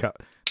gonna cut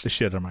the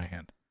shit on my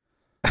hand.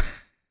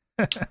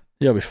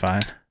 You'll be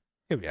fine.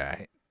 You'll be all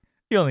right.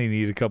 You only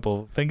need a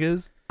couple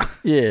fingers.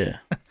 Yeah.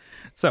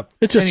 So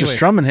it's just a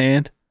strumming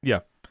hand.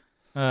 Yeah.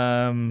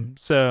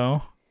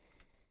 So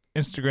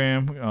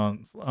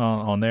Instagram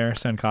on there,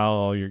 send Kyle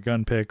all your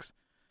gun pics,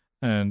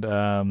 and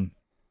on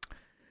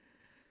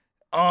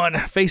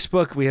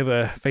Facebook we have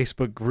a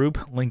Facebook group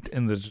linked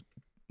in the.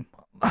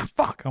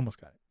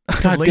 Almost got it.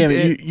 God damn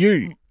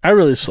it! I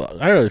really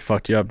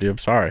fucked you up, dude. I'm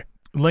sorry.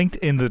 Linked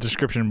in the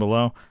description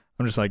below.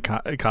 I'm just like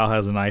Kyle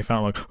has a knife, and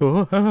I'm like,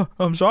 oh,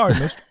 I'm sorry,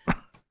 mister.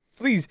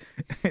 Please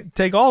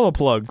take all the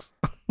plugs.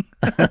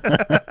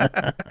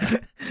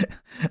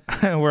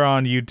 We're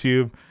on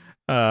YouTube,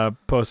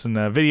 posting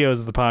videos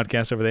of the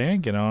podcast over there.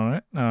 Get on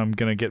it. I'm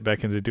gonna get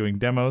back into doing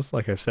demos,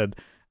 like I've said,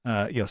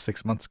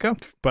 6 months ago.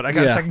 But I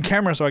got a second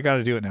camera, so I got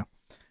to do it now.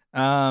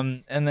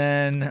 And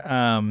then,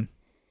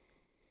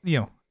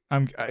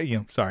 I'm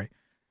sorry.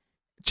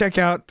 Check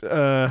out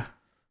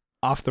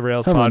Off the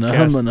Rails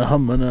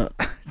podcast.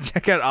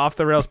 Check out Off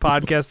the Rails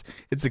podcast.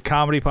 It's a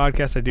comedy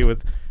podcast I do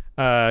with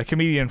a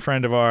comedian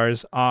friend of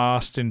ours,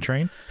 Austin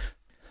Train.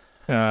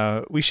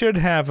 We should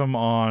have him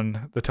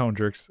on the Tone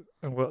Jerks.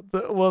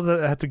 We'll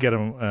have to get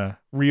him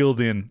reeled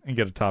in and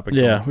get a topic.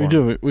 Yeah, we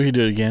do. We can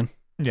do it again.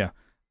 Yeah,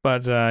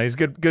 but he's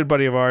a good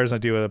buddy of ours. I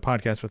do a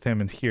podcast with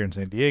him here in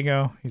San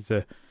Diego. He's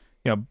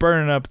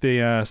burning up the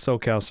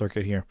SoCal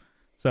circuit here.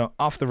 So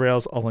Off the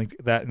Rails, I'll link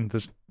that in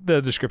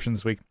the description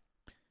this week.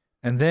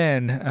 And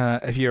then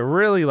if you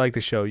really like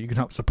the show, you can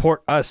help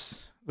support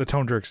us, the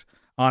Tone Jerks,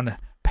 on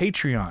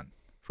Patreon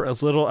for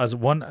as little as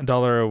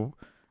 $1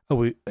 a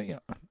week. I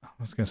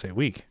was gonna say a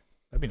week.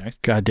 That'd be nice.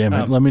 God damn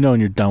it! Let me know when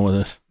you're done with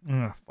this.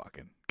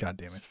 Fucking god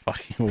damn it!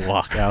 Fucking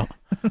walk out.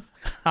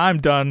 I'm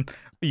done.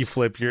 You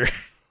flip your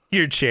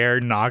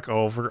chair, knock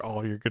over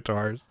all your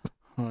guitars.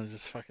 Oh,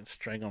 just fucking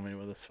strangle me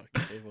with this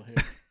fucking table here.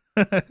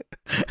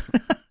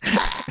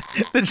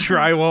 The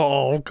drywall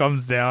all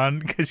comes down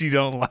because you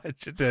don't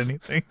latch it to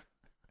anything.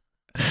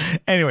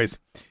 Anyways,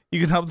 you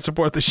can help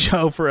support the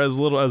show for as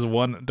little as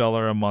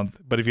 $1 a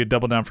month. But if you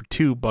double down for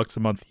 $2 a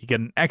month, you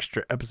get an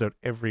extra episode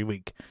every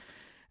week.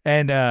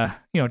 And,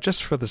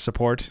 just for the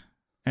support.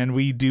 And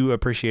we do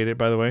appreciate it,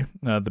 by the way.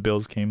 The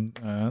bills came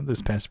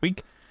this past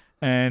week.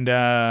 And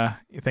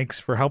thanks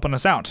for helping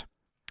us out.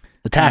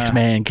 The tax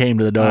man came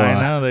to the door. I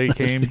know. They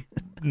came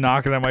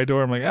knocking at my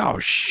door. I'm like, oh,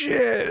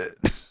 shit.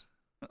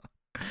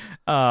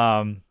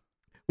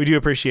 We do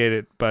appreciate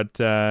it. But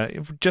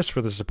just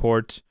for the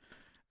support,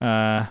 we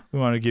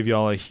want to give you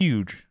all a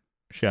huge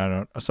shout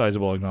out, a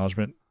sizable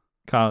acknowledgement.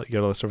 Kyle, you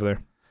got a list over there.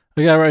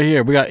 We got it right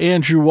here. We got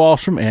Andrew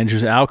Walsh from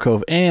Andrew's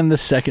Alcove and the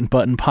Second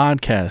Button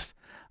Podcast.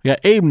 We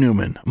got Abe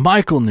Newman,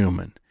 Michael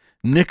Newman,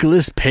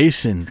 Nicholas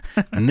Payson,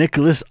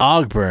 Nicholas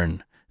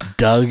Ogburn,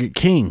 Doug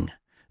King,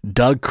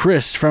 Doug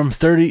Chris from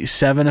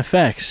 37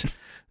 Effects,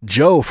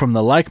 Joe from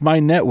the Like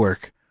Mind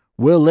Network,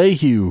 Will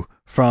Lehue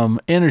from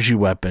Energy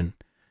Weapon,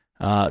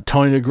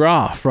 Tony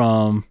DeGraw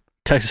from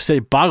Texas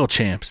State Boggle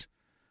Champs.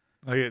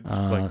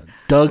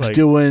 Doug's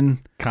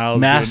doing Kyle's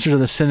Masters of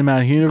the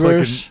Cinematic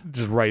Universe.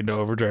 Just right into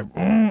overdrive.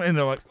 And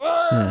they're like,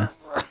 yeah.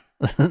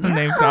 The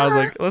name Kyle's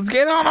like, let's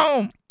get on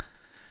home.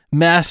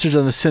 Masters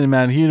of the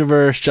Cinematic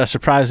Universe, Just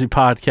Surprise Me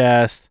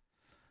podcast.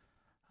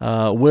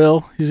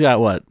 Will, he's got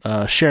what?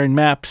 Sharing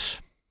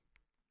Maps.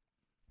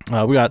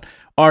 We got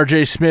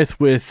RJ Smith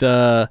with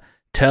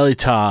Telly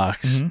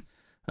Talks.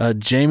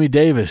 Jamie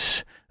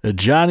Davis,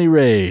 Johnny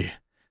Ray,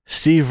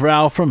 Steve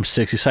Rao from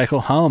 60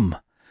 Cycle Hum.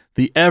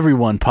 The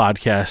Everyone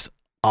podcast,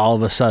 all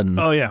of a sudden.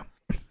 Oh, yeah.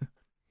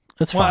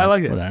 That's fine. I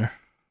like it. Whatever.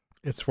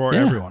 It's for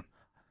everyone.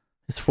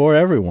 It's for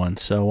everyone,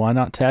 so why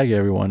not tag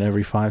everyone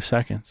every 5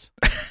 seconds?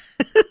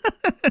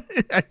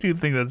 I do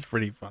think that's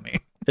pretty funny.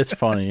 It's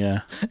funny,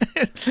 yeah.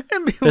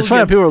 It's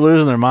funny people are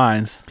losing their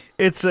minds.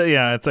 It's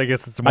I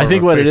guess it's more I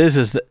think what it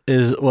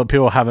is what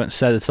people haven't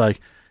said. It's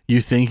like, you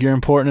think you're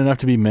important enough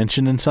to be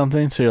mentioned in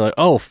something, so you're like,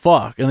 oh,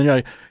 fuck. And then you're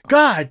like,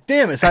 God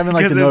damn it. It's not even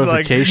like the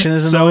notification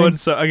is annoying.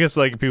 So I guess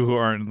like people who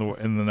aren't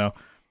in the know,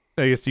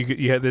 I guess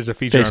there's a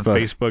feature on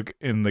Facebook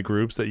in the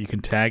groups that you can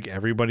tag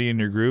everybody in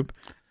your group,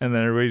 and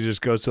then everybody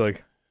just goes to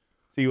like,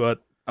 see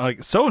what,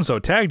 like, so-and-so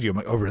tagged you. I'm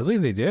like, oh, really?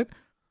 They did?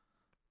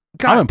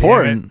 God, I'm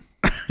important.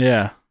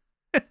 Yeah.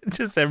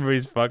 Just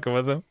everybody's fucking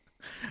with them.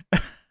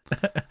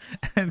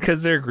 And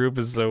because their group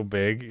is so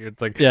big,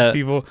 it's like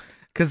people...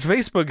 Because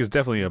Facebook is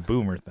definitely a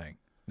boomer thing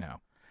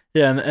now.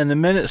 Yeah, and the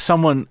minute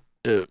someone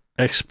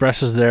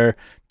expresses their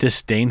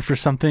disdain for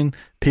something,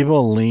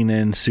 people lean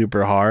in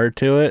super hard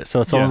to it.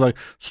 So it's almost like,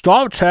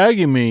 stop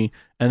tagging me.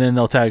 And then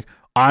they'll tag,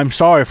 I'm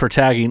sorry for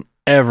tagging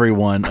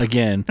everyone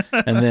again.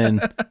 And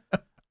then,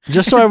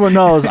 just so everyone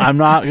knows, I'm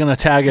not going to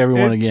tag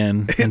everyone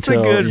again. It's a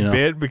good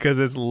bit because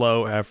it's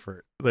low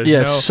effort.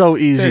 It's so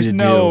easy to do.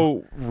 There's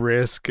no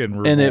risk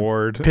and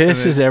reward. And it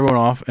pisses everyone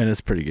off, and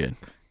it's pretty good.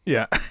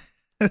 Yeah.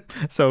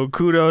 So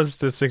kudos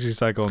to 60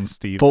 Cycle and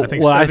Steve. But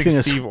I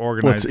think Steve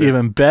organized what's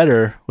even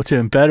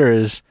better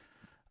is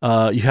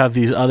you have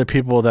these other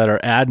people that are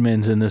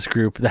admins in this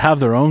group that have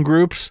their own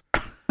groups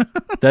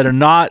that are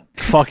not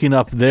fucking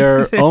up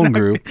their own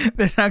group.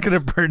 They're not going to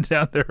burn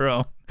down their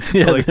own.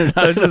 Yeah, like,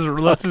 let's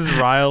just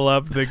rile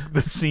up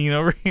the scene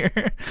over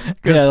here.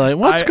 Yeah, like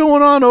what's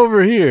going on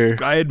over here?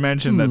 I had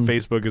mentioned that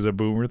Facebook is a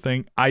boomer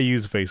thing. I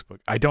use Facebook.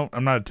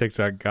 I'm not a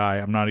TikTok guy.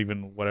 I'm not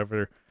even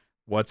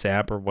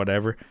WhatsApp or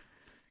whatever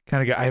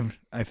kind of guy.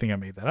 I think I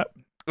made that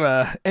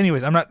up.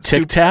 Anyways, I'm not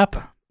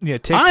TikTap. Yeah,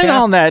 TikTap. I'm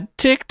on that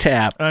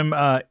TikTap. I'm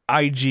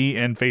IG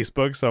and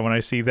Facebook, so when I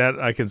see that,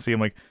 I can see. I'm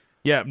like,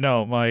 yeah,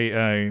 no,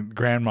 my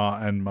grandma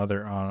and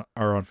mother are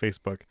on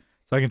Facebook,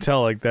 so I can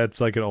tell like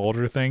that's like an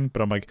older thing.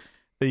 But I'm like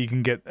that you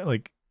can get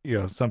like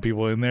some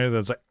people in there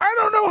that's like, I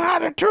don't know how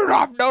to turn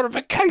off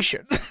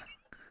notifications.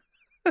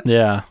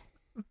 Yeah.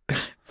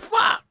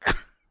 Fuck.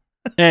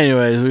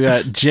 Anyways, we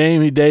got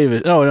Jamie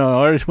Davis. Oh no, I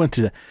already went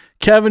through that.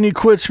 Kevin, he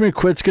quits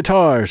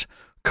guitars.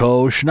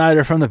 Co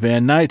Schneider from the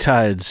band Night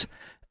Tides.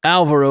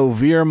 Alvaro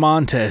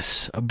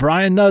Viramontes.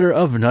 Brian Nutter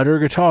of Nutter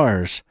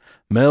Guitars.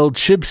 Mel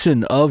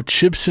Chipson of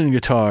Chipson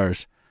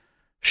Guitars.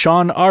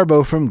 Sean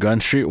Arbo from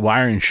Gun Street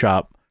Wiring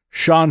Shop.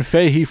 Sean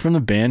Fahey from the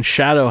band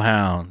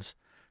Shadowhounds.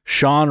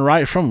 Sean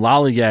Wright from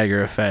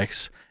Lollygagger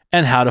Effects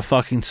and How to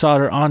Fucking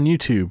Solder on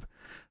YouTube.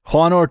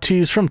 Juan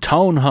Ortiz from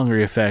Tone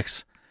Hungry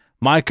Effects.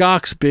 Mike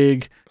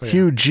Oxbig,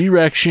 Hugh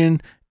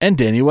G-Rection, and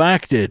Danny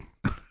Wackted.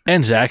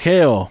 And Zach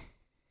Hale.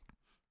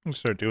 We'll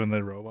start doing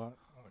the robot.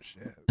 Oh,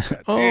 shit.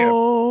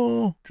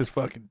 Oh. Just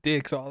fucking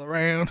dicks all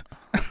around.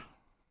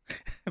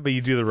 But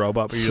you do the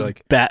robot, but you're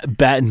like...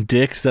 Batting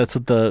dicks, that's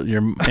what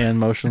your hand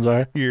motions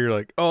are? You're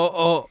like,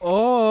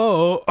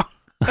 oh.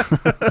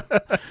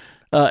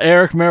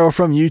 Eric Merrill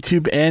from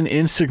YouTube and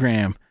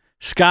Instagram.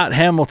 Scott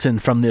Hamilton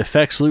from the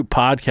Effects Loop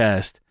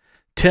podcast.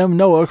 Tim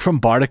Noack from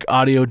Bardic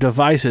Audio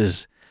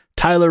Devices.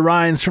 Tyler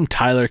Rhines from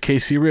Tyler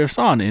Casey Riffs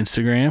on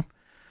Instagram.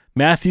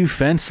 Matthew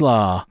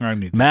Fenslaw,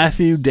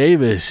 Matthew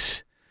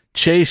Davis,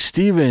 Chase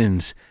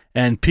Stevens,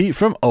 and Pete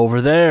from Over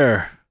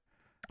There.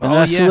 And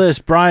that's the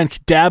list. Brian,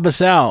 dab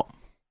us out.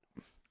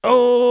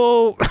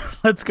 Oh,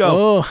 let's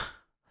go. Oh.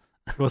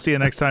 We'll see you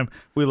next time.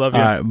 We love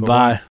you. All right, bye.